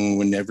thinking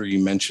whenever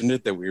you mentioned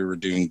it that we were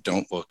doing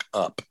Don't Look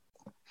Up.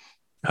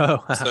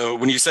 Oh, so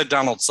when you said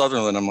Donald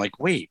Sutherland, I'm like,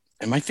 wait,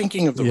 am I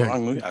thinking of the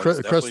wrong movie? I was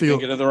definitely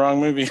thinking of the wrong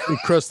movie.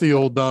 Crusty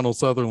old Donald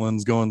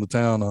Sutherland's going to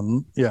town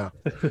on, yeah.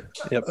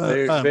 Yep,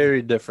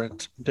 very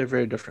different. They're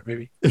very different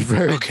movie.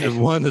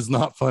 One is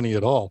not funny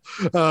at all.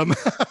 And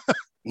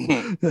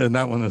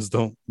that one is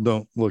Don't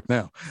Look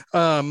Now.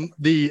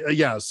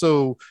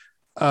 So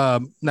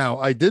now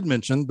I did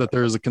mention that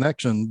there is a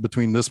connection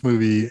between this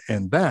movie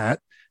and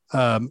that.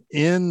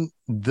 In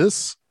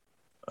this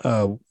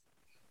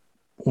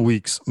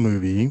week's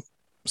movie,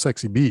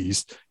 Sexy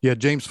Beast, you had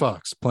James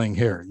Fox playing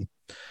Harry.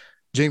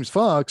 James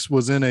Fox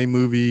was in a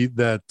movie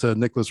that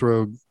Nicholas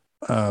Roeg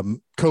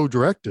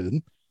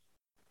co-directed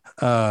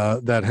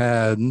that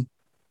had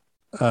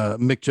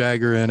Mick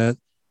Jagger in it,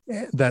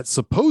 that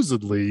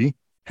supposedly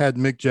had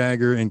Mick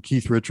Jagger and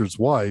Keith Richards'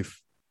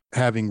 wife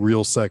having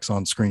real sex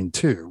on screen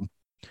too,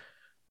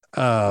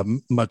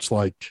 much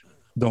like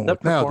Don't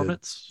Look Now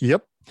did.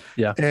 Yep.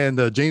 Yeah.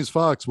 And James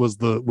Fox was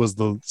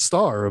the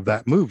star of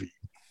that movie.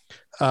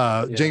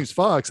 James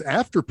Fox,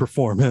 after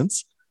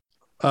performance,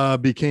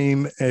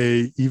 became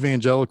a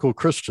evangelical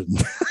Christian.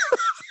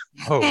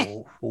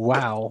 Oh,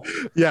 wow.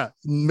 Yeah.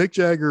 Mick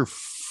Jagger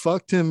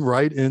fucked him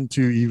right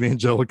into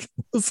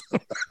evangelicalism.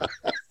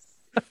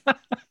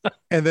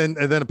 and then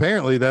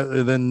apparently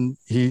then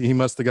he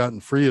must have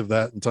gotten free of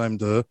that in time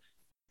to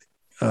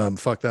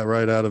fuck that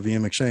right out of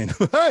Ian McShane.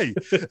 Hey,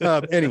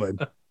 anyway,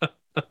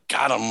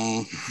 got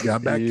him.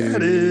 Got back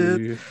at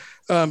it.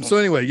 So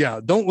anyway, yeah,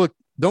 Don't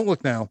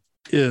Look Now.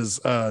 is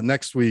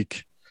next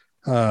week.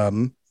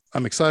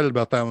 I'm excited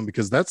about that one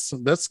because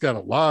that's got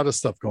a lot of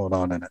stuff going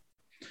on in it.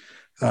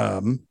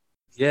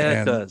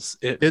 Yeah, it does.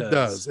 It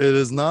does. It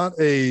is not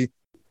a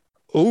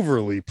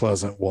overly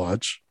pleasant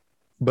watch,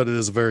 but it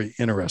is a very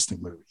interesting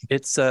movie.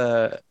 It's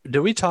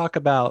do we talk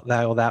about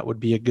that? Well, that would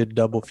be a good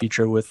double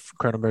feature with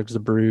Cronenberg's The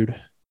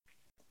Brood.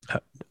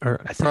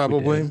 Or I think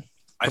Probably.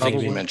 I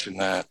think you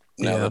mentioned that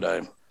now that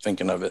I'm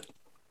thinking of it.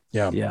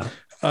 Yeah.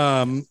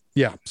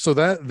 Yeah. So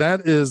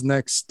that is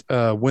next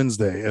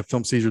Wednesday at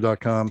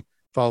filmseizure.com.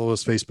 Follow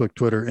us, Facebook,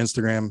 Twitter,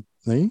 Instagram.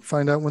 Then you can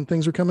find out when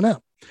things are coming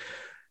out.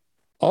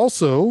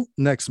 Also,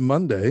 next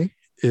Monday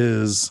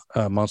is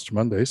Monster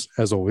Mondays,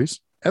 as always,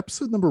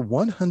 episode number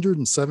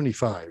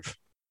 175.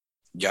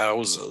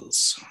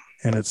 Yowzers.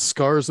 And it's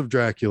Scars of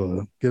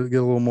Dracula. Get a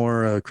little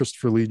more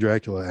Christopher Lee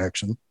Dracula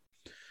action.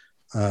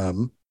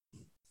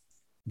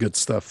 Good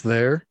stuff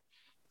there.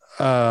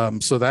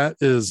 So that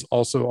is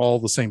also all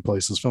the same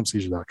places,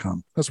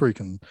 filmseizure.com. That's where you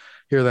can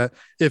hear that.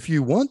 If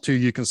you want to,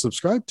 you can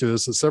subscribe to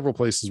us at several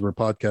places where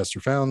podcasts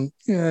are found.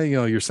 Yeah,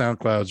 your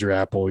SoundClouds, your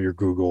Apple, your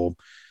Google,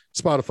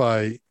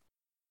 Spotify,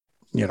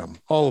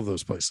 all of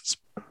those places.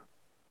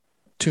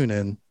 Tune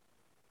in.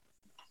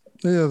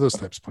 Yeah, those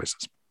types of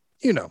places.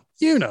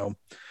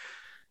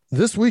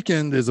 This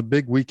weekend is a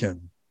big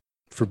weekend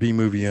for B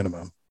Movie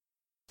Enema.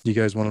 You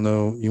guys want to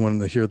know? You want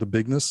to hear the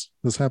bigness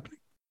that's happening?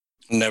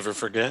 Never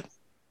forget.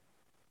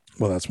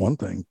 Well, that's one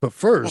thing. But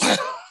first,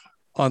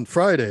 on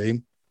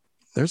Friday,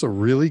 there's a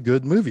really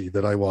good movie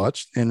that I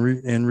watched and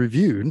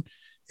reviewed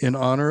in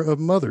honor of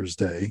Mother's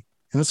Day.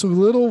 And it's a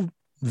little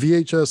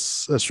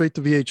VHS, straight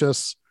to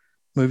VHS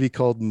movie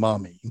called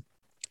Mommy,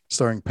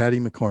 starring Patty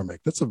McCormack.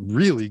 That's a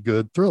really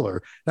good thriller.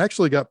 It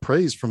actually got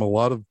praise from a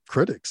lot of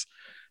critics,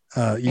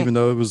 even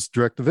though it was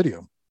direct to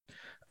video.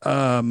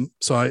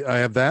 So I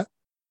have that.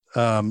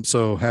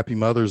 So happy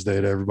Mother's Day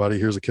to everybody.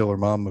 Here's a killer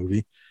mom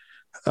movie.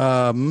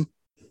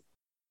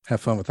 Have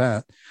fun with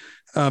that.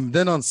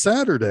 Then on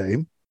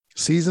Saturday,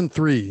 season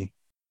 3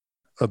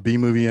 of B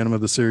Movie Enema,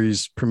 the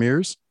series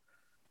premieres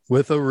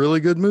with a really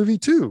good movie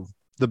too,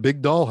 The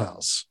Big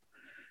Dollhouse.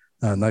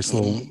 A nice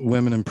little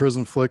women in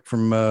prison flick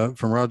from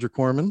Roger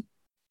Corman.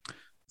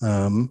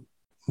 One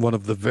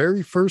of the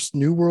very first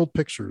New World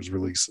Pictures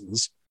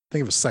releases. I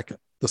think it was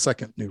the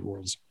second New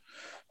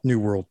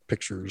World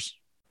Pictures.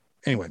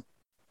 Anyway,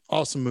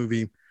 awesome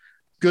movie,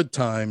 good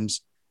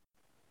times.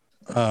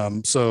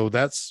 So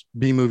that's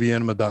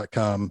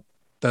bmovieenema.com.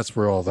 That's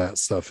where all that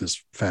stuff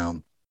is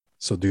found.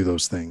 So do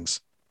those things,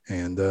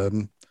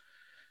 and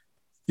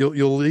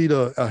you'll lead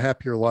a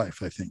happier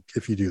life, I think,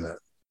 if you do that.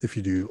 If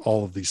you do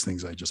all of these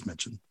things I just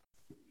mentioned.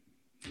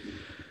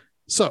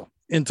 So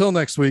until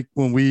next week,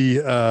 when we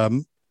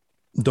don't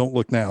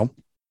look now,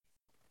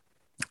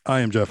 I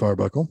am Jeff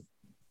Arbuckle.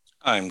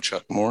 I'm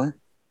Chuck Moore.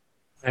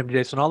 I'm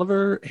Jason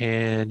Oliver,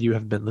 and you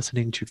have been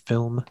listening to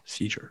Film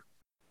Seizure.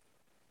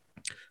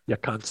 Yeah,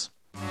 cunts.